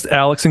it's just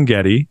Alex and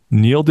Geddy.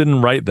 Neil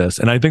didn't write this.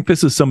 And I think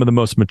this is some of the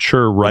most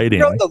mature writing.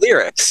 He wrote the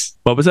lyrics.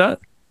 What was that?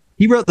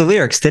 He wrote the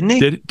lyrics, didn't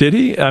he? Did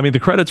he? I mean, the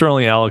credits are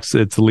only Alex.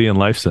 It's Lee and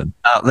Lifeson.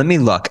 Let me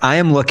look. I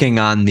am looking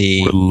on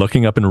the. We're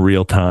looking up in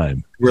real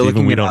time. We're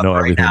looking. We don't know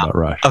everything about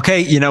Rush.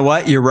 Okay, you know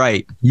what? You're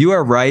right. You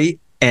are right,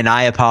 and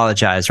I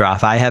apologize,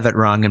 Ralph. I have it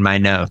wrong in my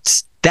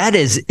notes. That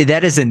is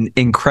an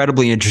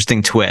incredibly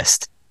interesting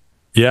twist.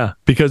 Yeah,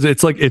 because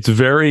it's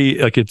very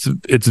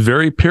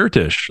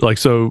Peartish. Like,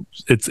 so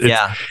it's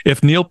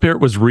if Neil Peart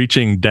was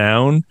reaching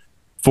down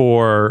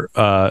for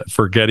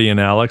Geddy and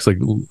Alex,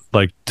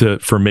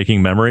 for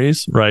making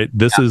memories, right?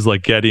 This is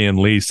like Geddy and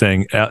Lee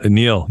saying,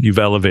 Neil, you've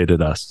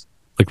elevated us.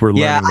 Like, we're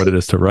learning what it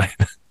is to write.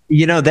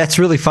 You know, that's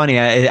really funny.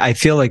 I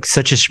feel like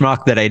such a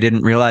schmuck that I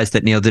didn't realize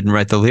that Neil didn't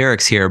write the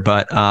lyrics here,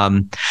 but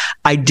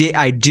I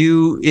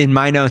do in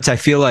my notes. I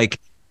feel like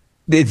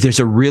there's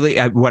a really,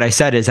 what I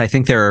said is, I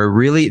think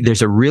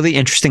there's a really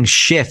interesting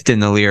shift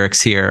in the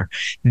lyrics here.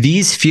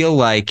 These feel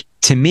like,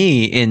 to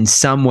me, in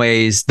some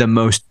ways, the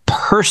most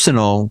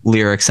personal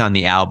lyrics on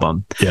the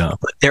album. Yeah.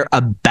 But they're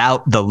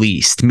about the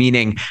least,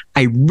 meaning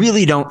I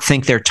really don't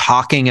think they're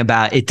talking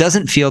about, it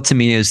doesn't feel to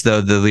me as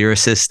though the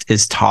lyricist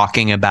is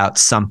talking about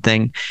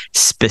something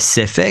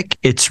specific.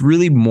 It's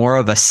really more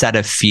of a set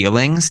of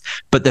feelings,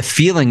 but the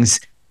feelings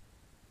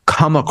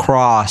come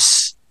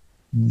across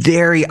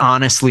very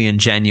honestly and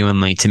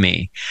genuinely to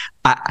me.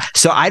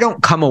 So I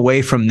don't come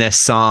away from this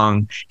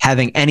song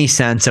having any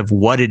sense of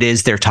what it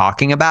is they're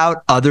talking about,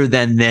 other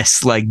than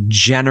this like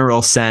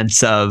general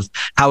sense of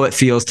how it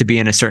feels to be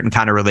in a certain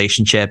kind of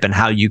relationship and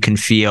how you can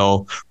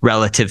feel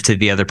relative to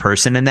the other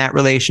person in that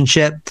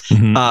relationship.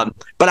 Mm-hmm.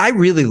 But I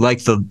really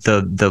like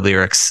the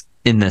lyrics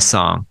in this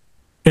song.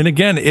 And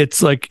again,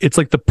 it's like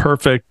the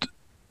perfect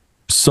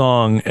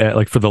song,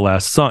 like for the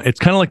last song. It's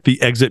kind of like the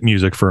exit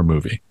music for a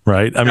movie,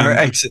 right? I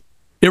mean,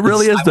 it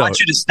really is. I want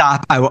you to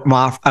stop. I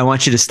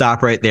want you to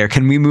stop right there.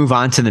 Can we move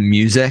on to the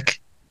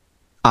music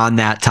on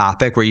that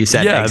topic where you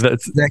said,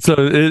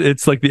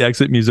 it's like the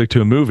exit music to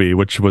a movie,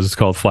 which was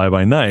called Fly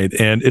By Night.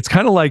 And it's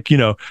kind of like, you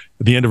know,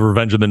 at the end of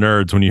Revenge of the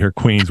Nerds, when you hear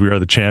Queen's We Are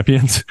the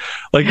Champions,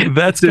 like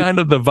that's kind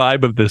of the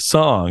vibe of this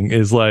song,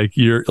 is like,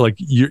 you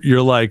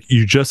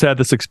just had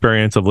this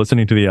experience of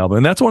listening to the album.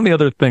 And that's one of the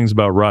other things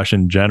about Rush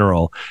in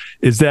general,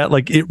 is that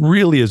like, it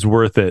really is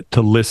worth it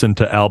to listen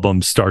to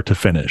albums start to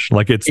finish.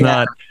 Like, it's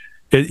not,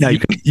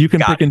 you can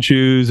pick and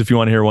choose if you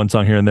want to hear one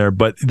song here and there,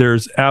 but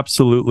there's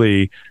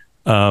absolutely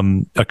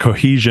a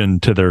cohesion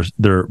to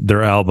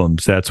their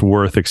albums that's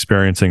worth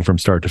experiencing from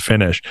start to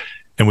finish.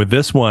 And with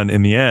this one,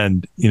 in the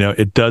end, you know,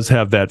 it does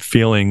have that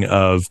feeling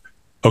of,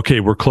 okay,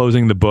 we're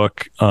closing the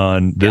book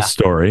on this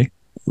story,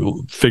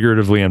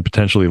 figuratively and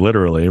potentially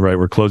literally, right?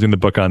 We're closing the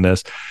book on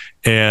this,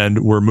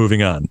 and we're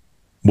moving on.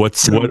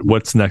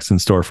 What's next in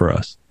store for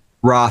us?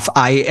 Roth,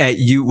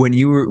 when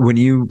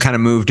you kind of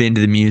moved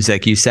into the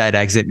music, you said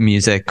exit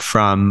music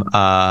from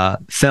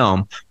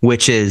film,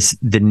 which is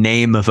the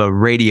name of a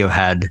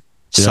Radiohead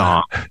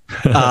song.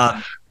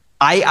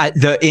 I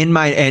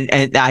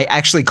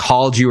actually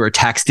called you or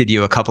texted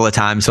you a couple of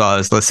times while I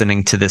was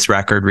listening to this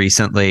record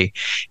recently,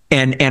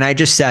 and I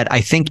just said,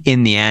 I think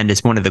In the End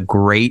is one of the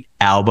great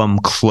album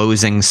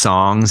closing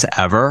songs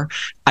ever.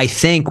 I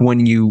think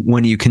when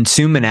you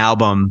consume an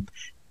album,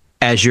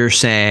 as you're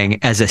saying,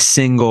 as a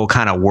single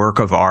kind of work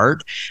of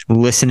art,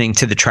 listening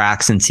to the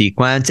tracks in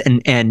sequence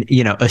and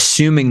you know,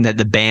 assuming that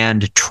the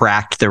band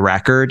tracked the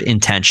record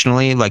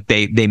intentionally, like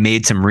they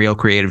made some real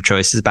creative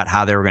choices about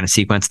how they were going to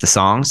sequence the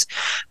songs.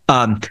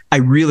 I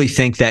really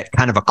think that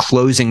kind of a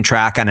closing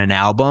track on an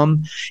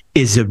album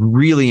is a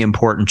really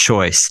important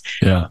choice.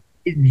 Yeah.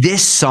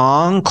 This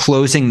song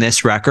closing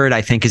this record,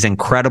 I think, is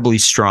incredibly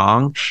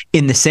strong.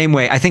 In the same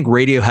way, I think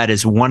Radiohead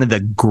is one of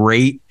the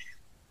great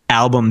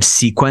album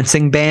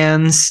sequencing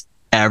bands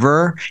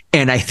ever,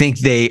 and I think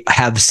they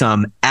have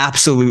some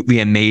absolutely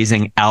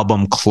amazing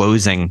album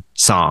closing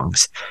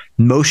songs.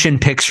 Motion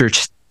picture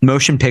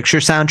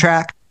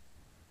soundtrack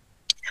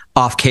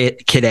off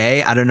Kid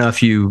A. I don't know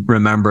if you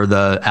remember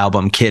the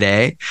album Kid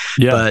A,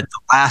 but the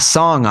last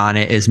song on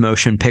it is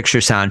Motion Picture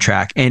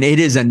Soundtrack, and it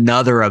is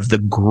another of the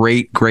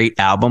great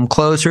album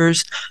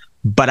closers.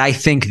 But I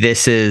think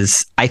this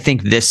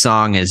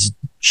song is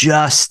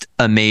just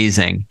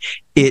amazing.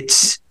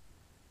 It's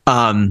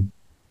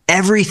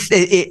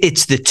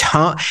it's the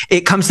tone.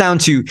 It comes down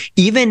to,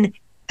 even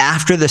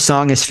after the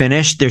song is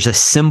finished, there's a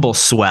cymbal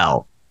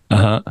swell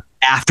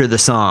after the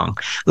song.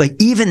 Like,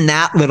 even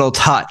that little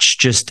touch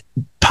just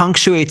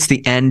punctuates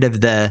the end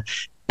of the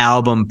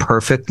album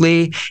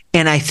perfectly.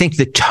 And I think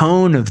the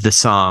tone of the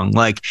song,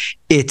 like,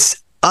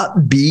 it's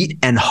upbeat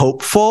and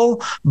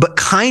hopeful, but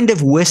kind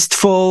of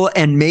wistful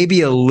and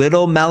maybe a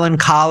little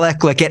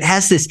melancholic. Like, it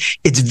has this,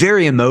 it's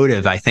very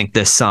emotive, I think,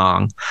 this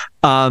song.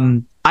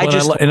 I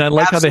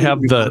like how they have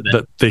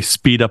they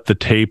speed up the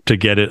tape to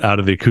get it out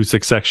of the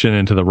acoustic section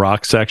into the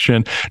rock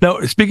section.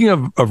 Now, speaking of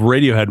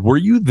Radiohead, were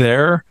you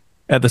there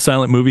at the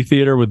silent movie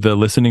theater with the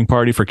listening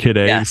party for Kid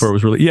A before it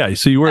was really? Yeah,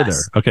 so you were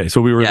there. Okay,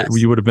 so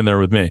you would have been there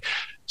with me.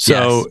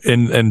 So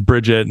and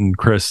Bridget and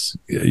Chris,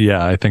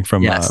 I think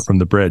from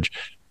the Bridge.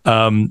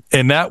 And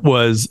that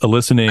was a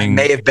listening. I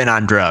may have been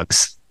on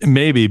drugs.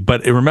 Maybe,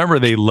 but remember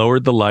they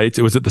lowered the lights.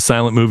 It was at the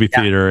Silent Movie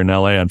Theater in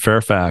LA on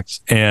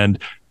Fairfax, and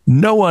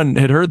no one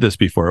had heard this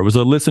before. It was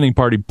a listening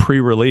party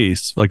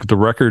pre-release, like the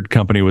record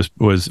company was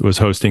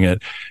hosting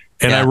it.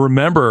 And I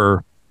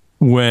remember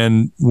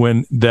when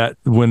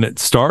it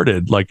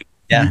started, like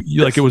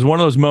like it was one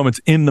of those moments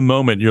in the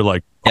moment you're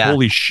like,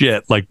 holy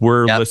shit, like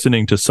we're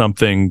listening to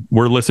something,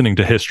 we're listening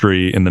to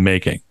history in the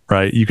making,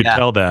 right? You could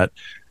tell that.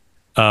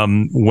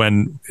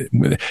 When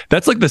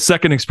that's like the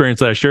second experience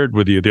that I shared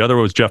with you. The other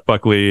was Jeff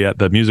Buckley at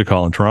the Music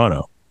Hall in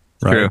Toronto,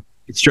 right? True.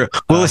 It's true.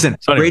 Well, listen,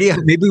 Radio.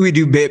 Maybe we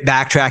do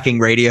backtracking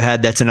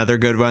Radiohead. That's another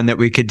good one that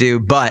we could do.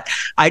 But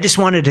I just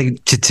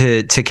wanted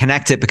to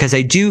connect it because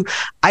I do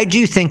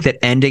think that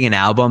ending an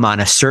album on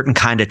a certain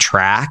kind of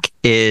track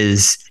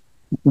is,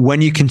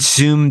 when you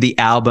consume the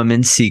album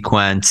in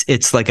sequence,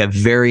 it's like a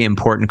very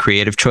important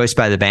creative choice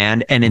by the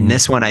band. And in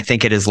this one, I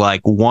think it is like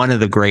one of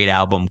the great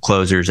album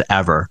closers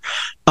ever.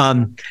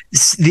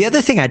 The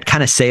other thing I'd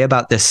kind of say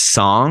about this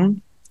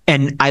song,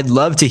 and I'd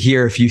love to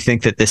hear if you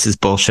think that this is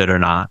bullshit or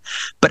not,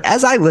 but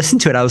as I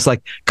listened to it, I was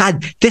like,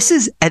 God, this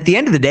is, at the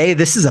end of the day,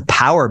 this is a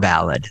power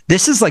ballad.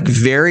 This is like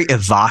very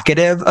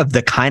evocative of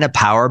the kind of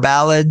power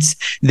ballads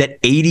that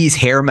 80s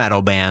hair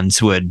metal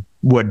bands would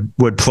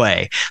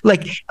play.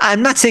 Like,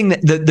 I'm not saying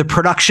that the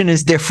production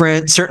is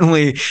different.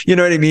 Certainly, you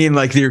know what I mean?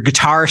 Like your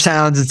guitar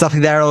sounds and stuff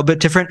like that are a little bit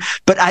different.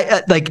 But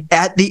I like,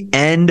 at the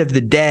end of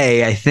the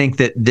day, I think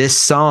that this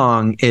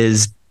song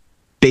is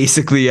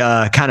basically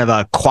a kind of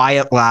a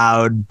quiet,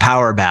 loud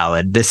power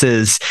ballad. This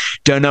is,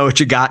 don't know what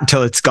you got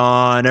until it's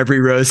gone.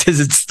 Every rose has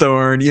its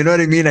thorn. You know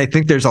what I mean? I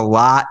think there's a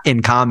lot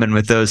in common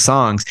with those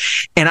songs.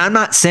 And I'm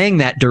not saying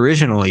that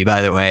derisionally,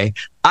 by the way.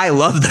 I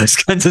love those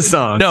kinds of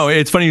songs. No,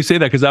 it's funny you say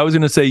that, because I was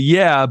going to say,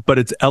 but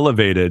it's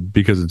elevated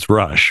because it's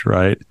Rush,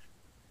 right?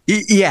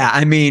 Yeah,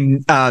 I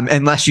mean,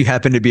 unless you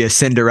happen to be a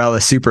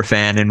Cinderella super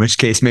fan, in which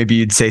case maybe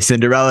you'd say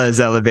Cinderella is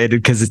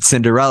elevated because it's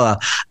Cinderella.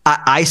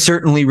 I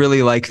certainly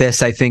really like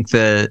this. I think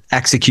the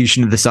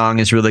execution of the song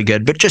is really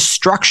good, but just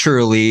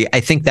structurally,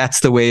 I think that's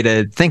the way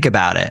to think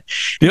about it.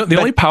 The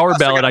only power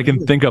ballad I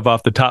can think of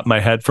off the top of my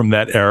head from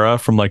that era,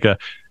 from like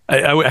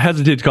I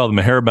hesitate to call them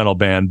a hair metal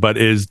band, but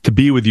is "To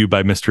Be With You"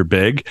 by Mr.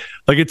 Big.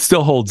 Like, it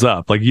still holds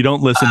up. Like, you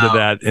don't listen to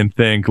that and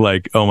think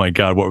like, oh my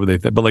God, what were they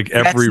but like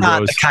every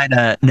rose.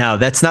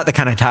 That's not the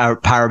kind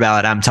of power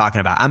ballad I'm talking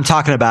about. I'm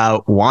talking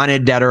about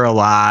 "Wanted Dead or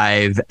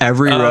Alive,"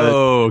 Every Rose.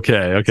 Oh,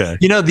 okay.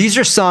 You know, these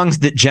are songs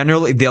that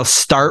generally they'll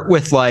start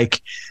with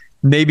like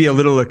maybe a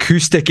little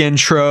acoustic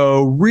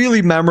intro,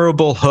 really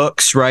memorable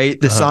hooks,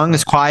 right? The song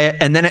is quiet,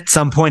 and then at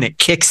some point it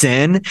kicks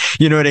in.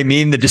 You know what I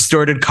mean? The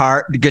distorted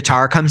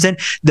guitar comes in.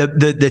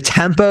 The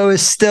tempo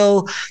is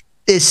still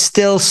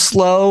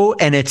slow,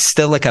 and it's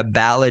still like a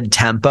ballad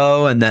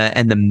tempo, and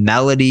the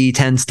melody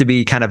tends to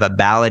be kind of a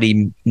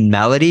ballady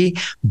melody,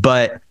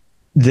 but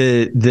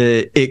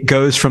it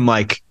goes from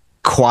like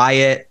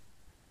quiet.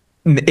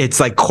 It's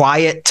like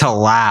quiet to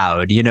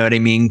loud, you know what I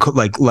mean?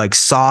 Like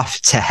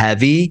soft to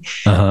heavy.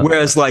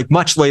 Whereas like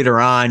much later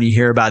on, you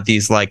hear about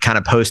these like kind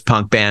of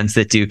post-punk bands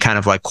that do kind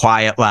of like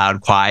quiet, loud,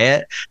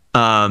 quiet.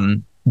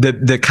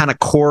 The kind of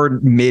core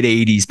mid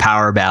 80s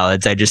power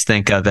ballads, I just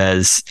think of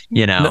as,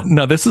 you know.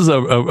 No, this is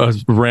a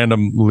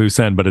random loose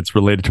end, but it's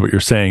related to what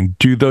you're saying.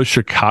 Do those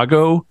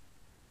Chicago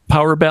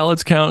power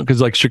ballads count?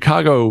 Because like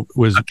Chicago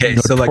was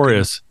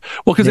notorious.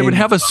 Well, because they would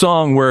have a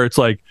song where it's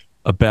like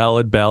a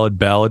ballad,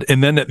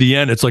 and then at the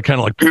end it's like kind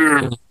of like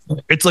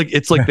it's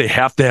like they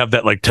have to have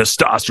that like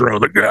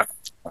testosterone.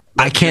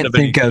 Like,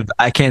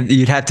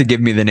 you'd have to give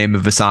me the name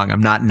of a song.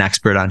 I'm not an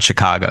expert on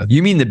Chicago.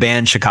 You mean the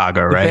band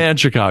Chicago, right? The band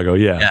Chicago,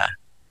 yeah.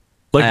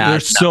 Like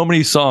there's so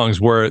many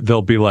songs where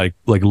they'll be like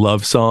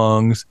love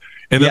songs,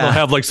 and then they'll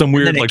have like some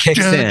weird like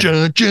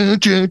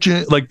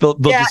like they'll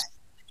just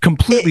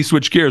completely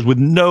switch gears with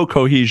no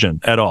cohesion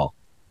at all.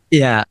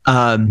 Yeah.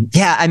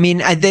 I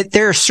mean,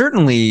 there are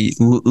certainly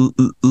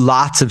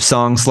lots of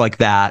songs like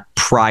that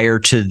prior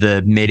to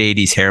the mid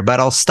 80s hair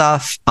metal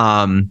stuff.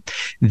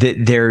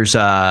 There's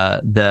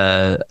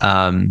there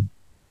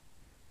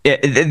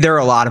are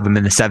a lot of them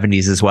in the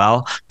 70s as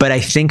well. But I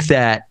think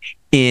that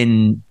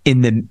in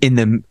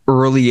the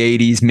early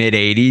 80s, mid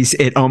 80s,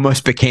 it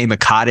almost became a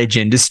cottage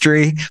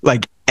industry.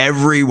 Like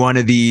every one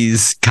of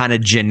these kind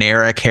of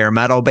generic hair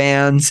metal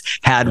bands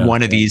had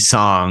one of these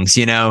songs,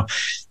 you know.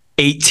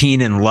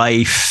 18 in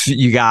Life,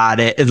 you got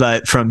it,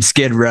 like from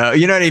Skid Row,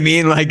 you know what I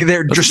mean? Like there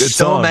are just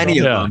so many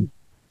of them,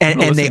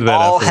 and they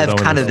all have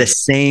kind of the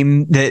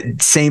same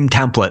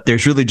template.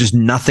 There's really just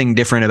nothing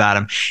different about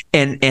them.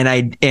 And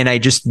I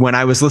just, when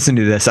I was listening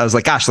to this, I was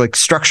like, gosh, like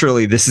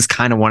structurally, this is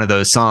kind of one of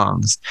those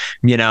songs,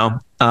 you know.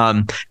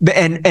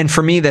 And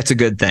for me, that's a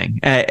good thing.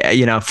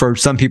 You know, for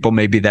some people,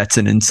 maybe that's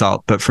an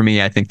insult, but for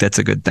me, I think that's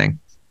a good thing.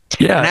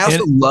 Yeah. And I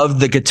also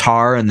love the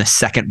guitar in the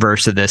second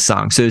verse of this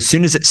song. So as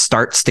soon as it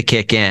starts to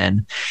kick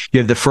in, you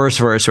have the first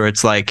verse where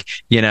it's like,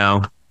 you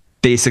know,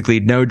 basically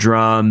no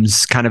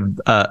drums, kind of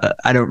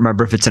I don't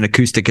remember if it's an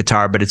acoustic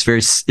guitar, but it's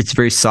very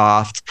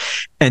soft.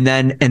 And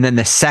then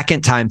the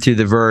second time through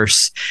the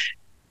verse,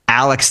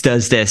 Alex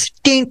does this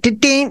ding ding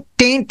ding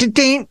ding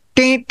ding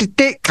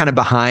kind of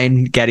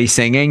behind Getty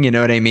singing. You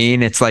know what I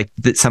mean? It's like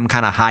some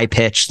kind of high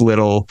pitched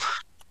little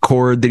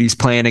chord that he's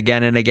playing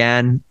again and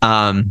again.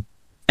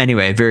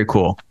 Anyway, very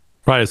cool.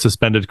 Probably a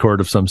suspended chord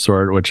of some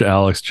sort, which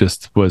Alex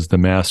just was the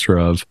master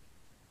of.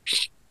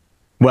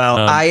 Well,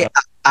 I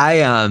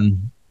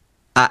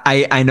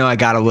know I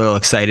got a little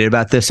excited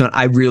about this one.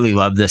 I really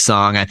love this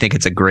song. I think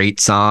it's a great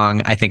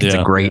song. I think it's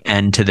a great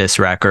end to this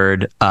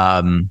record.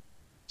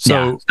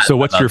 So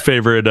what's your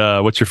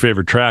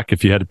favorite track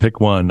if you had to pick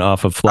one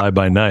off of Fly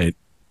By Night?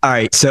 All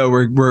right, so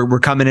we're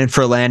coming in for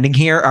a landing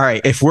here. All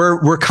right, if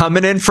we're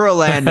coming in for a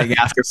landing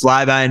after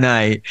Fly By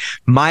Night,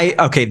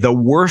 the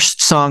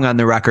worst song on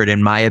the record,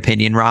 in my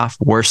opinion, Roth,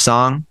 worst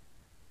song,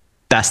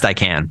 Best I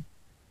Can.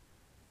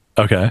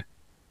 Okay.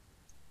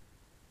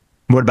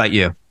 What about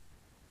you?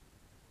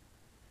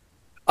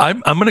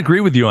 I'm going to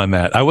agree with you on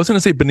that. I wasn't going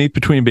to say Beneath,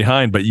 Between,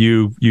 Behind, but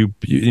you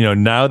know,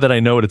 now that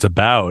I know what it's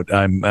about,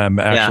 I'm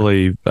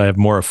actually I have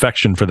more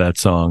affection for that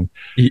song.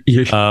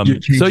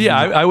 So yeah,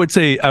 I would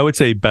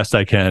say Best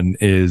I Can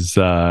is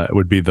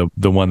would be the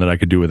one that I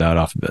could do without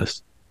off of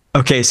this.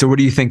 Okay, so what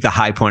do you think the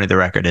high point of the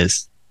record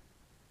is?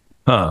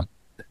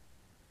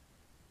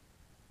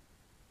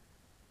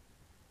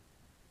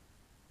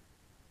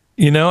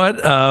 You know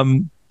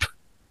what?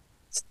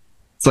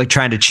 It's like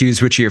trying to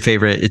choose which of your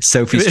favorite. It's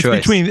Sophie's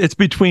Choice. It's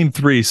between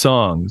three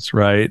songs,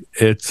 right?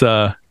 It's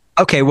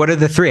okay. What are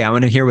the three? I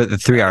want to hear what the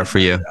three are for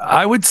you.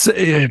 I would say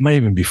it might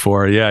even be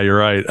four. Yeah, you're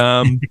right.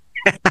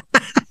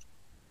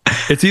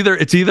 It's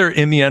either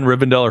In the End,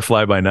 Rivendell, or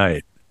Fly By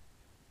Night.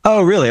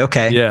 Oh, really?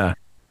 Okay. Yeah.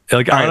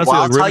 Like all honestly,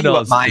 right,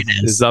 well,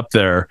 Rivendell is up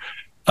there.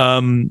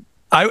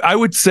 I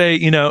would say,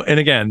 you know, and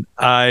again,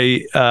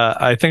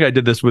 I think I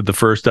did this with the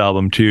first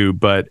album too,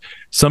 but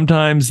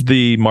sometimes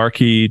the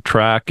marquee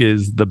track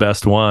is the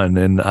best one.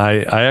 And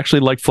I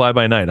actually like Fly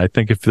By Night. I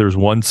think if there's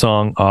one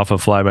song off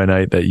of Fly By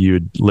Night that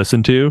you'd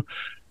listen to,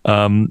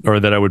 or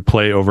that I would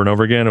play over and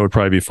over again, it would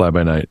probably be Fly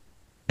By Night.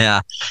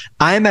 Yeah.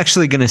 I'm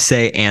actually going to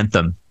say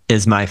Anthem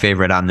is my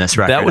favorite on this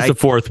record. That was the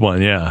fourth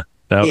one. Yeah.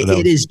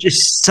 It is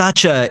just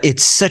such a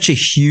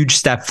huge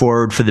step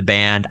forward for the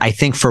band. I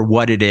think for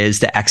what it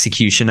is, the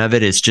execution of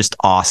it is just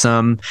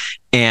awesome.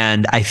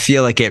 And I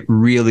feel like it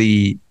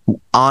really,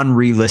 on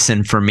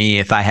re-listen for me,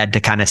 if I had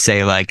to kind of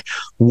say like,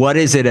 what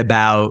is it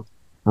about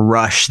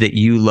Rush that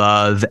you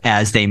love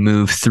as they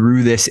move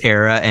through this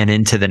era and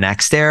into the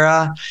next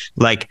era?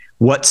 Like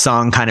what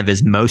song kind of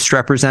is most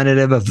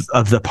representative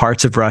of the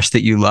parts of Rush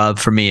that you love?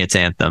 For me, it's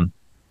Anthem.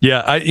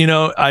 Yeah,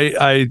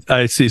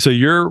 I see. So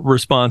your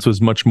response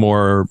was much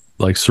more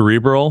like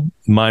cerebral.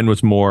 Mine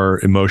was more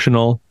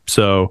emotional.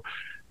 So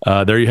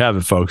there you have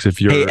it, folks.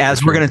 We're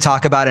going to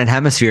talk about in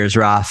hemispheres,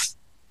 Roth,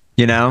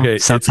 you know, okay,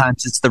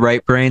 sometimes it's the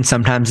right brain,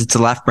 sometimes it's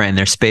the left brain.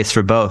 There's space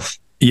for both.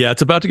 Yeah,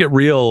 it's about to get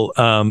real.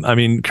 I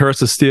mean,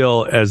 Caress of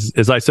Steel, as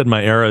I said,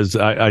 my eras,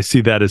 I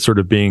see that as sort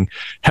of being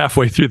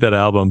halfway through that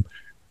album,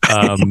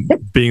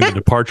 being the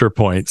departure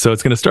point. So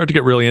it's going to start to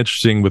get really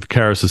interesting with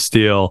Caress of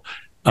Steel.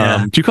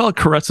 Do you call it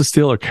Caress of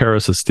Steel or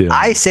Caress of Steel?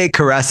 I say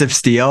Caress of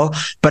Steel,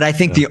 but I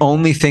think the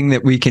only thing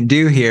that we can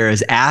do here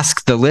is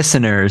ask the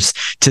listeners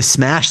to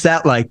smash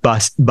that like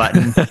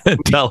button.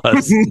 Tell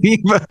us.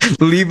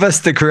 leave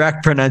us the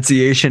correct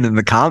pronunciation in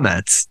the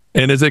comments.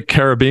 And is it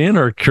Caribbean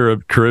or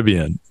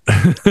Caribbean?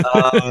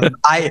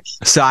 I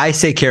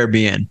say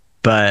Caribbean,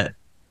 but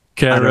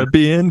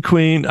Caribbean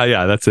Queen.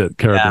 Yeah, that's it.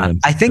 Caribbean.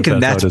 Yeah, I think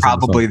that's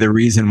probably the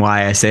reason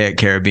why I say it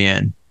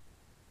Caribbean.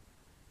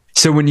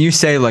 So when you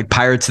say like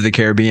Pirates of the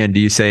Caribbean, do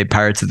you say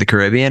Pirates of the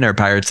Caribbean or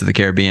Pirates of the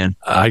Caribbean?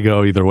 I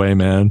go either way,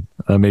 man.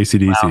 I'm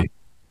AC/DC. Wow.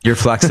 You're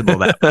flexible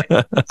that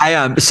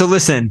way. So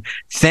listen,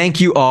 thank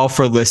you all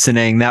for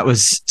listening. That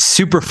was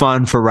super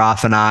fun for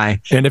Roth and I.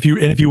 And if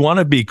you want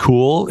to be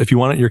cool, if you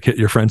want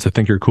your friends to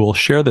think you're cool,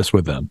 share this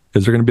with them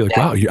because they're going to be like,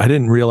 wow, I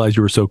didn't realize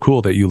you were so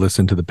cool that you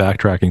listened to the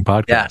Backtracking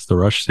podcast, the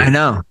Rush series. I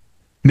know.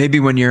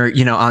 Maybe when you're,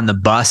 on the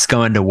bus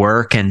going to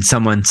work and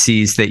someone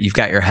sees that you've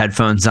got your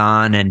headphones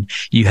on and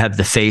you have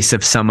the face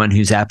of someone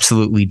who's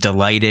absolutely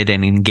delighted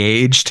and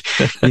engaged,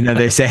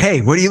 they say,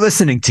 hey, what are you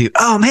listening to?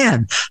 Oh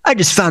man, I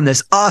just found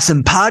this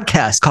awesome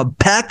podcast called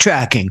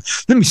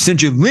Backtracking. Let me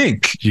send you a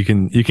link. You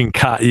can,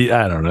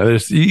 I don't know.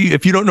 If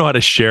you don't know how to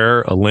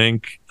share a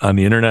link on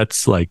the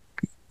internet's like,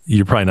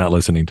 you're probably not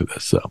listening to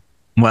this. So,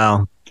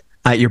 well,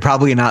 you're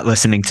probably not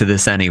listening to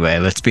this anyway,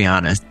 let's be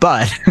honest,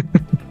 but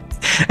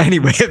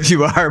anyway, if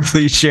you are,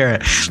 please share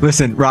it.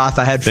 Listen, Roth,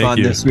 I had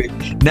fun this week.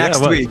 Next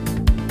week,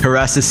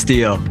 Caress of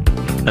Steel.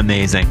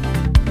 Amazing.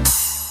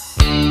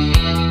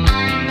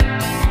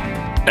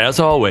 As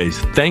always,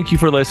 thank you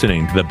for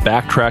listening to the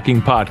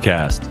Backtracking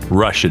Podcast,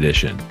 Rush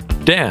Edition.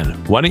 Dan,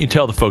 why don't you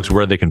tell the folks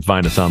where they can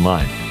find us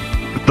online?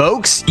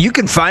 Folks, you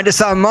can find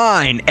us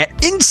online at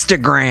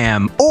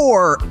Instagram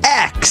or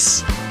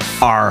X.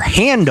 Our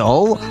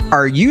handle,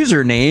 our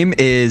username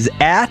is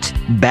at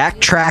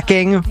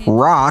Backtracking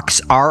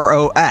Rocks,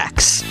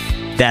 ROX.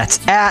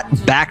 That's at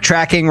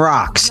Backtracking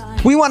Rocks.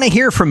 We want to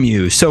hear from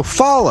you, so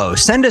follow,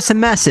 send us a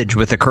message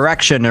with a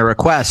correction, a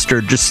request,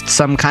 or just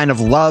some kind of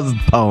love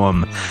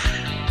poem.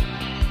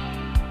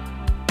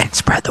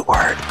 Spread the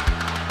word.